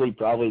literally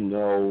probably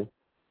know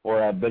or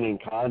have been in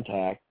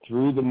contact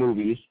through the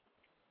movies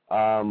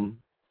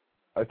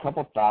a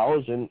couple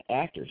thousand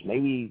actors,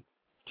 maybe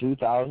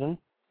 2,000,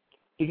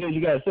 because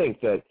you got to think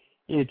that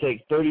you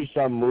take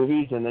 30-some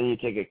movies and then you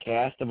take a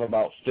cast of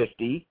about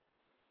 50,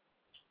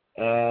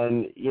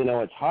 and, you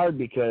know, it's hard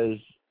because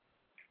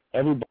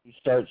everybody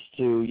starts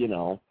to, you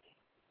know,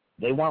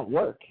 they want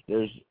work.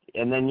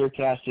 And then you're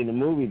casting a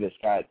movie that's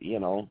got,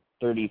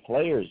 30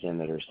 players in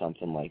it or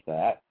something like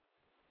that.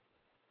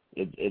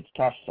 It's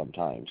tough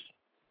sometimes.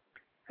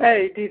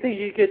 Hey, do you think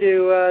you could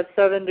do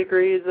 7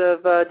 Degrees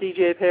of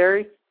DJ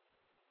Perry?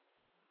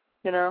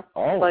 You know,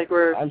 like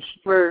where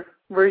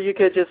you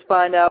could just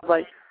find out,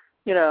 like,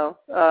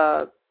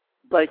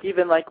 like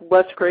even like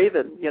Wes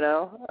Craven, you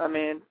know? I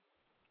mean,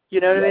 you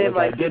know what I mean?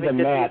 Like I did the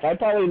math. I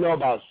probably know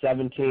about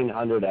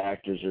 1,700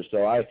 actors or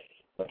so. I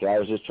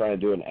was just trying to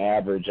do an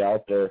average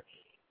out there,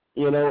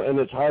 and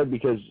it's hard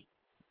because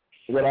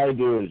what I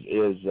do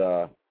is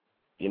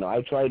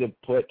I try to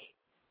put,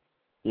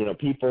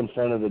 people in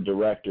front of the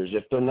directors.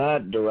 If they're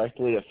not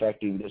directly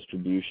affecting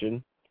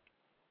distribution,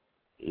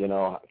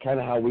 kind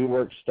of how we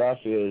work stuff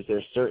is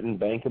there's certain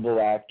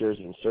bankable actors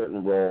in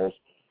certain roles,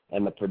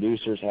 and the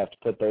producers have to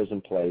put those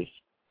in place.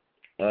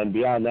 And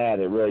beyond that,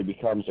 it really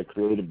becomes a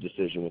creative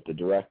decision with the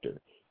director.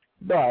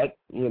 But,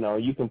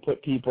 you can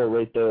put people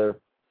right there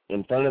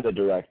in front of the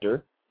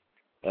director.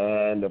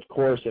 And, of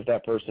course, if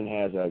that person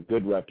has a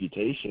good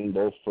reputation,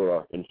 both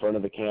for in front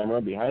of the camera,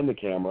 behind the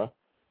camera,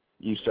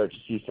 you start to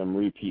see some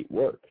repeat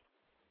work.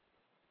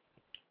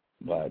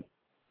 But,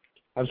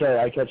 I'm sorry,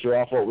 I cut you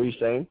off. What were you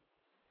saying?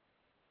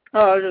 Oh,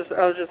 I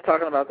was just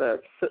talking about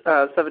that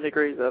 7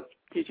 Degrees of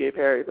DJ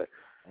Perry. But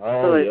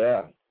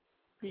yeah.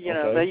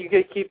 That you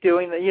could keep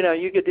doing that.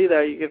 You could do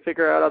that. You could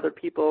figure out other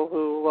people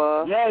who.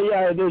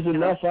 Yeah. There's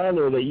enough on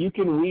there that you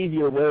can weave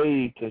your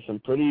way to some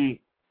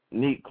pretty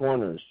neat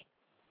corners.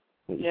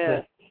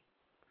 Yeah,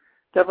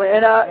 definitely.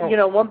 And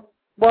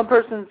one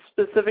person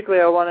specifically,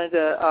 I wanted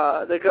to,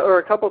 or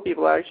a couple of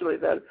people actually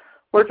that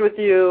worked with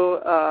you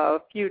a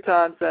few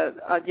times that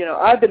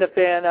I've been a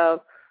fan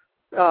of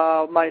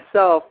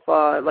myself,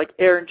 like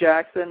Aaron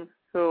Jackson,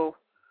 who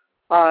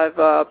I've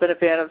been a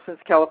fan of since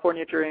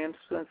California Dreams,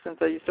 since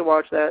I used to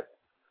watch that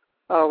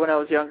when I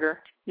was younger,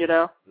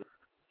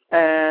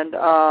 and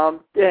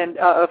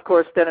of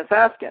course Dennis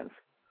Haskins.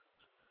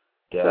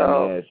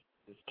 Dennis,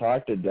 just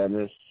talked to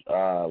Dennis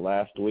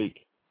last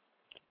week.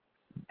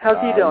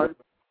 How's he doing?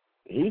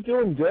 He's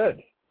doing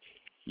good.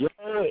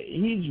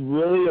 He's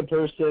really a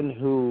person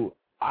who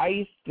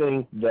I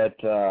think that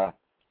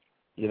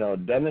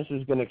Dennis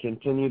is going to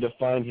continue to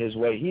find his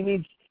way. He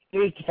needs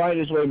to find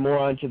his way more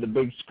onto the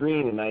big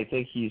screen, and I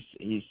think he's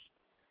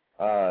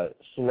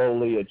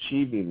slowly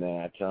achieving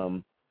that.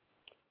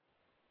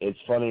 It's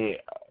funny,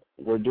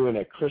 we're doing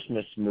a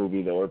Christmas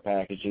movie that we're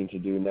packaging to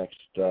do next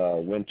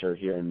winter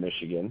here in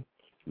Michigan.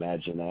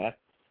 Imagine that,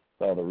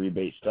 all the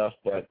rebate stuff.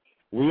 But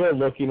we are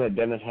looking at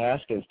Dennis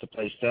Haskins to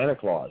play Santa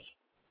Claus.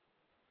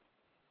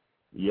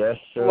 Yes,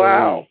 sir.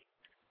 Wow.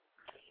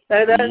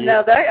 Now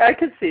that I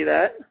could see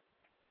that.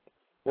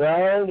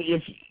 Well,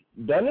 if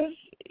Dennis,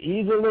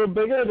 he's a little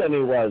bigger than he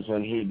was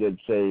when he did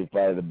Saved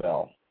by the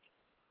Bell.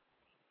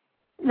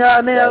 No,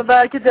 I mean, but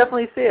I could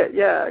definitely see it.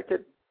 Yeah, I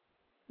could.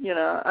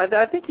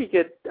 I think he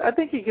could. I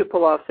think he could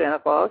pull off Santa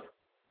Claus.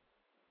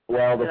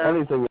 Well, the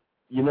funny thing,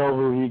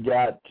 who he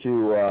got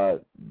to?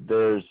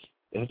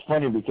 It's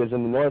funny because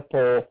in the North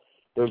Pole,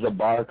 there's a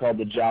bar called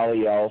the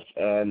Jolly Elf,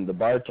 and the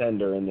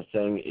bartender in the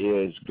thing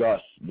is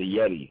Gus, the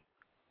Yeti,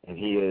 and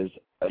he is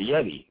a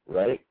Yeti,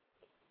 right?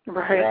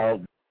 Right.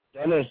 Well,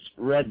 Dennis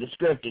read the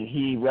script, and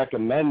he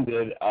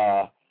recommended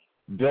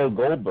Bill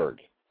Goldberg,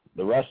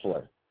 the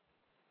wrestler,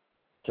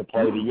 to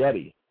play the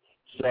Yeti.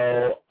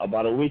 So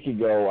about a week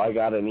ago, I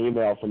got an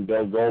email from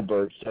Bill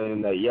Goldberg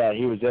saying that, yeah,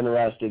 he was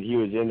interested. He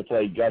was in to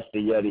play Gus the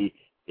Yeti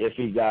if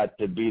he got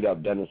to beat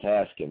up Dennis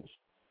Haskins.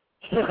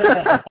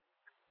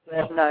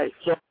 Nice.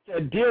 So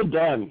deal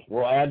done.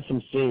 We'll add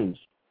some scenes.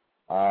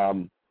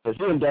 Because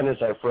he and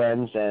Dennis are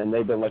friends, and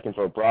they've been looking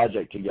for a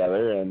project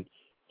together. And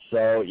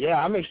so,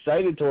 yeah, I'm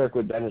excited to work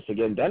with Dennis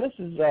again. Dennis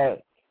is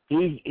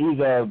he's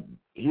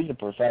a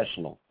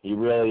professional. He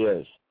really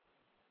is.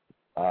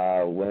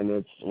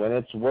 When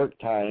it's work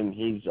time,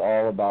 he's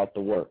all about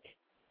the work.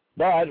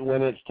 But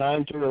when it's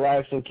time to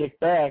relax and kick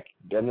back,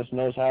 Dennis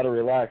knows how to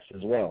relax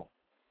as well.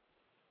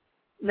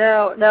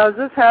 Now is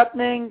this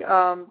happening?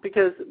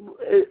 Because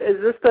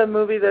is this the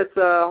movie that's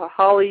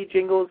Holly,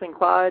 Jingles, and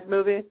Clyde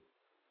movie?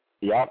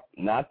 Yep,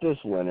 not this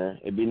winter.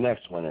 It'd be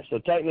next winter. So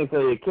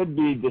technically, it could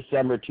be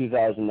December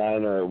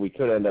 2009, or we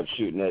could end up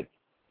shooting it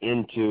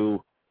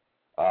into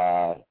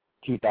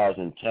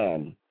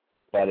 2010.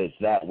 But it's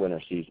that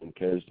winter season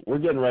because we're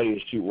getting ready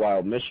to shoot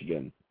Wild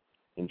Michigan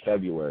in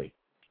February.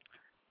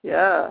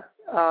 Yeah,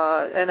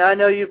 and I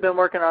know you've been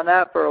working on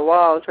that for a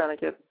while, trying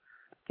to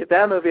get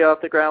that movie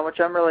off the ground, which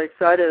I'm really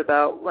excited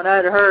about. When I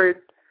had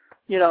heard,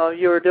 you know,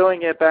 you were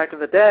doing it back in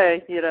the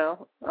day, you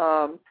know,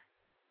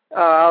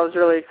 I was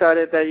really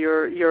excited that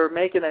you're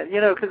making it,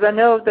 you know, because I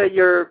know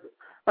that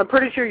I'm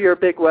pretty sure you're a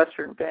big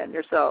Western fan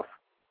yourself.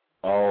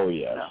 Oh,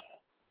 yes. You know?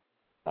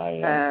 I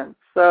am. And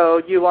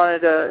so you've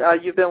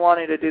been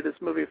wanting to do this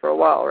movie for a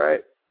while,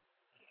 right?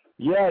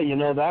 Yeah, you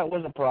know, that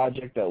was a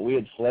project that we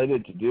had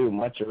slated to do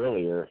much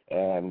earlier,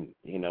 and,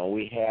 you know,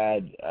 we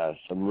had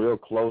some real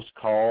close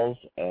calls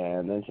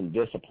and then some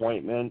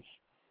disappointments,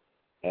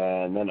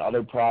 and then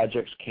other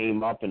projects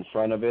came up in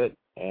front of it,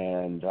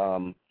 and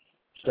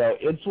so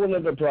it's one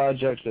of the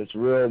projects that's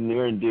real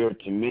near and dear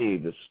to me,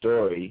 the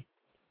story,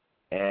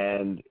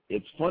 and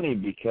it's funny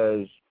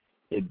because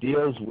it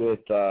deals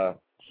with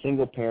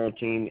single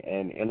parenting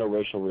and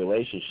interracial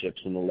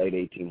relationships in the late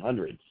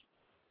 1800s,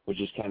 which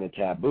is kind of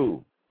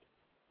taboo.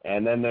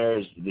 And then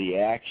there's the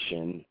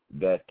action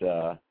that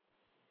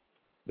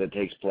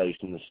takes place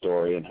in the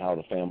story and how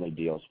the family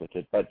deals with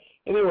it. But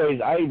anyways,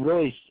 I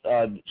really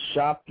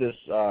shopped this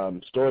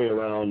story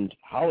around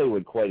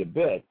Hollywood quite a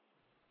bit,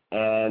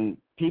 and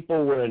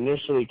people were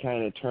initially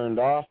kind of turned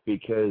off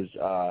because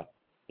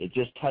it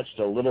just touched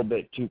a little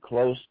bit too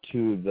close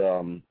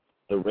to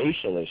the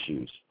racial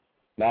issues.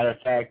 Matter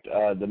of fact,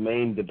 the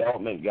main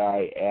development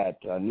guy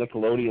at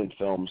Nickelodeon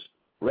Films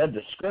read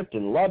the script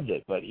and loved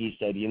it, but he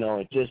said, you know,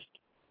 it just,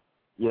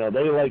 you know,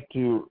 they like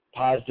to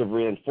positive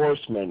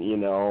reinforcement, you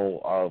know,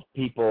 of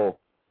people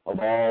of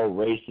all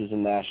races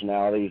and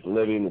nationalities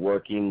living,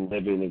 working,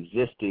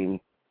 existing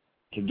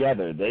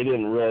together. They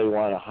didn't really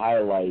want to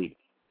highlight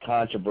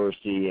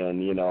controversy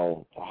and, you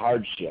know,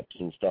 hardships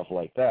and stuff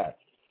like that.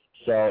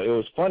 So it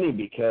was funny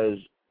because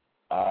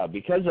of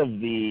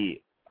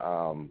the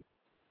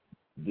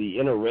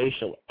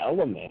interracial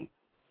element,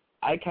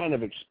 I kind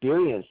of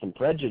experienced some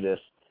prejudice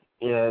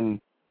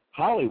in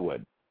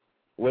Hollywood,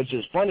 which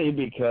is funny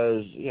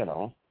because, you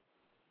know,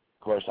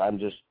 of course, I'm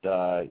just,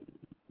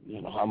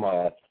 you know, I'm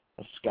a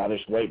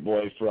Scottish white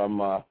boy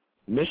from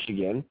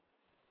Michigan,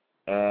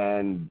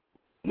 and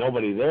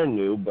nobody there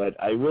knew, but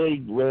I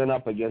really ran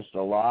up against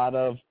a lot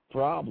of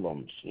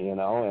problems, you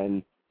know,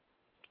 and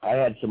I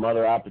had some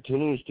other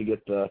opportunities to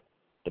get the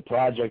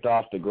project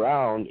off the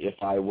ground if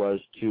I was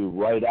to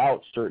write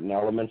out certain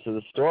elements of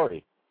the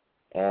story,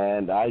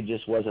 and I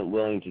just wasn't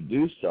willing to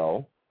do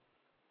so.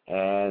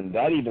 And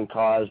that even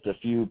caused a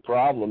few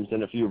problems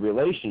and a few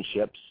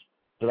relationships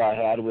that I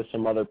had with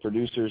some other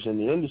producers in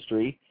the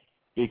industry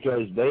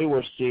because they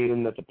were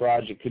seeing that the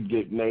project could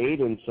get made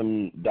and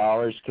some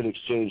dollars could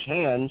exchange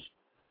hands,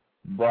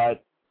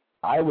 but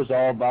I was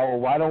all about, well,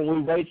 why don't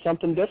we write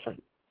something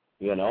different?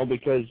 You know,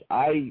 because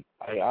I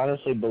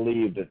honestly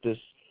believe that this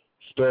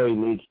story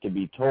needs to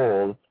be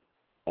told,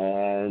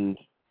 and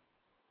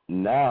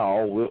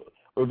now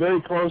we're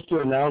very close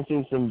to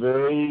announcing some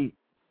very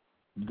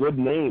good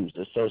names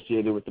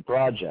associated with the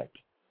project.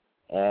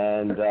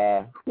 And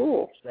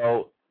cool.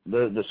 So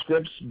the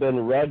script's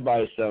been read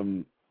by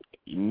some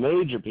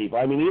major people.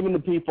 I mean, even the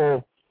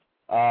people,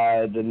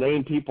 the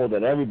named people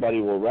that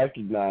everybody will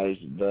recognize,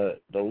 the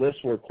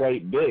lists were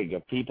quite big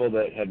of people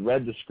that had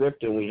read the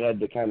script and we had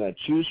to kind of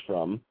choose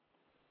from.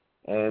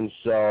 And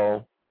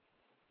so,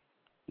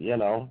 you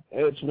know,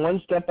 it's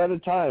one step at a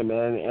time.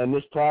 And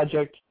this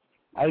project,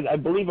 I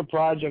believe a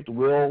project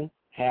will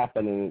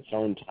happen in its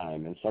own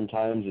time, and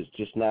sometimes it's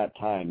just not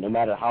time, no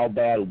matter how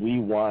bad we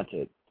want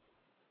it.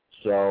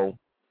 So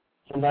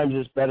sometimes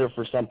it's better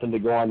for something to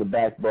go on the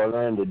back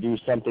burner and to do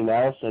something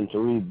else and to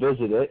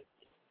revisit it.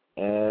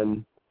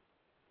 And,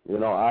 you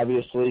know,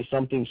 obviously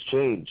something's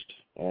changed,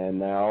 and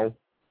now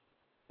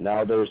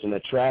there's an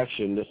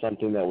attraction to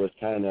something that was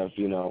kind of,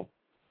 you know,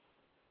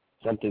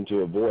 something to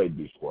avoid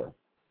before.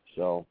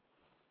 So,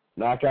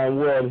 knock on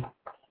wood,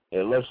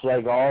 it looks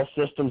like all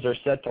systems are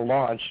set to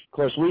launch. Of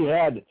course, we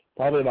had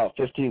probably about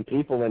 15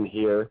 people in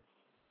here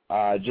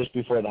just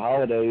before the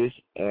holidays,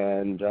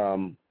 and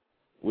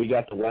we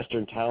got the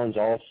western towns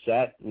all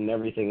set and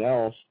everything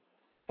else,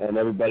 and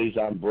everybody's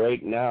on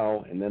break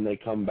now, and then they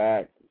come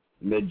back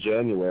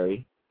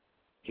mid-January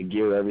to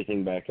gear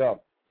everything back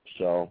up.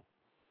 So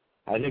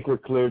I think we're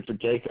cleared for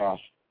takeoff.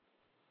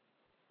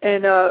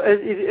 And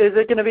is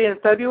it going to be in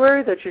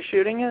February that you're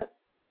shooting it?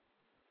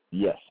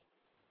 Yes.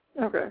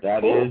 Okay.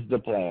 That cool. is the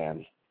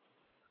plan.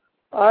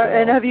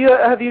 And have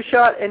you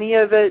shot any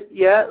of it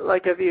yet?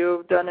 Like, have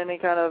you done any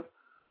kind of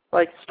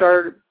like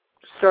started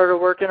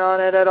working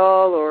on it at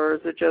all, or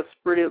is it just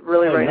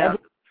really right now?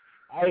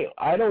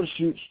 I don't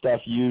shoot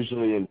stuff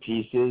usually in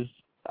pieces.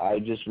 I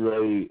just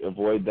really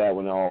avoid that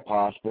when all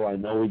possible. I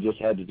know we just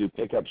had to do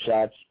pickup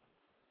shots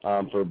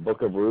for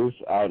Book of Ruth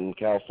out in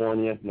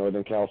California,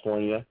 Northern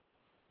California,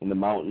 in the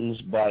mountains.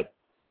 But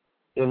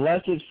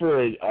unless it's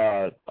for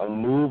a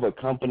move, a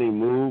company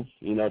move,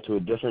 to a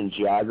different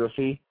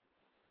geography,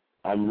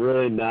 I'm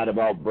really not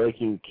about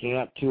breaking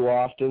camp too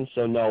often.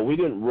 So, no, we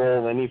didn't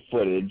roll any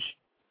footage.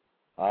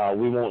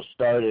 We won't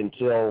start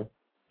until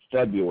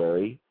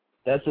February.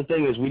 That's the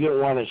thing, is we didn't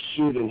want to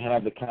shoot and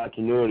have the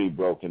continuity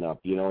broken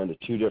up, into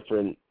two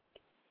different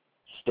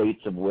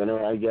states of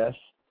winter, I guess.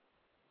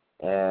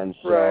 And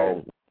so right.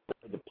 we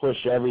had to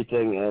push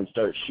everything and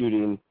start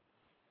shooting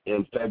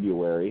in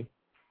February.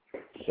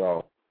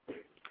 So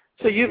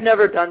you've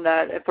never done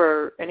that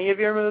for any of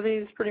your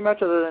movies, pretty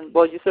much, other than,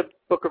 well, you said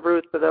Book of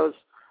Ruth, but those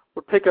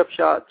were pickup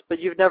shots. But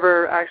you've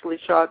never actually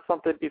shot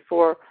something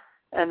before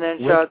and then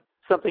shot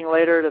something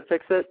later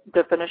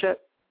to finish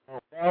it?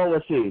 Well,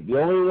 let's see.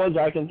 The only ones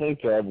I can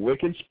think of,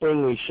 Wicked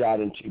Spring we shot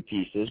in two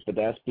pieces, but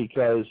that's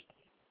because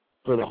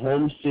for the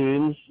home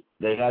scenes,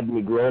 they had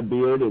me grow a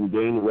beard and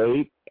gain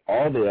weight.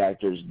 All the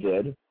actors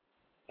did.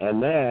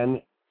 And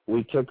then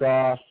we took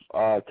off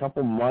a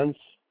couple months,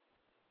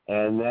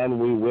 and then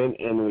we went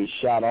and we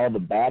shot all the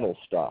battle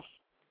stuff,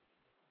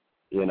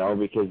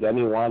 because then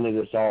he wanted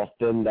us all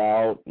thinned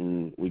out,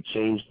 and we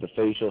changed the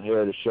facial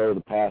hair to show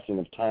the passing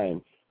of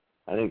time.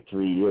 I think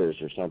 3 years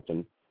or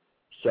something.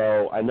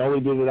 So I know we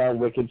did it on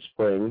Wicked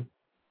Spring,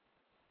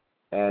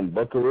 and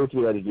Book of Ruth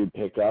we had to do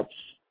pickups.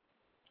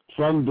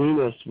 From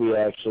Venus we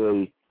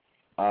actually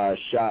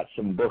shot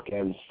some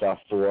bookend stuff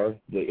for,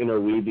 the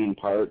interweaving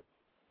part.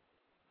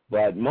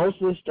 But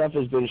most of the stuff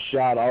has been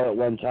shot all at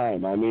one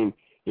time. I mean,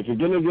 if you're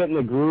going to get in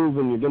the groove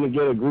and you're going to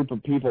get a group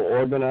of people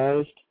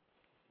organized,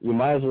 you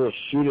might as well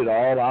shoot it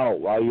all out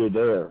while you're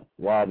there,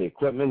 while the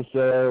equipment's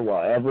there,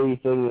 while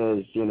everything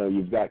is,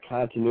 you've got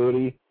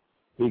continuity,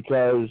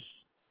 because,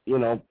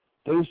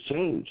 things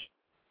change.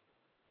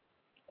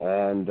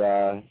 And,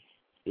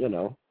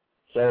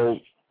 so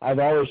I've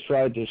always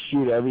tried to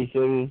shoot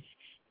everything,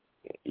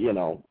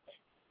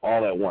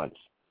 all at once.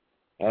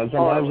 And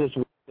sometimes it's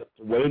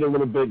wait a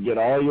little bit, get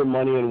all your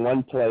money in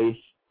one place,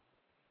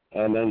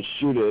 and then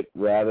shoot it,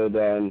 rather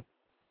than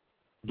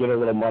get a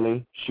little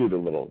money, shoot a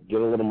little, get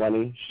a little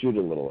money, shoot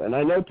a little. And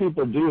I know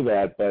people do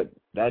that, but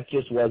that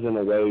just wasn't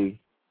a way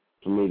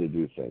for me to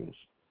do things.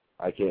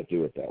 I can't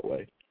do it that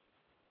way.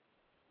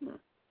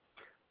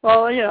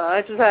 Well,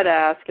 I just had to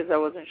ask because I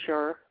wasn't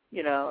sure,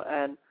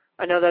 and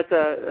I know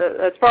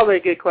that's probably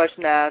a good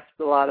question to ask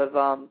a lot of,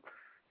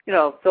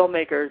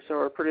 filmmakers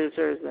or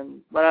producers and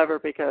whatever,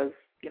 because,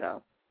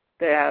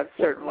 they have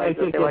certain ways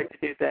that they like to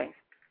do things.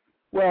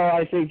 Well,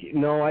 I think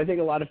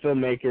a lot of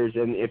filmmakers,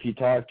 and if you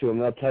talk to them,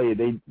 they'll tell you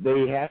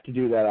they have to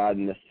do that out of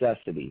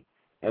necessity.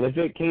 And if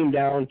it came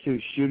down to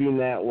shooting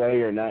that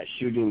way or not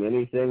shooting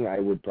anything, I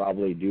would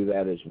probably do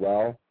that as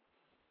well.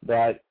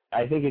 But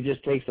I think it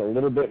just takes a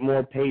little bit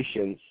more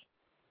patience,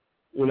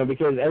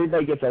 because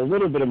everybody gets a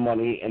little bit of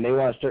money and they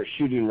want to start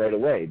shooting right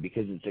away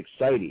because it's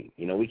exciting.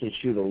 We can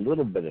shoot a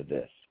little bit of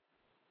this.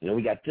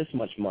 We got this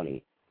much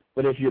money.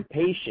 But if you're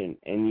patient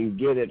and you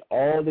get it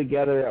all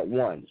together at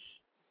once,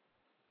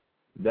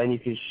 then you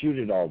can shoot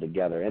it all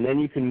together. And then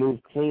you can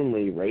move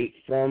cleanly right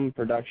from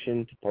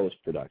production to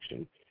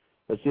post-production.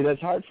 But see,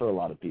 that's hard for a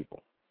lot of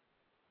people.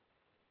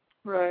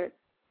 Right.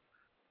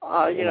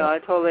 I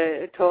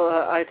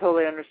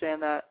totally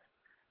understand that.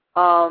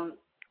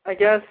 I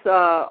guess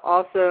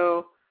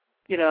also,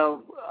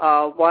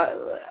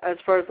 as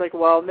far as like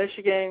Wild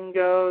Michigan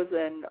goes,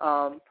 and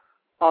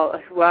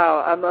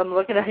wow, I'm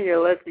looking at your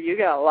list. You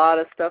got a lot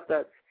of stuff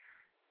that's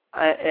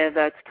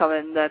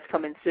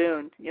coming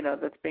soon.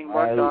 That's being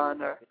worked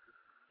on. Or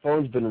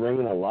phone's been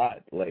ringing a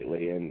lot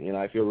lately, and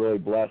I feel really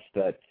blessed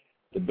that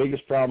the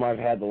biggest problem I've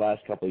had the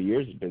last couple of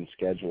years has been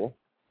schedule.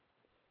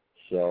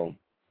 So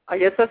I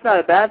guess that's not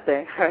a bad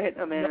thing, right?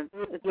 I mean,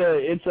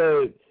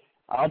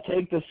 I'll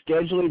take the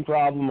scheduling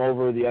problem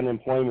over the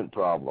unemployment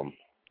problem.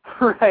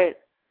 Right.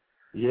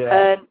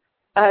 Yeah. And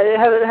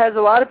has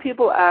a lot of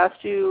people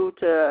asked you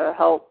to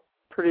help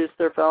produce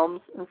their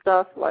films and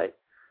stuff? Like,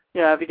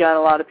 have you got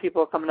a lot of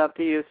people coming up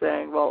to you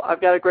saying, well,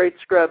 I've got a great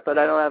script, but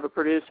I don't have a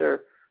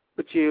producer.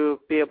 Would you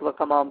be able to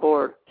come on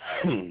board?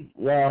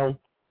 Well,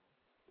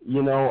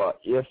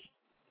 if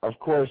of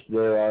course,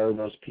 there are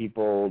those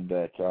people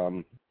that,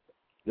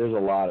 there's a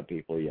lot of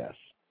people, yes.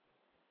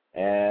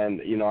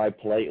 And, you know, I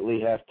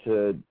politely have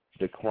to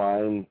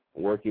decline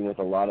working with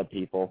a lot of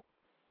people,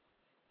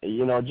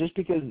 you know, just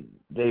because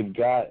they've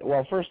got,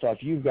 well, first off,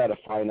 you've got a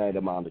finite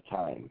amount of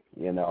time,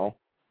 you know,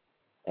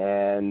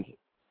 and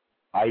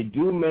I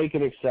do make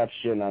an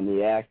exception on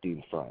the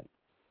acting front.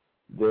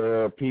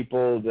 There are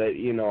people that,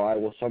 you know, I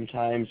will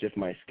sometimes, if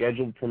my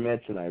schedule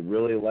permits and I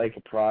really like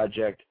a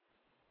project,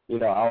 you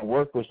know, I'll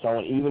work with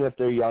someone, even if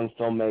they're young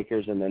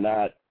filmmakers and they're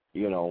not,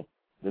 you know,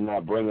 they're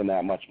not bringing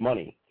that much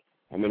money.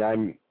 I mean,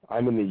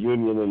 I'm in the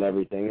union and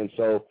everything, and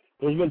so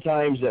there's been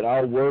times that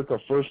I'll work a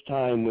first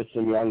time with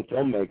some young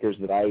filmmakers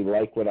that I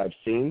like what I've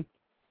seen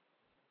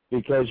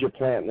because you're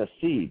planting a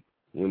seed,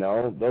 you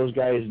know. Those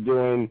guys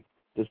doing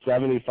the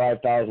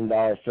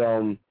 $75,000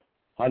 film,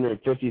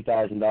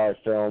 $150,000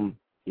 film,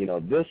 you know,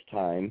 this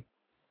time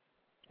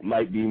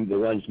might be the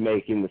ones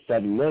making the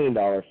 $7 million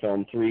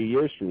film 3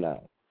 years from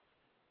now.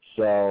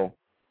 So,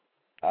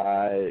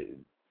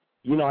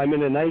 you know, I'm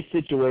in a nice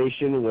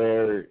situation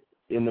where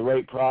in the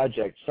right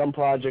project, some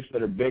projects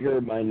that are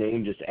bigger, my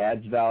name just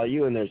adds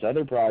value, and there's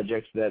other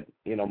projects that,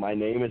 you know, my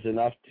name is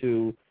enough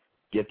to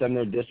get them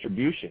their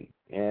distribution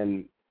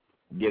and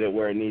get it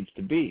where it needs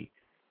to be.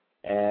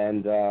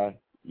 And,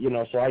 you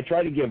know, so I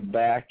try to give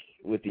back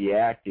with the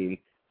acting.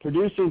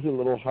 Producing's a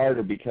little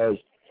harder because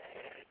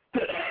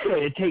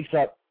it takes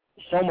up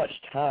so much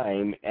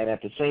time, and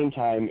at the same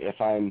time, if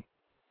I'm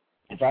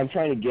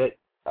trying to get,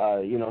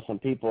 you know, some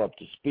people up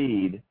to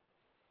speed,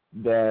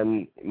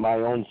 then my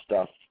own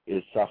stuff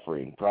is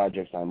suffering,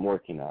 projects I'm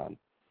working on.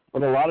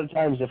 But a lot of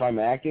times if I'm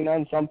acting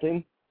on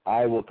something,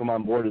 I will come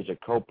on board as a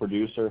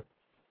co-producer,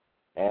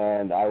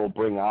 and I will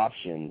bring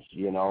options,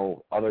 you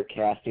know, other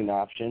casting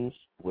options,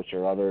 which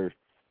are other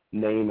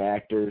name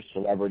actors,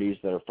 celebrities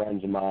that are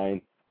friends of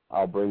mine.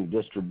 I'll bring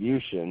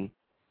distribution,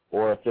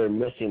 or if they're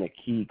missing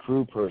a key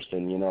crew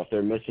person, you know, if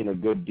they're missing a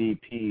good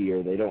DP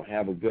or they don't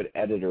have a good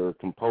editor or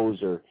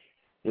composer,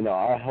 you know,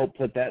 I'll help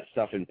put that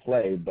stuff in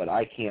play, but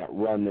I can't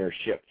run their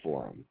ship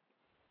for them.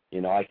 You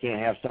know, I can't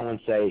have someone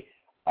say,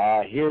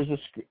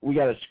 we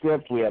got a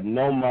script, we have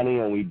no money,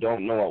 and we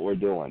don't know what we're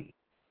doing.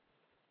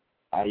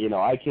 You know,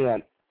 I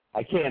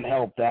can't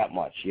help that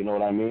much, you know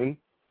what I mean?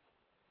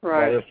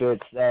 Right. But if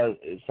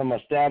it's some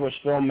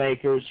established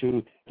filmmakers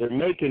who, they're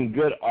making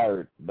good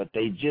art, but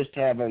they just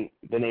haven't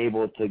been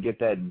able to get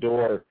that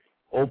door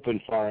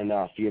open far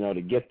enough, you know,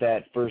 to get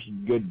that first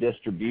good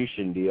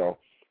distribution deal,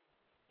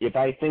 if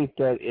I think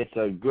that it's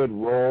a good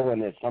role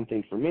and it's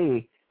something for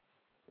me,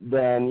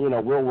 then, you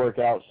know, we'll work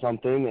out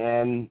something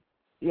and,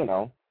 you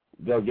know,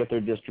 they'll get their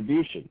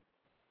distribution.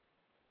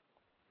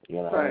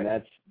 You know, right. And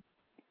that's,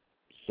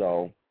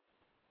 so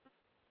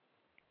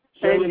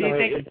and you do know,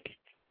 you think,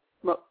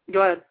 well,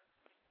 go ahead.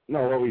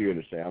 No, what were you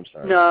going to say? I'm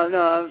sorry.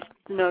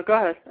 No, go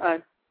ahead.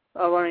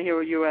 I want to hear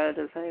what you had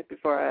to say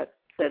before I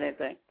said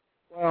anything.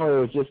 Well, it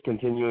was just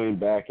continuing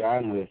back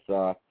on with,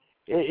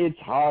 it's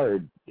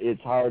hard.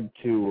 It's hard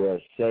to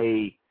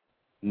say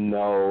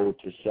no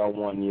to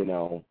someone, you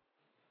know,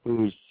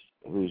 who's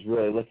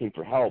really looking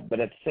for help. But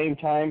at the same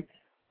time,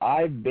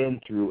 I've been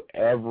through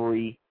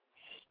every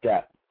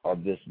step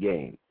of this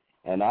game,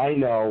 and I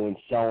know when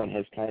someone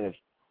has kind of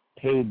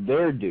paid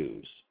their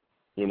dues.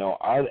 You know,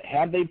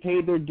 have they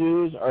paid their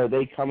dues, or are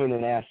they coming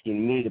and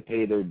asking me to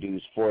pay their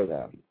dues for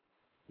them?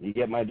 You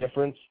get my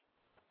difference?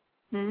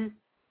 Mm-hmm.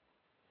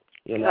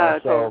 You know,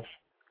 so totally.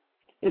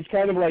 It's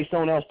kind of like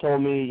someone else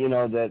told me, you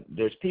know, that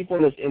there's people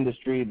in this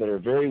industry that are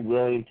very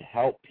willing to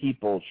help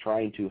people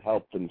trying to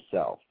help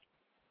themselves.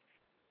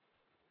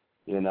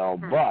 You know,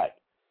 but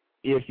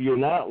if you're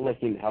not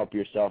looking to help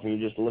yourself and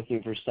you're just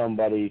looking for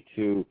somebody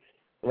to,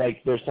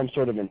 like, there's some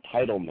sort of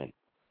entitlement.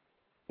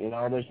 You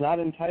know, there's not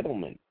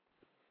entitlement.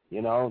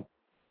 You know,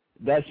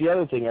 that's the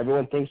other thing.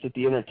 Everyone thinks that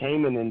the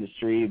entertainment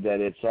industry, that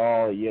it's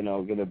all, you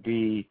know, going to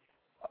be,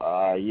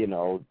 you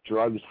know,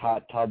 drugs,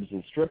 hot tubs,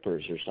 and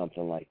strippers or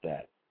something like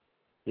that.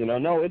 You know,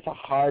 no, it's a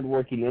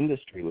hard-working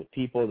industry with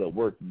people that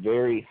work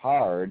very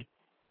hard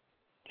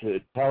to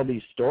tell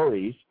these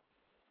stories.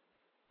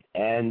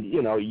 And,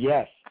 you know,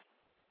 yes,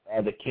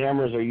 the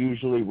cameras are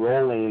usually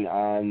rolling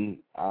on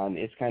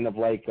it's kind of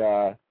like,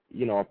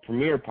 you know, a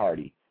premiere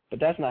party. But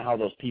that's not how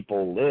those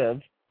people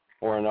live,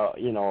 or in a,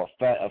 you know,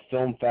 a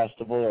film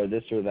festival or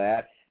this or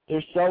that.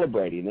 They're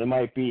celebrating. They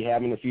might be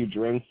having a few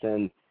drinks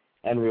and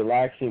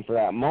relaxing for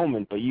that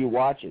moment, but you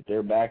watch it.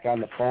 They're back on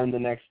the phone the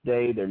next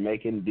day. They're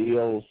making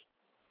deals.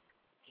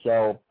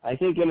 So I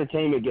think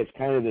entertainment gets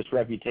kind of this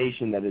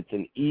reputation that it's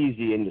an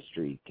easy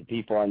industry to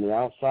people on the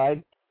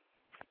outside.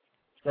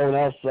 Someone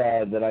else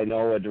that I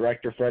know, a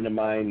director friend of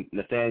mine,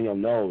 Nathaniel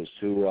Knows,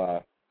 who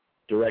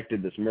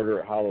directed this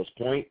Murder at Hollows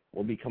Point,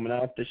 will be coming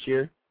out this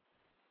year,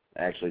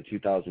 actually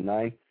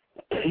 2009.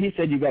 He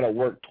said you got to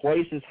work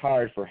twice as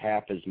hard for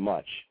half as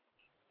much.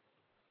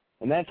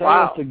 And that's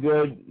Wow.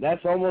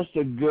 almost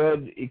a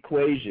good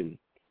equation.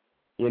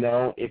 You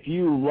know, if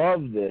you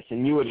love this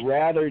and you would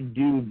rather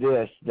do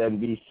this than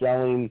be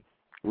selling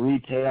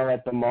retail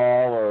at the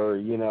mall or,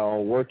 you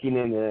know, working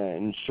in an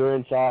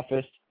insurance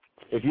office,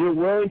 If you're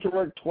willing to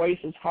work twice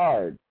as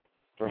hard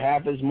for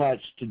half as much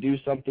to do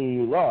something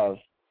you love,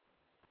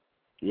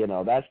 you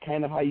know, that's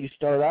kind of how you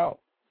start out.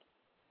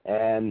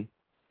 And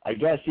I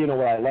guess, you know,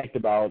 what I liked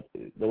about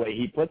the way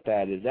he put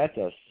that is that's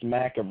a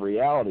smack of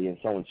reality in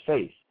someone's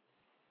face.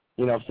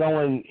 You know, if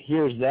someone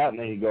hears that and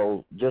they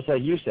go, just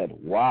like you said,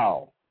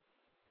 wow.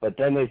 But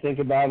then they think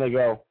about it and they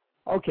go,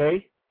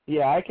 okay,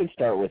 yeah, I can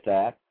start with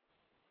that.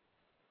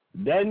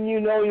 Then you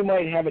know you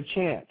might have a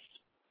chance.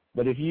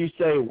 But if you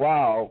say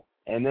wow,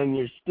 and then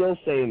you're still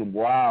saying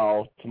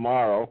wow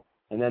tomorrow,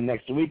 and then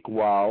next week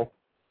wow,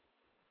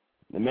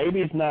 then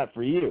maybe it's not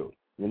for you.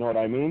 You know what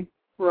I mean?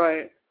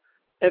 Right.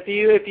 If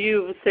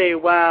you say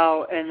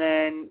wow and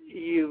then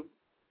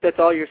that's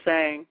all you're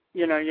saying,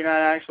 you know, you're not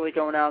actually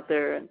going out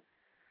there and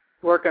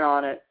working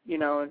on it, you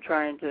know, and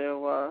trying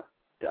to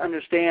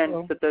understand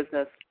the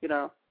business, you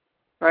know,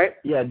 right?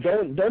 Yeah,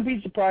 don't be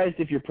surprised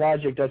if your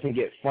project doesn't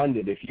get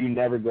funded if you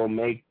never go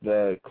make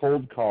the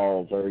cold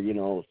calls or, you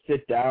know,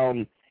 sit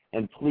down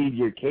and plead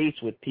your case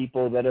with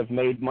people that have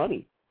made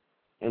money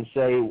and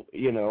say,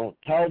 you know,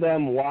 tell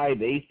them why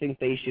they think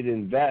they should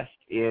invest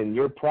in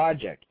your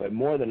project. But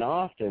more than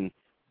often,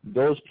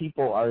 those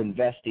people are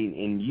investing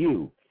in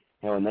you.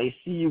 And when they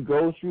see you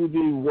go through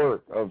the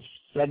work of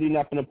setting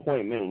up an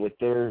appointment with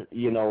their,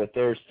 you know, with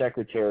their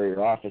secretary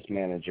or office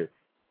manager,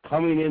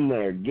 coming in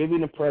there,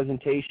 giving a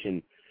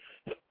presentation,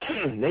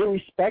 they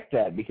respect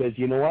that because,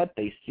 you know what,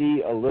 they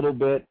see a little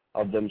bit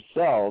of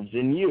themselves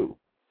in you.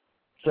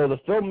 So the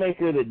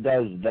filmmaker that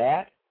does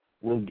that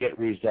will get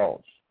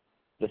results.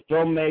 The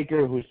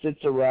filmmaker who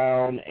sits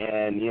around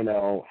and, you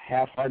know,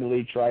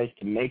 half-heartedly tries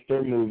to make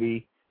their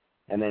movie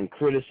and then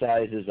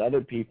criticizes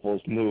other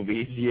people's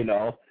movies, you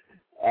know,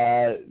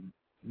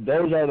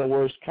 those are the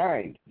worst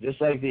kind.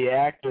 Just like the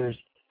actors,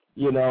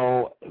 you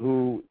know,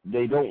 who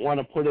they don't want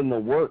to put in the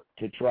work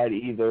to try to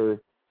either,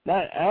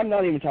 I'm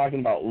not even talking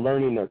about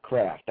learning their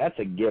craft. That's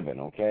a given,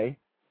 okay?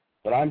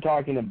 But I'm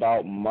talking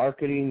about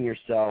marketing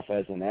yourself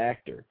as an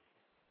actor.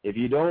 If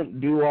you don't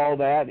do all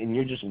that and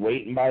you're just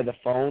waiting by the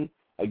phone,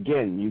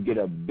 again, you get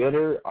a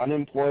bitter,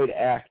 unemployed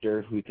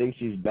actor who thinks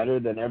he's better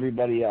than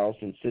everybody else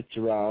and sits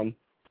around,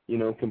 you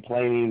know,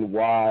 complaining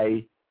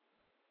why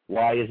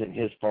isn't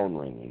his phone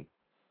ringing?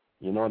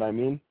 You know what I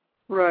mean?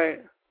 Right.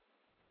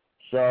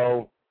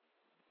 So,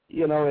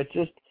 you know, it's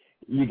just,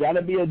 you got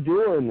to be a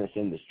doer in this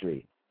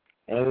industry.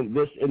 And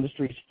this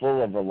industry is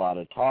full of a lot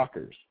of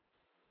talkers.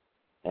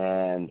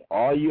 And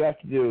all you have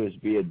to do is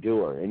be a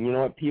doer. And you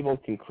know what? People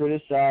can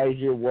criticize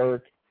your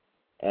work,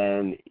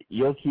 and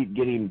you'll keep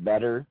getting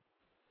better.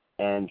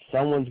 And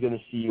someone's going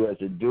to see you as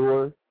a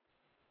doer.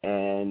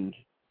 And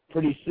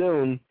pretty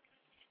soon,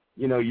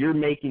 you know, you're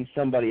making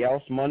somebody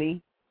else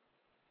money.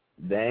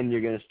 Then you're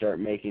going to start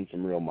making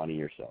some real money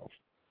yourself.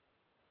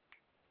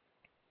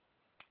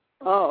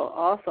 Oh,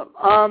 awesome.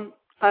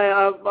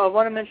 I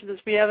want to mention this.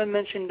 We haven't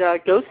mentioned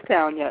Ghost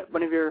Town yet,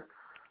 one of your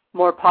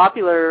more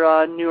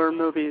popular newer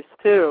movies,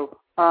 too.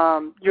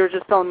 You were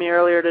just telling me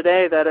earlier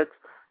today that is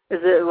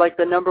it like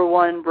the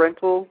 #1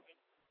 rental?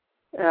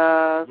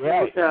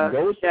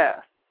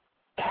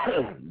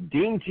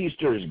 Dean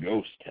Teaster's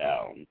Ghost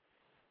Town.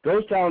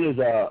 Ghost Town is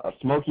a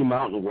Smoky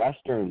Mountain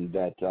Western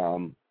that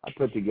I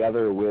put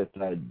together with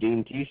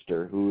Dean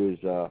Teaster, who is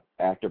an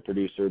actor,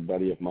 producer,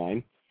 buddy of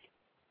mine.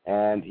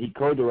 And he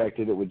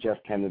co-directed it with Jeff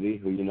Kennedy,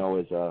 who you know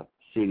is a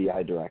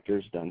CDI director,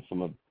 has done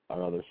some of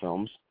our other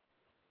films.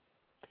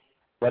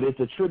 But it's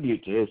a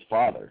tribute to his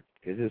father,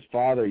 because his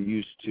father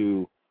used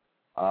to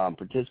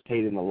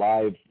participate in the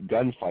live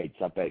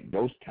gunfights up at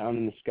Ghost Town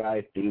in the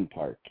Sky theme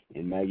park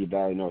in Maggie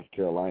Valley, North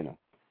Carolina.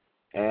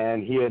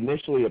 And he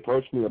initially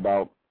approached me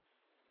about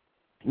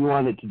he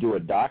wanted to do a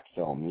doc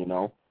film, you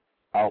know,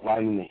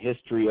 outlining the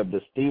history of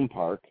this theme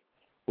park,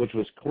 which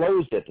was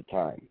closed at the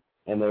time,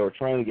 and they were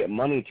trying to get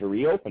money to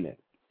reopen it.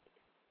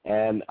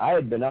 And I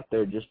had been up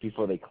there just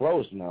before they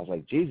closed, and I was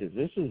like, Jesus,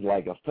 this is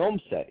like a film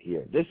set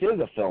here. This is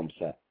a film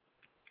set.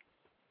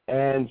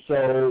 And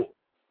so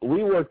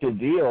we worked a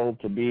deal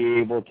to be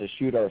able to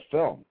shoot our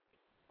film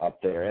up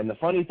there. And the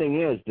funny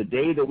thing is, the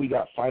day that we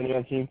got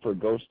financing for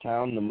Ghost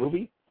Town, the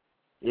movie,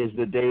 is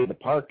the day the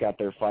park got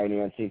their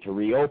financing to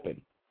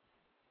reopen.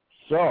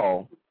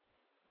 So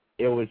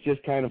it was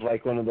just kind of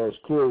like one of those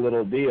cool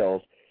little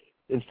deals.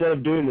 Instead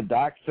of doing the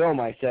doc film,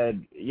 I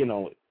said, you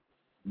know,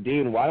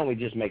 Dean, why don't we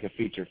just make a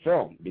feature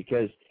film?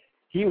 Because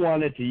he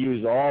wanted to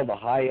use all the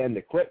high-end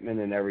equipment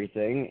and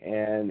everything,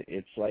 and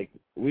it's like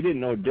we didn't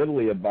know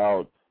diddly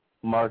about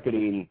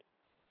marketing,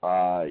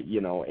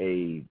 you know,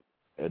 a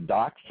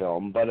doc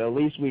film, but at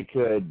least we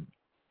could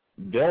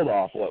build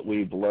off what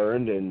we've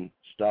learned and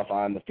stuff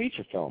on the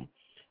feature film.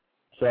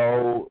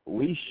 So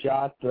we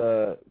shot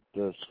the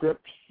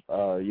script,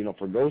 you know,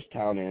 for Ghost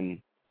Town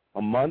in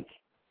a month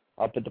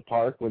up at the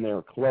park when they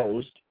were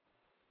closed.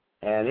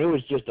 And it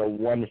was just a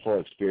wonderful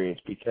experience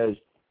because,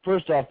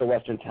 first off, the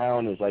Western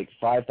town is like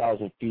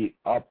 5,000 feet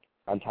up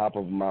on top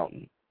of a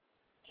mountain.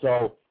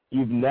 So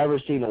you've never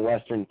seen a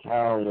Western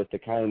town with the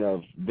kind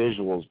of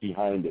visuals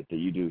behind it that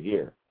you do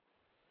here.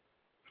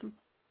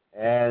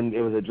 And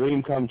it was a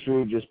dream come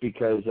true just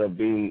because of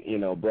being,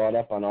 brought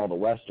up on all the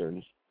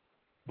Westerns.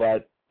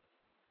 But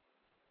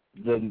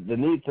the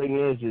neat thing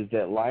is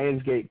that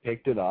Lionsgate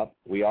picked it up.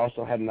 We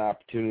also had an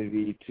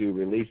opportunity to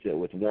release it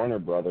with Warner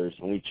Brothers,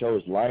 and we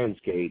chose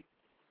Lionsgate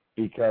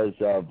because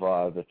of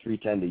the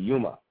 310 to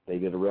Yuma. They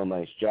did a real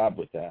nice job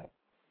with that.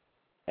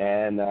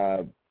 And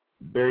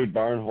Barry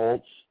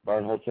Barnholtz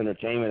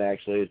Entertainment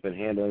actually has been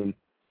handling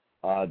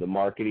the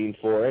marketing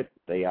for it.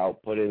 They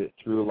outputted it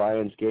through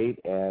Lionsgate,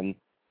 and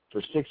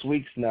for 6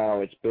 weeks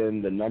now, it's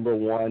been the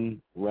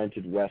 #1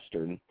 rented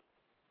Western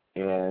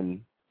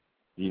in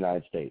the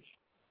United States,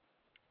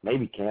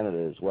 maybe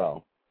Canada as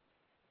well.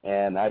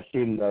 And I've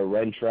seen the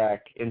Rentrack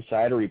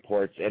insider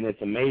reports, and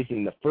it's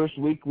amazing. The first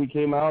week we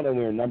came out and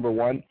we were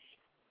 #1,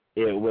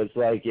 it was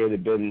like it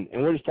had been,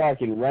 and we're just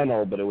talking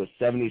rental, but it was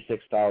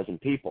 76,000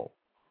 people.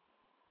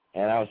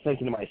 And I was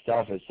thinking to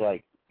myself, it's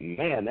like,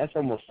 man, that's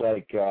almost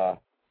like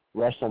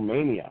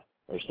WrestleMania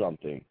or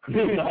something.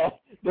 They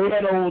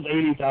had almost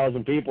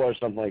 80,000 people or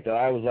something like that.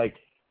 I was like,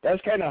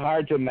 that's kind of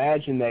hard to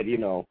imagine that,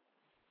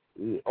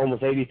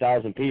 almost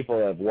 80,000 people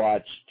have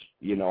watched,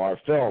 our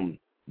film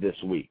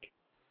this week.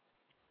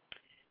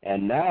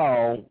 And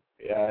now,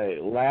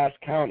 last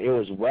count, it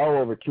was well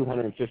over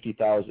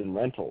 250,000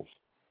 rentals.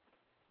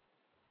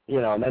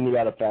 And then you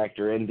got to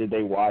factor in, did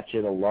they watch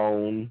it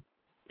alone?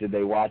 Did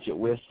they watch it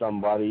with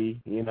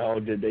somebody?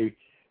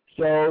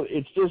 So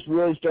it's just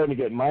really starting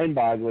to get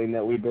mind-boggling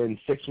that we've been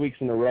 6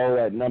 weeks in a row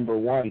at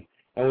 #1,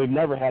 and we've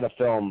never had a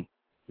film,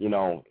 in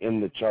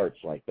the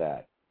charts like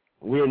that.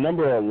 We were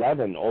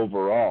 #11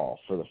 overall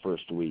for the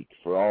first week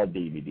for all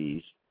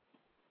DVDs,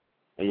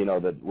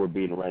 that were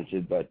being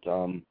rented. But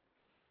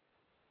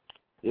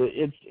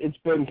it's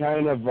been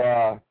kind of,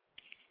 a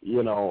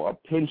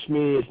pinch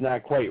me is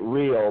not quite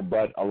real,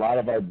 but a lot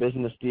of our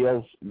business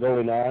deals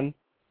going on.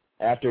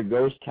 After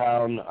Ghost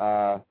Town,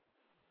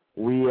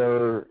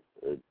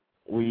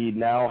 we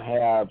now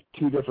have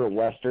 2 different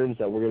Westerns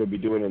that we're going to be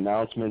doing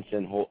announcements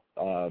in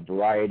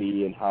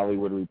Variety and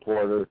Hollywood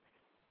Reporter.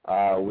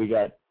 We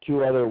got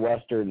 2 other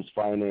Westerns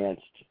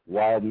financed.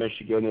 Wild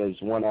Michigan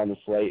is one on the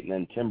slate, and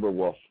then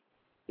Timberwolf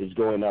is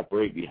going up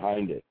right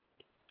behind it.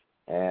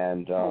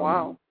 And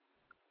wow.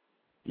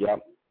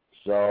 Yep.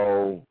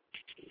 So,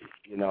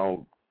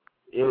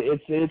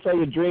 it's like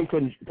a dream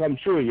come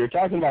true. You're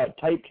talking about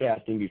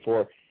typecasting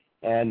before,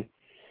 and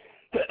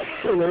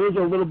there is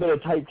a little bit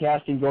of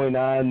typecasting going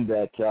on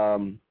that,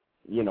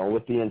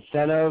 with the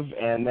incentive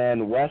and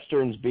then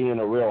Westerns being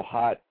a real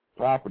hot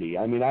property.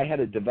 I mean, I had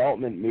a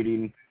development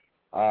meeting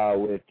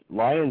with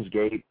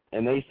Lionsgate,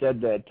 and they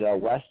said that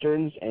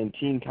Westerns and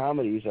teen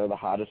comedies are the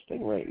hottest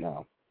thing right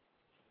now.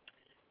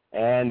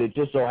 And it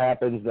just so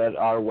happens that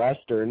our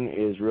Western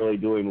is really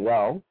doing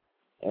well.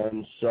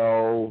 And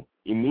so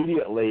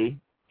immediately,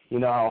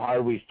 how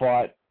hard we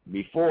fought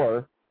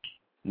before,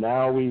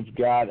 now we've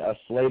got a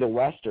slate of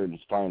Westerns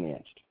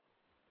financed.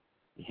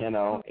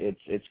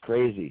 It's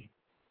crazy.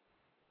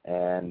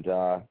 And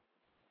so,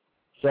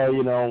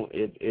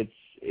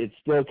 it's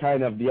still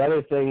kind of the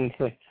other thing.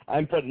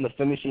 I'm putting the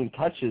finishing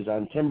touches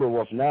on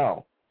Timberwolf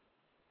now.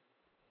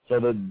 So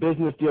the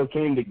business deal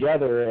came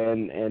together,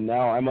 and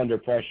now I'm under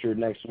pressure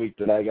next week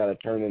that I got to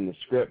turn in the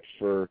script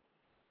for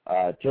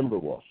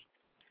Timberwolf.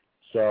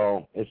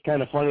 So it's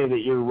kind of funny that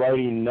you're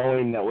writing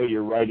knowing that what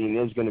you're writing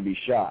is going to be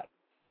shot,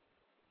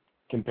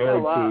 compared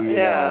to writing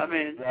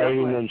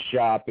definitely. and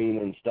shopping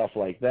and stuff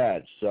like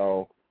that.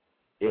 So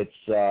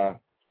it's a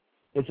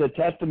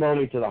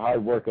testimony to the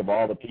hard work of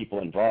all the people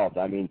involved.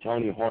 I mean,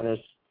 Tony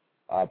Hornis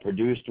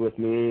produced with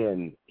me,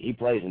 and he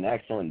plays an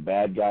excellent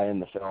bad guy in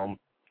the film.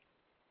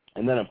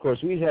 And then, of course,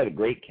 we've had a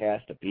great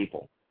cast of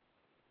people.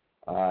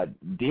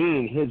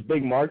 Dean, his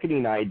big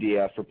marketing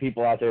idea for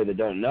people out there that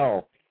don't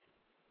know,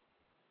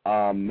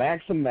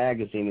 Maxim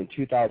Magazine in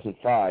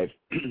 2005,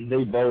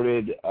 they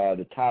voted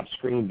the top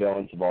screen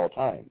villains of all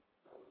time.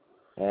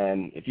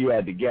 And if you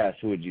had to guess,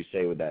 who would you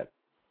say would that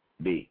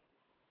be?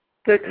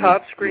 The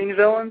top screen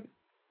villain?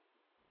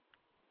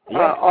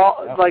 Yeah.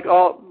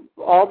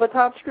 All the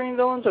top screen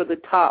villains, or the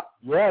top?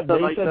 Yeah,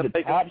 they said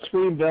the top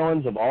screen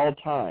villains of all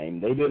time.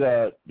 They did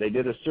a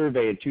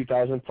survey in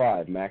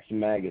 2005, Maxim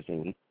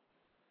Magazine,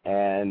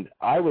 and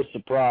I was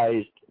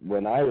surprised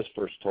when I was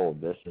first told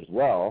this as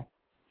well.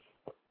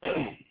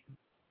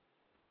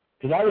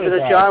 Because I was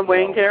a John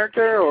Wayne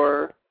character,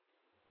 or?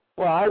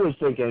 Well, I was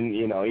thinking,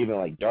 even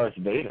like Darth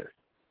Vader,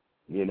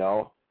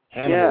 Hannibal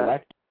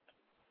Lecter.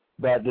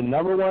 But the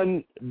number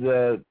one,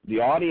 the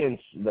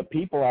audience, the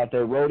people out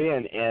there wrote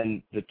in,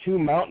 and the 2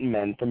 mountain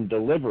men from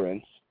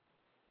Deliverance.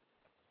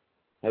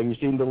 Have you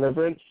seen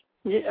Deliverance?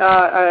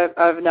 Yeah,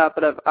 I've not,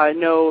 but I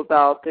know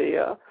about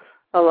the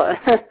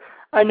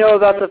I know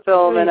about the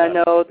film, and I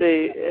know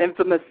the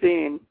infamous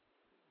scene.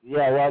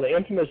 Yeah, well, the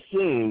infamous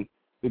scene,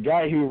 the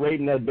guy who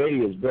rated Ned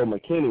Beatty is Bill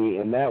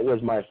McKinney, and that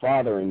was my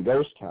father in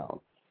Ghost Town.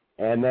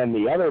 And then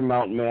the other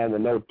mountain man, the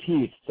no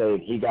teeth,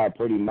 saying he got a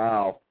pretty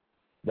mouth,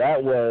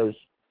 that was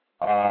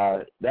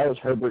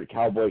Herbert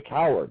Cowboy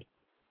Coward.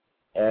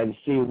 And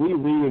see, we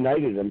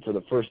reunited them for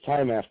the first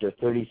time after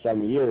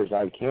 30-some years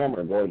on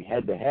camera, going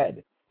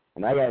head-to-head.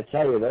 And I got to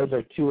tell you, those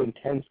are two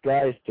intense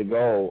guys to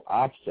go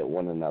opposite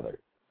one another.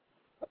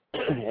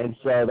 And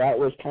so that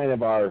was kind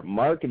of our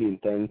marketing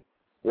thing,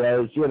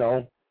 was, you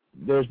know,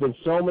 there's been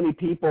so many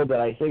people that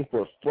I think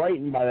were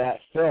frightened by that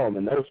film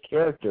and those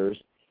characters.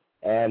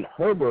 And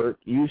Herbert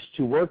used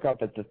to work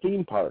up at the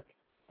theme park.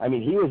 I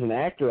mean, he was an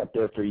actor up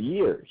there for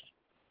years.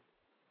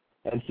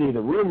 And see, the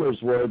rumors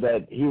were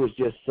that he was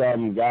just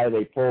some guy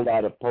they pulled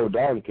out of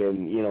Podunk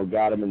and, you know,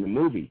 got him in the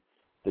movie.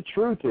 The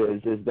truth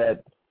is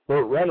that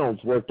Burt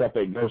Reynolds worked up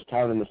at Ghost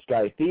Town in the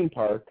Sky theme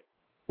park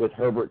with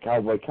Herbert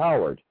Cowboy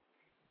Coward.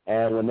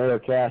 And when they were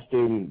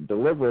casting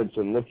Deliverance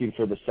and looking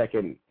for the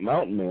second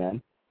Mountain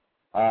Man,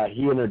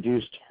 he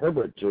introduced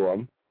Herbert to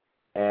him,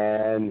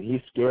 and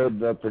he scared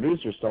the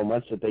producer so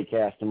much that they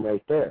cast him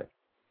right there.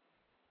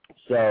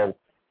 So,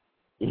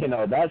 you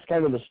know, that's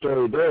kind of the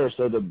story there.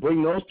 So to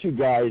bring those two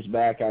guys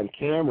back on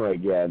camera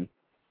again,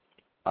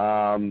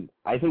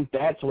 I think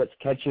that's what's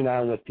catching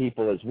on with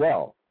people as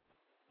well.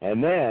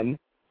 And then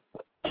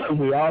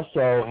we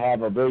also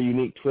have a very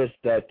unique twist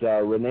that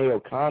Renee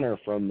O'Connor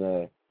from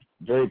the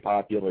very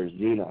popular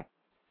Xena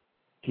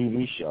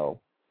TV show,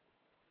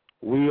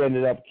 we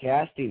ended up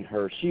casting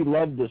her. She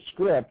loved the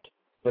script,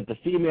 but the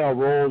female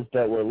roles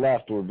that were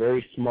left were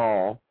very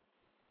small.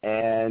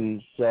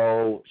 And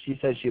so she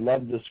said she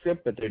loved the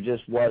script, but there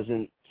just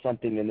wasn't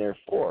something in there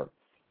for her.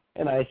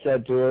 And I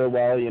said to her,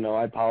 well, you know,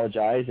 I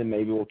apologize, and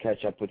maybe we'll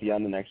catch up with you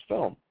on the next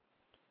film.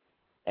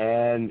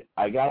 And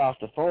I got off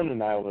the phone,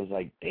 and I was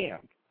like,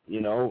 damn, you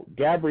know,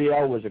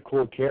 Gabrielle was a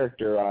cool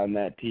character on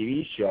that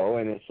TV show,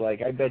 and it's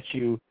like, I bet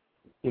you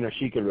know,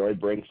 she could really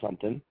bring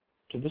something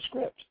to the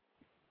script.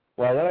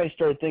 Well, then I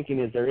started thinking,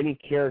 is there any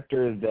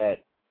character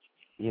that,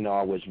 you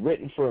know, was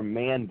written for a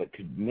man but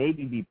could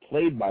maybe be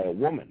played by a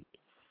woman?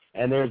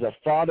 And there's a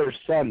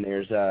father-son.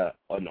 There's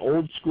an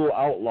old-school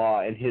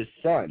outlaw and his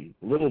son,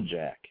 Little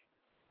Jack.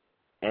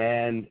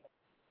 And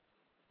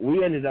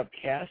we ended up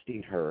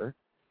casting her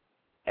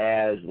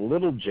as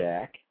Little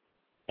Jack.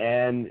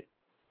 And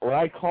when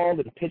I called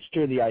and pitched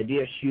her the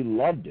idea, she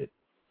loved it.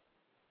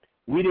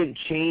 We didn't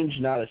change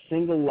not a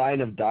single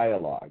line of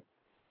dialogue.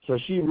 So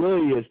she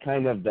really is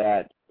kind of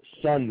that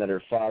son that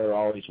her father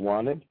always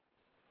wanted.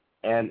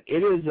 And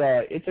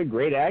it's a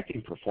great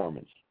acting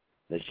performance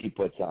that she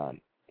puts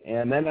on.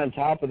 And then on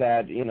top of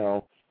that, you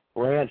know,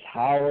 Rance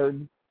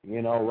Howard,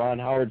 you know, Ron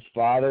Howard's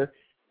father,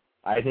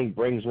 I think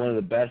brings one of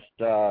the best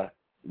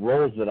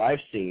roles that I've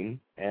seen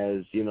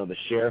as, you know, the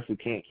sheriff who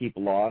can't keep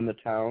law in the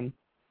town.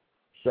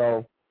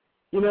 So,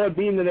 you know,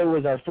 being that it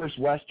was our first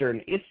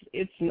Western,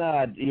 it's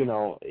not, you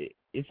know,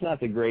 it's not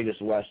the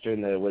greatest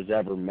Western that was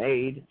ever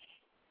made,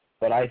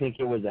 but I think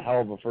it was a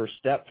hell of a first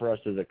step for us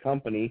as a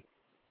company,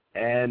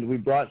 and we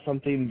brought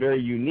something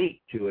very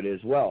unique to it as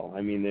well.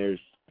 I mean, there's,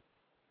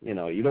 you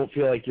know, you don't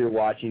feel like you're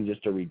watching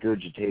just a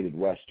regurgitated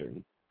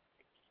Western.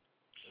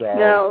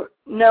 So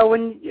now,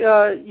 when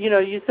you know,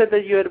 you said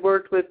that you had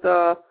worked with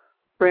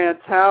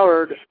Rance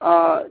Howard.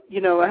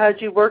 You know,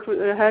 hadn't you worked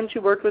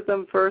with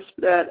them first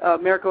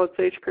at Miracle at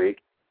Sage Creek?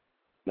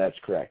 That's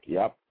correct.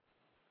 Yep.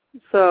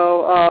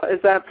 So is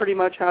that pretty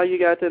much how you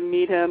got to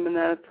meet him, and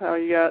that's how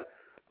you got?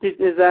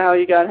 Is that how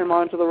you got him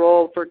onto the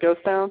role for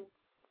Ghost Town?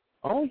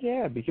 Oh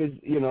yeah, because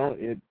you know,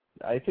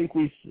 I think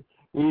we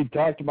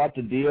talked about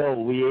the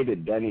deal. We ate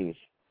at Denny's,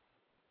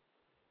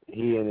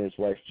 he and his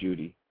wife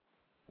Judy,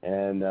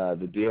 and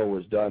the deal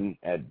was done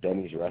at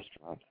Denny's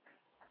restaurant.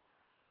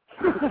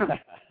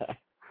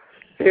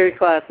 Very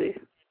classy.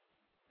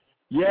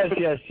 Yes.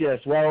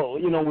 Well,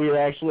 you know, we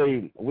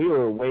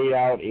were way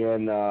out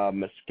in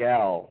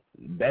Mescal,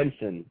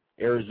 Benson,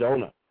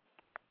 Arizona,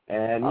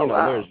 and you know,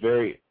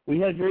 wow. we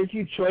had very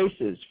few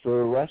choices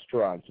for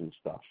restaurants and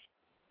stuff.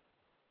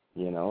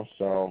 You know,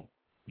 so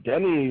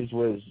Denny's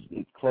was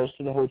close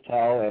to the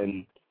hotel,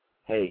 and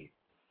hey,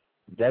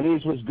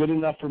 Denny's was good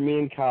enough for me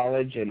in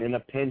college, and in a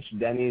pinch,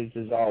 Denny's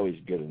is always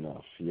good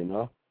enough, you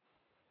know?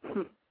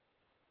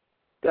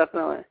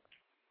 Definitely.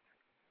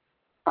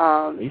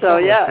 Are you so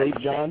falling yeah. asleep,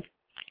 John?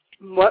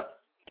 What?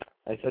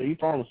 I said, are you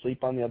falling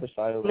asleep on the other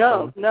side of the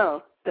phone?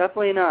 No,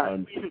 definitely not.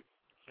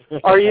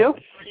 Are you?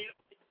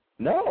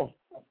 No.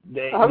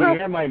 Okay. You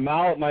hear my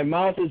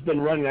mouth has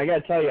been running. I got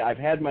to tell you, I've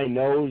had my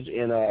nose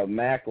in a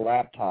Mac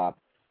laptop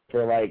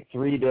for like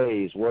 3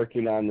 days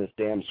working on this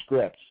damn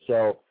script.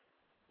 So,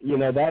 you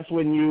know, that's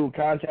when you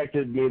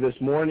contacted me this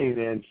morning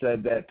and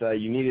said that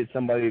you needed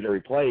somebody to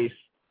replace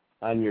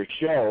on your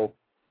show.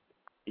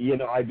 You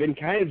know, I've been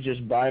kind of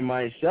just by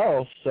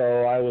myself,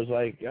 so I was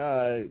like,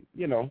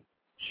 you know,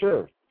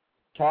 sure.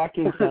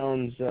 Talking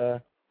sounds,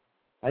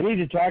 I need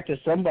to talk to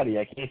somebody.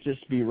 I can't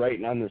just be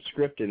writing on the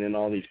script and in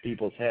all these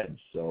people's heads.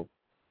 So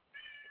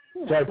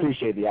I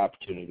appreciate the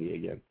opportunity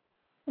again.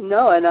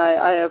 No, and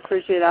I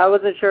appreciate it. I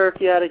wasn't sure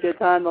if you had a good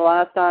time the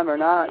last time or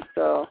not,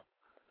 so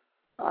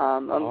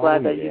I'm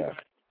glad that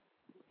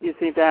you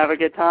seem to have a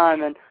good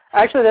time. And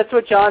actually, that's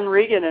what John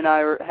Regan and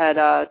I had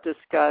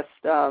discussed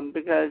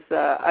because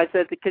I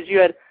said because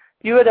you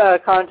you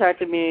had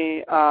contacted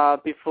me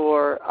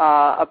before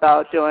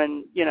about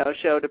doing, a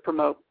show to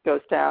promote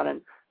Ghost Town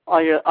and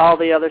all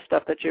the other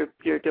stuff that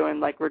you're doing,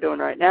 like we're doing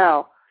right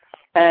now.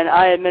 And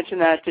I had mentioned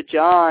that to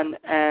John,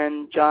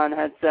 and John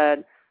had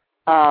said,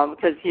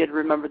 because he had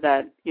remembered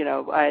that,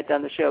 I had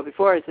done the show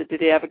before. He said,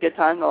 "Did he have a good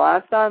time the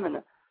last time?"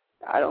 And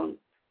I don't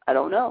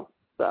know.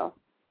 So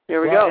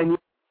here we go. And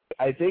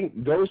I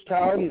think Ghost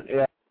Town,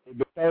 they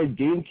started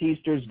Dean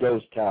Teaster's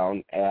Ghost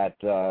Town at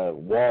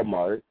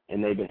Walmart,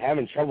 and they've been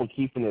having trouble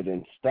keeping it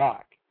in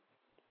stock.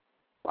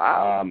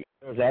 Wow.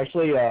 There was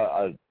actually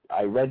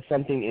I read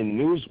something in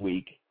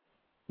Newsweek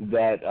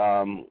that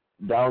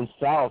down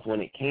south, when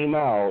it came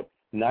out,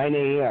 9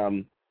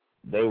 a.m.,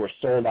 they were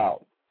sold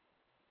out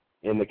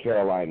in the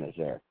Carolinas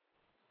there.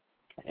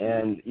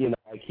 And,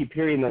 I keep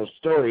hearing those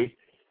stories.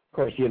 Of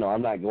course,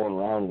 I'm not going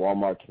around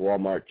Walmart to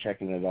Walmart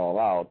checking it all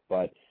out,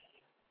 but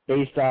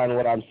based on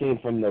what I'm seeing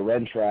from the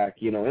Rentrack,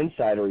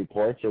 insider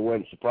reports, it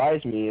wouldn't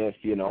surprise me if,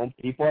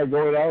 people are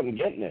going out and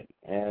getting it.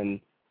 And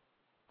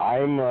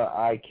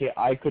I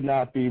could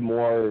not be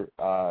more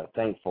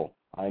thankful.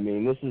 I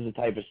mean, this is the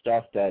type of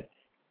stuff that,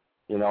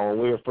 when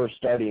we were first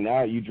starting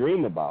out, you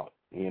dream about,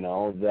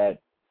 that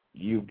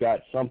you've got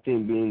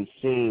something being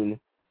seen,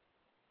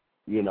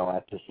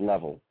 at this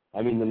level.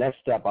 I mean, the next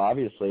step,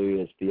 obviously,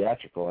 is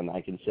theatrical, and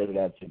I consider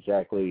that's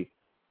exactly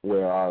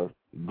where our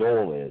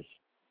goal is.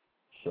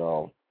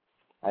 So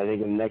I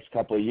think in the next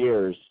couple of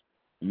years,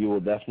 you will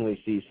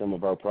definitely see some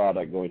of our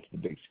product going to the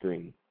big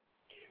screen,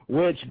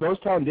 which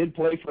Ghost Town did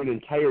play for an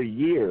entire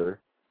year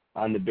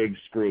on the big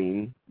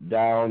screen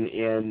down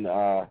in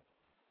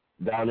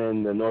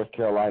the North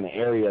Carolina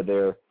area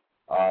there,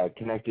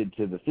 connected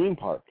to the theme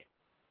park.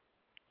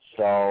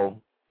 So,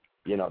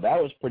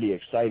 that was pretty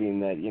exciting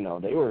that,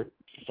 they were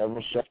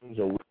several showings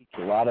a week,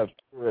 a lot of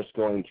tourists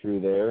going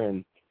through there,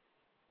 and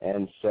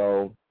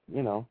so,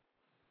 and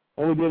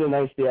we did a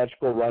nice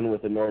theatrical run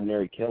with An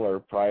Ordinary Killer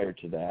prior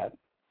to that.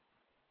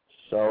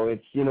 So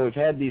it's, we've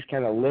had these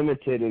kind of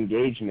limited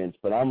engagements,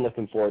 but I'm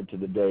looking forward to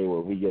the day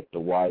where we get the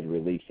wide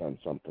release on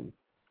something.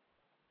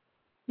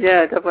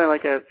 Yeah, definitely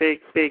like a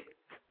big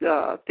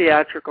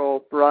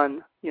theatrical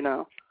run,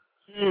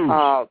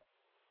 Huge.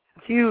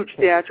 Huge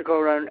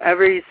theatrical run,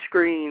 every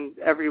screen,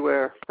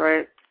 everywhere,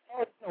 right?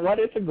 You know what?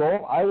 It's a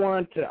goal. I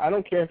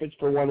don't care if it's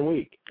for 1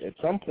 week. At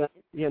some point,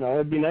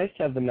 it'd be nice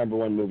to have the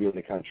 #1 movie in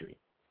the country,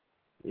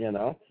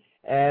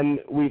 And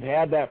we've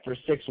had that for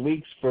 6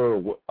 weeks for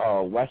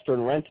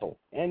Western Rental.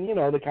 And,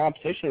 the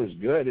competition is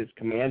good. It's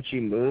Comanche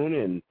Moon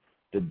and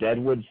the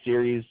Deadwood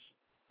series,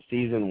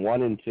 season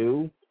 1 and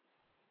 2.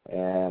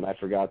 And I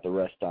forgot the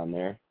rest on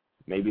there.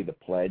 Maybe The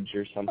Pledge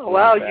or something. Oh,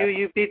 wow, like that.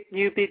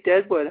 you beat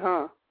Deadwood,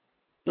 huh?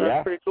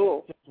 That's pretty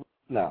cool.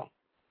 No.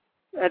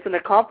 That's an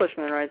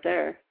accomplishment right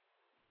there.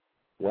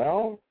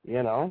 Well,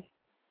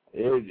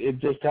 it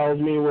just tells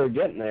me we're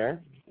getting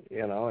there.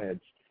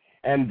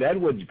 And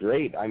Deadwood's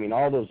great. I mean,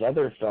 all those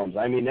other films.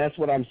 I mean, that's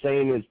what I'm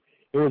saying is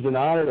it was an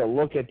honor to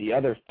look at the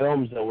other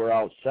films that were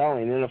out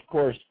selling. And, of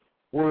course,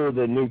 we're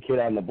the new kid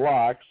on the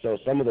block, so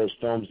some of those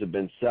films have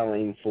been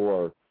selling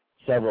for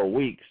several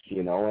weeks,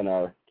 and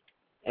are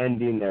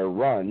ending their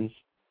runs.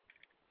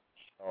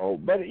 So,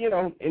 but,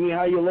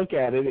 anyhow you look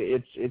at it,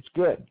 it's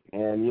good.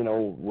 And,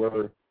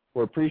 we're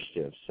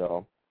appreciative.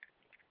 So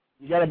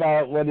you got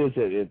about, what is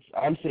it?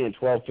 I'm saying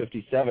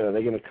 12:57. Are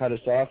they going to cut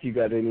us off? You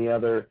got any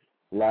other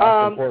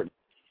last important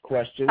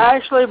questions?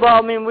 Actually,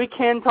 we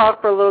can talk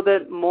for a little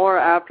bit more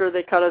after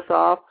they cut us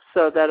off,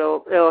 so that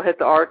it'll hit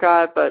the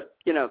archive, but,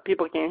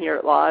 people can't hear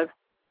it live.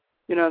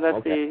 That's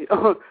okay.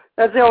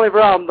 That's the only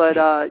problem, but,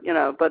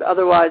 but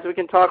otherwise we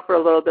can talk for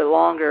a little bit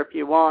longer if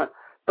you want.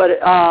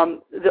 But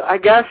I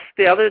guess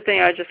the other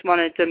thing I just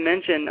wanted to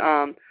mention,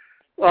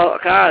 well,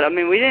 God,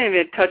 we didn't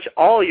even touch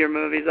all your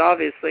movies,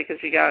 obviously, because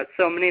you got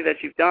so many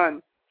that you've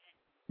done.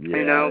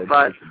 Yeah,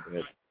 but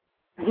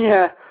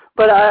yeah,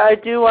 but I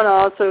do want to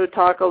also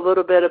talk a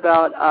little bit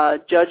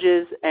about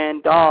Judges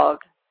and Dog,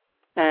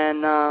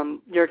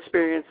 and your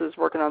experiences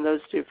working on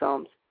those 2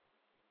 films.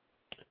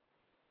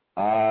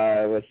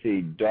 Let's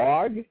see.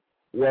 Dog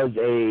was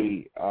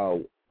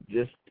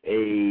just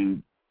a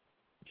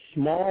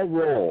small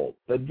role,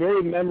 but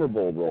very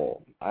memorable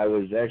role. I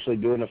was actually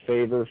doing a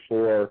favor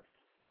for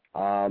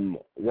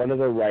one of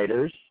the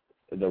writers.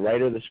 The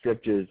writer of the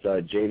script is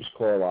James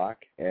Corlock,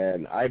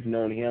 and I've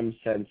known him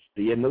since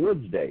the In the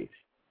Woods days.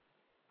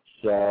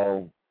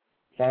 So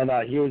found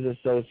out he was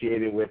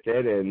associated with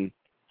it, and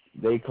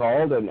they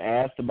called and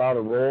asked about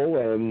a role,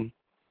 and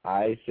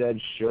I said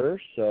sure.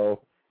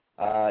 So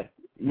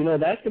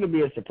that's going to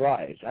be a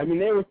surprise.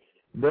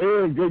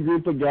 They're a good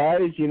group of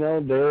guys.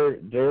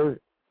 They're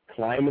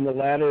climbing the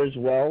ladder as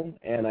well,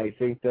 and I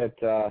think that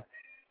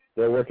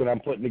they're working on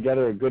putting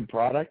together a good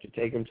product to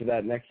take them to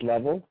that next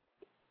level.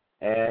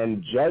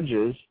 And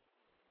Judges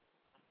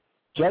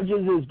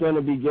is going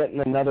to be getting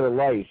another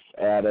life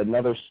at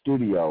another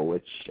studio,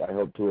 which I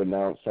hope to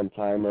announce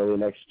sometime early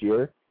next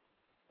year.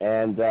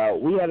 And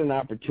we had an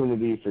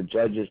opportunity for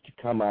Judges to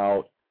come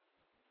out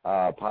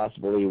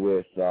possibly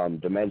with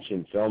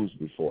Dimension Films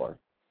before,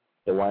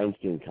 the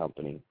Weinstein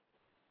Company.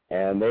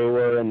 and they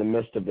were in the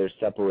midst of their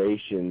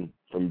separation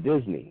from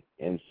Disney,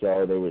 and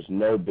so there was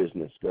no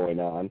business going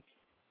on.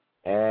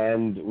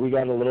 And we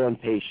got a little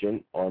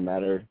impatient,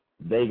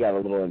 they got a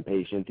little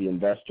impatient, the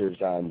investors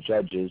on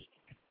Judges,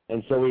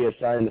 and so we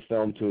assigned the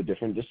film to a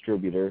different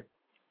distributor,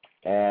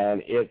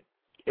 and it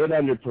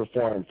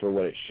underperformed for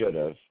what it should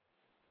have.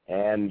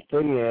 And the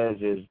thing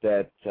is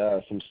that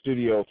some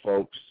studio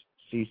folks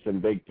see some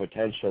big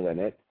potential in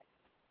it,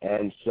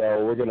 and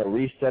so we're going to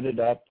reset it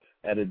up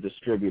at a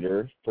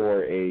distributor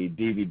for a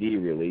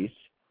DVD release,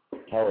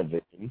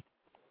 television.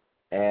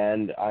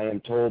 And I am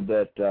told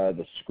that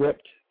the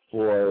script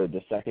for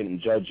the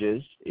second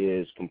Judges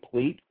is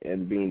complete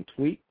and being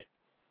tweaked,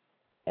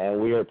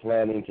 and we are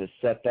planning to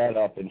set that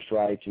up and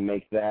try to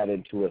make that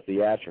into a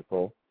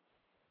theatrical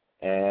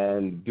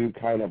and do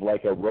kind of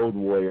like a Road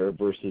Warrior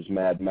versus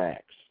Mad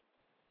Max.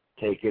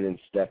 Take it and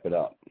step it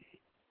up.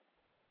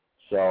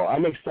 So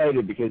I'm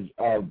excited because,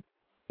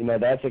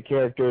 that's a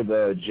character,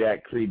 the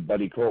Jack Creed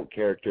Buddy Colt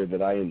character,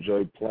 that I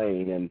enjoyed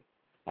playing, and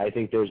I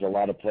think there's a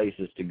lot of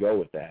places to go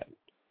with that.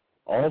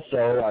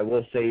 Also, I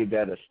will say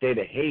that A State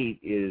of Hate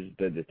is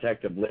the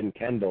Detective Lynn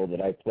Kendall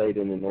that I played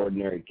in An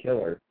Ordinary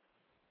Killer.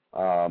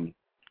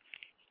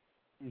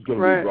 He's going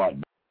to be brought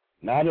back.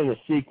 Not in a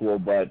sequel,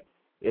 but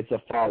it's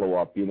a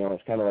follow-up.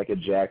 It's kind of like a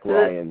Jack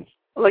Ryan.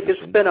 Like a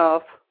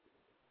spin-off.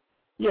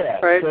 Yeah,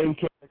 right? Same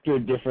character,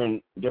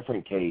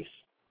 different case.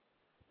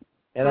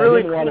 And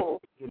really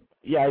cool.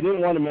 I didn't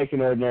want to make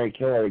An Ordinary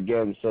Killer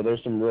again, so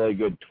there's some really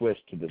good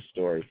twists to this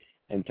story.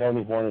 And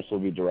Tony Hornis will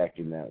be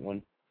directing that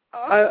one.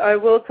 I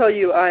will tell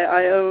you,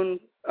 I own,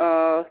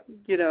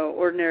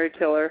 Ordinary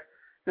Killer,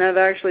 and I've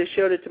actually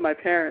showed it to my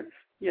parents,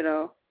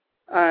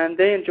 and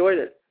they enjoyed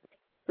it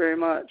very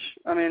much.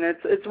 I mean,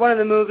 it's one of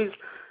the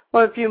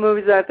few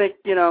movies that I think,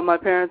 my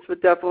parents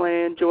would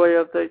definitely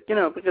enjoy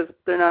because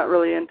they're not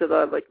really into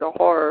the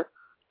horror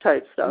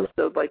type stuff.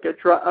 So like a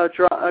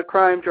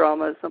crime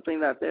drama is something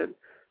that they'd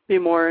be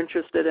more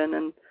interested in,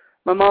 and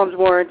my mom's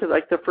more into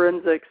like the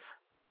forensics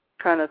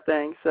kind of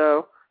thing.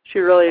 So she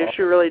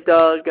really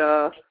dug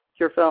the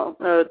film.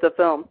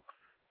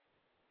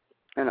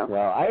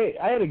 Well, I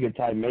had a good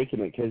time making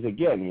it because,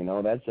 again,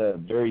 that's a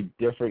very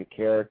different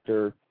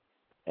character,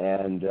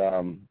 and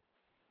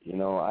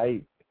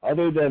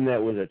other than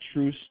that was a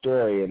true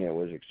story and it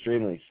was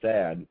extremely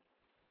sad,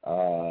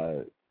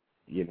 it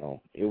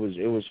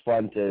was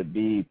fun to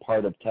be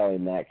part of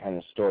telling that kind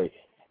of story.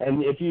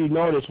 And if you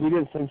notice, we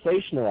didn't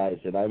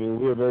sensationalize it. I mean,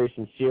 we were very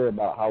sincere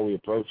about how we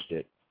approached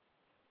it.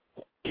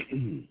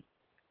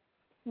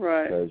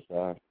 Right. Because,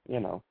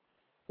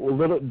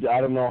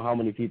 I don't know how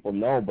many people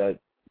know, but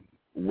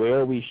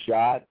where we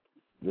shot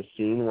the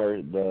scene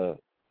where the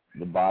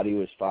body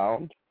was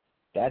found,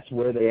 that's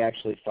where they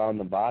actually found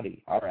the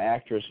body. Our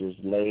actress was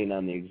laying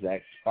on the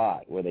exact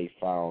spot where they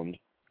found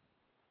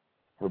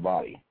her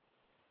body.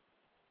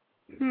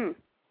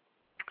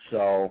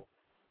 So,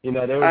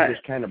 there was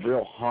this kind of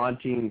real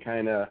haunting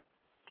kind of,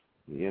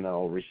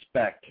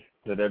 respect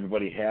that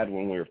everybody had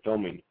when we were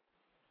filming.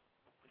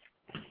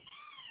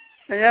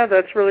 Yeah,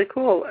 that's really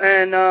cool.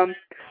 And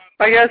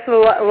I guess the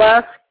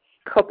last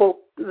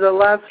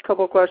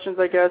couple questions,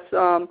 I guess,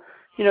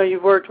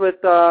 you've worked with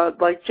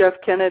like Jeff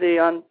Kennedy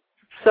on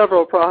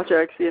several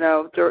projects,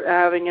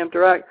 having him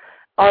direct.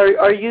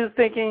 Are you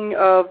thinking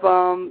of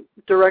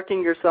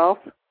directing yourself?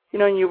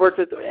 And you worked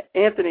with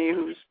Anthony,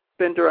 who's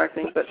been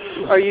directing, but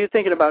are you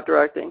thinking about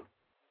directing?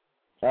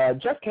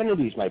 Jeff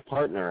Kennedy's my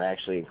partner,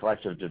 actually, in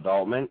collective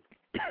development,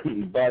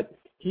 but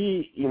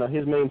he,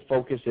 his main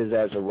focus is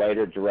as a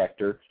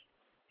writer-director.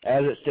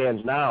 As it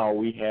stands now,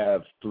 we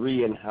have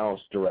 3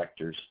 in-house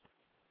directors,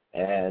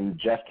 and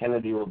Jeff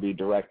Kennedy will be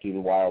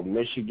directing Wild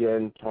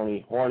Michigan.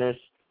 Tony Hornis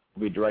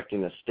will be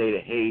directing A State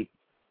of Hate,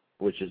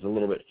 which is a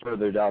little bit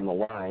further down the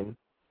line,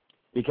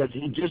 because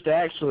he just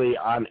actually,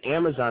 on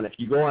Amazon, if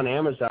you go on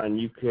Amazon,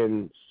 you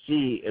can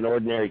see An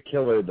Ordinary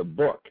Killer, the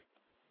book.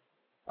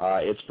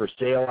 It's for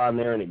sale on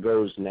there, and it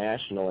goes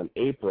national in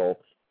April,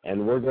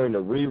 and we're going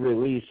to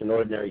re-release An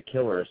Ordinary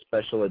Killer, a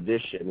special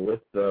edition, with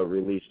the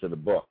release of the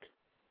book.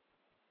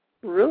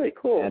 Really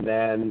cool. And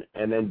then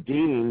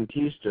Dean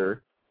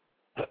Teester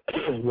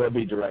will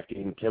be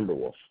directing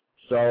Timberwolf.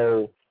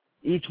 So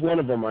each one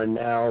of them are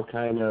now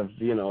kind of,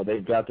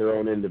 they've got their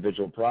own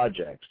individual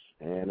projects.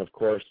 And, of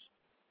course,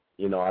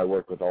 I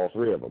work with all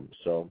 3 of them.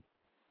 So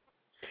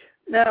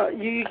now,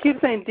 you keep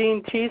saying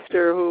Dean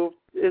Teester, who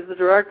is the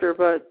director,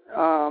 but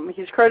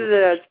he's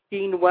credited as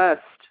Dean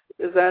West.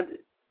 Is that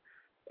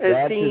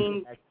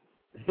Dean?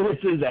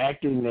 That's his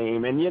acting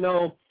name. And,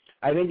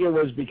 I think it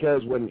was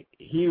because when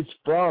he's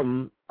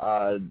from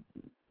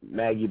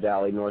Maggie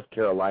Valley, North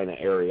Carolina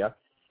area,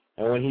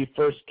 and when he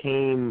first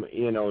came,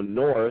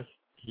 north,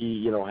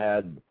 he,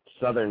 had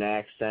southern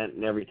accent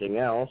and everything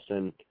else,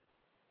 and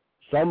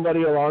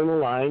somebody along the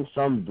line,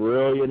 some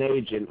brilliant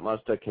agent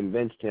must have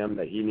convinced him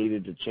that he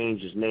needed to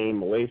change his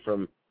name away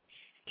from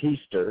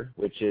Teester,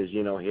 which is,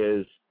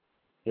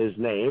 his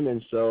name,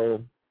 and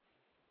so,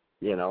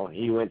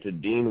 he went to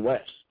Dean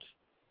West.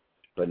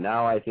 But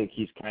now I think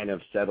he's kind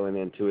of settling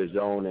into his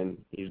own, and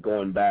he's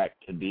going back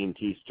to Dean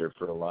Teaster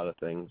for a lot of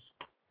things.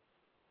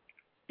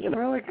 You know,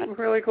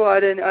 really cool.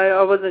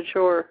 I wasn't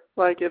sure,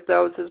 like, if that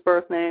was his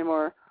birth name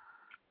or,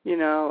 you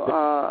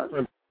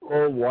know.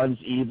 One's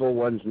evil,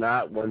 one's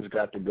not. One's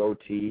got the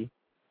goatee.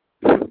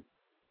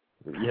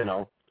 You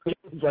know,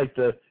 it's like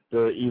the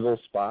evil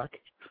Spock.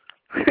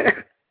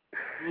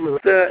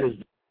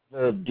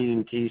 The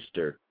Dean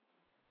Teaster.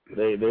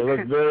 They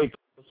look very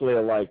closely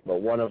alike,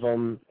 but one of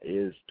them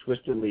is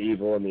twistedly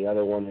evil and the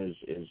other one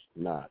is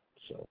not.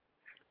 So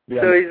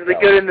he's the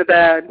good and the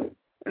bad,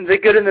 and the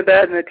good and the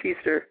bad in the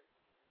Teaster.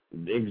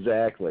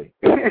 Exactly.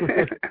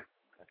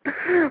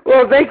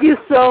 Well, thank you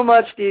so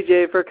much,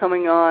 DJ, for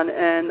coming on.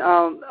 And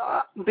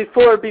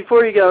before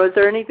you go, is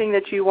there anything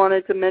that you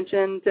wanted to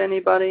mention to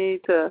anybody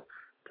to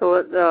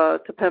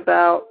pimp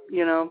out?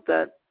 You know,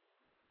 that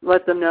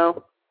let them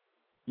know.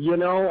 You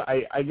know,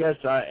 I guess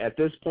at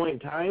this point in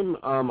time,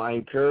 I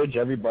encourage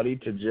everybody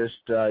to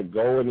just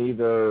go and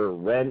either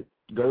rent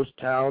Ghost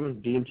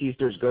Town, Dean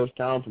Teaster's Ghost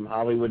Town from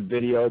Hollywood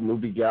Video,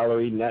 Movie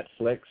Gallery,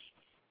 Netflix,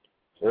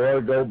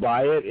 or go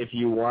buy it if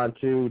you want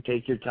to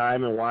take your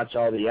time and watch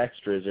all the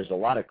extras. There's a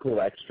lot of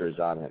cool extras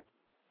on it.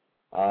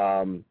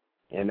 And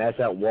that's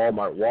at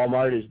Walmart.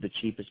 Walmart is the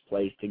cheapest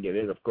place to get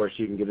it. Of course,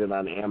 you can get it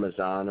on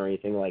Amazon or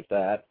anything like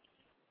that.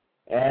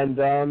 And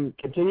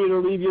continue to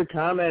leave your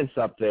comments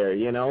up there,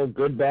 you know,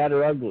 good, bad,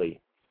 or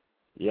ugly.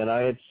 You know,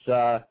 it's,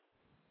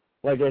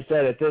 like I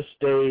said, at this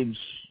stage,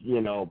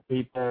 you know,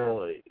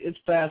 it's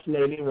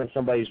fascinating when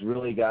somebody's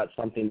really got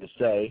something to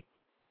say,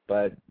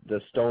 but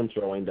the stone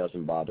throwing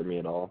doesn't bother me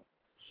at all.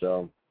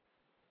 So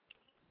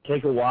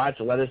take a watch,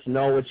 let us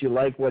know what you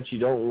like, what you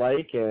don't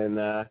like,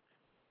 and,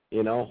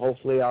 you know,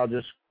 hopefully I'll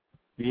just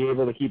be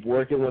able to keep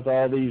working with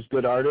all these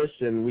good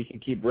artists and we can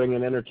keep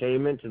bringing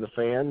entertainment to the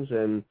fans,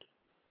 and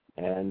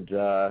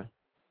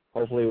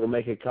hopefully we'll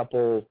make a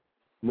couple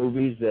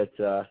movies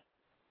that,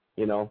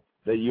 you know,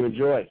 that you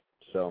enjoy.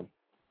 So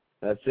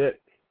that's it.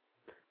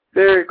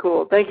 Very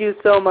cool. Thank you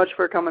so much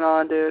for coming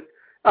on, dude.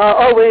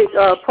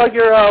 Plug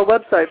your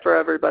website for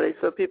everybody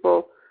so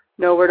people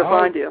know where to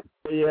find you.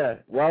 Yeah.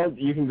 Well,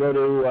 you can go to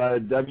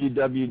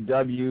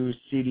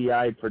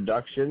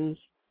www.cdiproductions,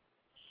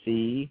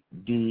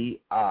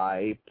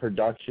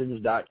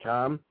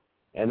 cdiproductions.com.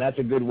 And that's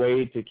a good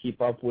way to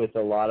keep up with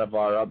a lot of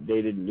our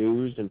updated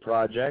news and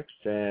projects.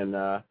 And,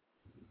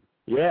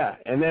 yeah.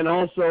 And then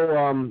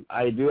also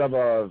I do have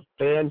a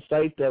fan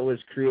site that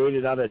was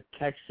created out of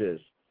Texas,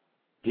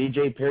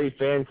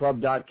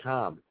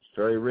 djperryfanclub.com. It's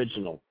very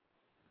original.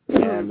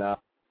 And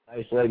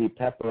nice lady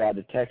Pepper out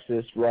of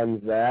Texas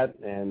runs that,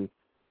 and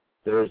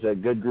there's a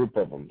good group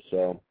of them.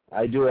 So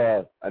I do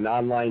an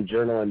online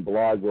journal and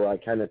blog where I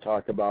kind of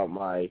talk about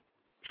my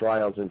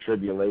trials and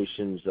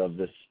tribulations of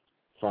this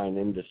fine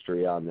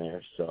industry on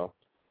there. So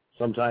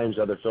sometimes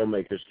other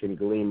filmmakers can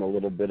glean a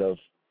little bit of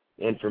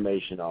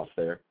information off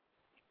there.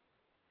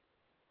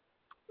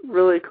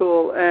 Really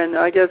cool. And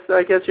I guess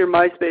your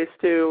MySpace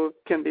too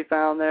can be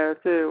found there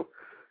too.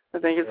 I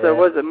think it's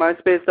was it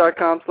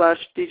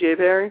myspace.com/DJ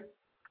Perry?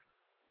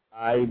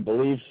 I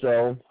believe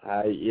so.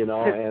 You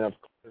know, and of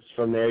course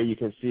from there you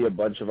can see a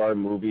bunch of our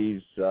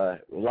movies. A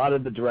lot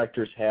of the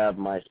directors have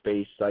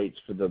MySpace sites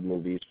for the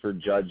movies, for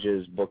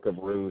Judges, Book of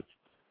Ruth,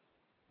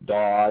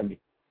 Dog,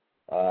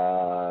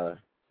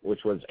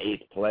 which was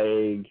Eighth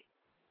Plague.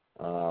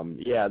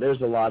 Yeah,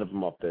 there's a lot of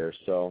them up there.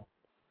 So,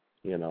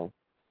 you know,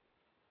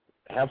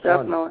 have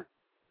fun. Definitely.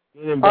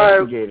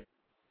 Investigate it.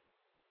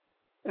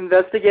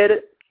 Investigate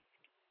it?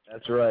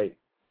 That's right.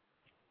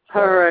 So.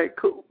 All right,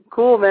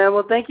 cool, man.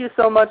 Well, thank you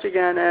so much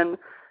again, and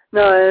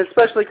no,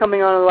 especially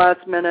coming on the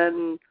last minute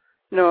and,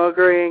 you know,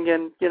 agreeing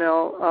and, you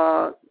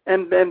know,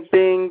 and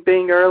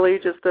being early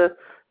just to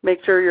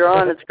make sure you're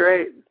on. It's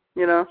great,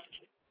 you know.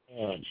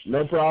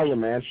 No problem,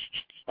 man.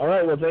 All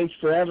right, well, thanks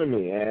for having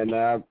me, and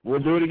we'll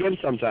do it again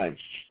sometime.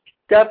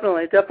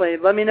 Definitely.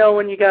 Let me know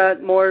when you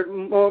got more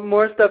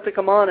stuff to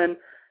come on, and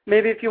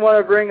maybe if you want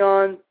to bring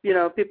on, you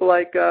know, people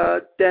like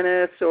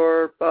Dennis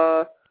or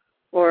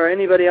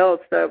anybody else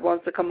that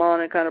wants to come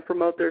on and kind of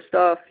promote their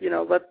stuff, you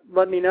know,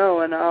 let me know,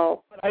 and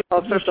I'll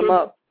set them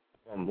up.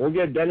 We'll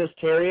get Dennis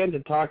Terrian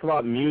to talk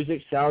about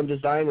music, sound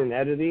design, and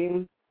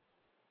editing.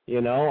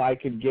 You know, I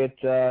could get,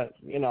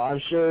 you know, I'm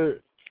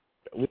sure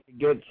we could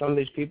get some of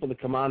these people to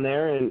come on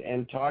there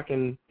and talk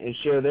and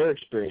share their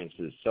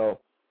experiences. So,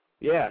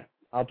 yeah,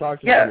 I'll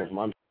talk to some of them.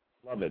 I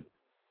love it.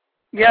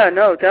 Yeah,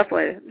 no,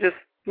 definitely. Just,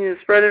 you know,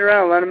 spread it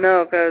around. Let them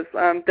know, because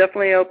I'm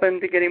definitely open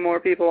to getting more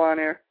people on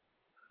here.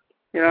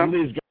 You know? Some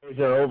of these guys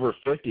are over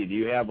 50. Do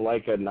you have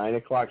like a 9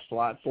 o'clock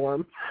slot for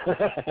them?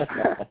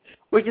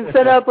 We can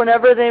set up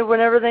whenever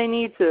they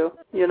need to,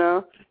 you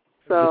know.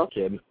 So. Just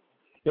kidding.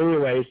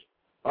 Anyways,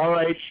 all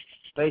right.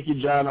 Thank you,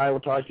 John. I will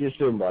talk to you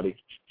soon, buddy.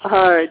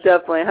 All right,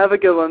 definitely. Have a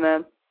good one,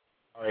 man.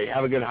 All right,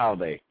 have a good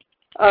holiday.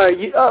 All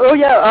right.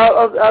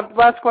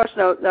 Last question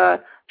I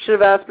should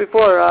have asked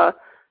before.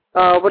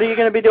 What are you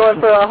going to be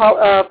doing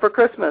for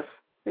Christmas?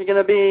 Are you going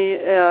to be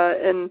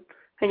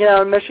hanging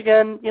out in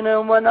Michigan, you know,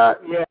 and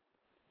whatnot?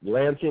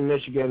 Lansing,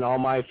 Michigan. All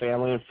my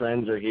family and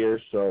friends are here,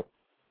 so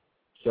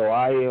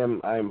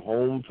I'm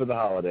home for the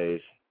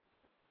holidays.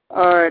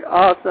 All right,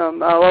 awesome.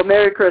 Well,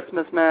 Merry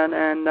Christmas, man,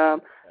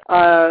 and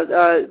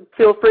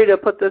feel free to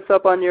put this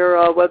up on your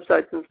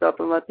websites and stuff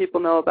and let people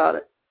know about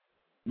it.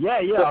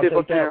 Yeah, so I'll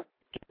people take that,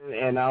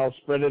 and I'll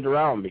spread it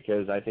around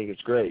because I think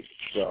it's great.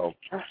 So,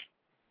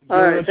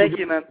 all right, thank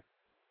you, man.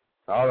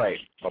 All right,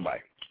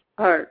 bye-bye.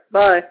 All right,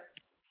 bye.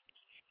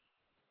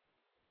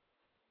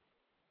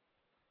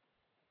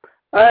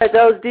 All right,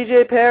 that was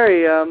DJ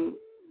Perry,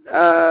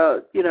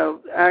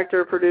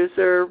 actor,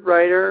 producer,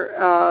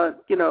 writer,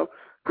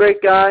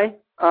 great guy.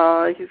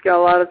 He's got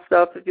a lot of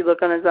stuff. If you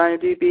look on his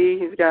IMDb,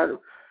 he's got a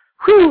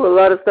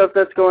lot of stuff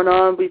that's going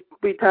on.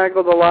 We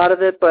tackled a lot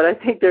of it, but I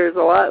think there's a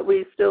lot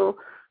we still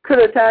could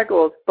have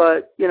tackled,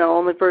 but,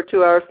 only for a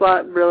 2-hour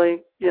slot,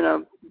 really,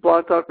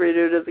 Blog Talk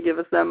Radio doesn't give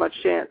us that much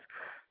chance.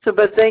 So,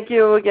 but thank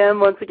you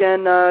once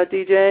again,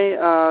 DJ,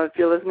 if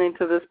you're listening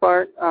to this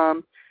part,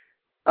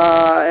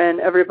 and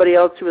everybody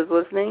else who is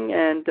listening,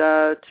 and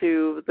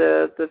to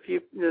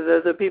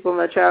the people in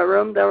the chat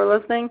room that were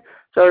listening.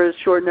 Sorry it's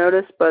short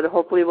notice, but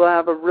hopefully we'll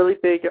have a really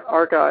big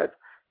archive.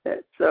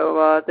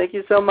 So thank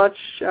you so much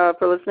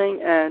for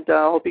listening, and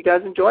I hope you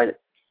guys enjoyed it.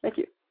 Thank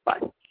you. Bye.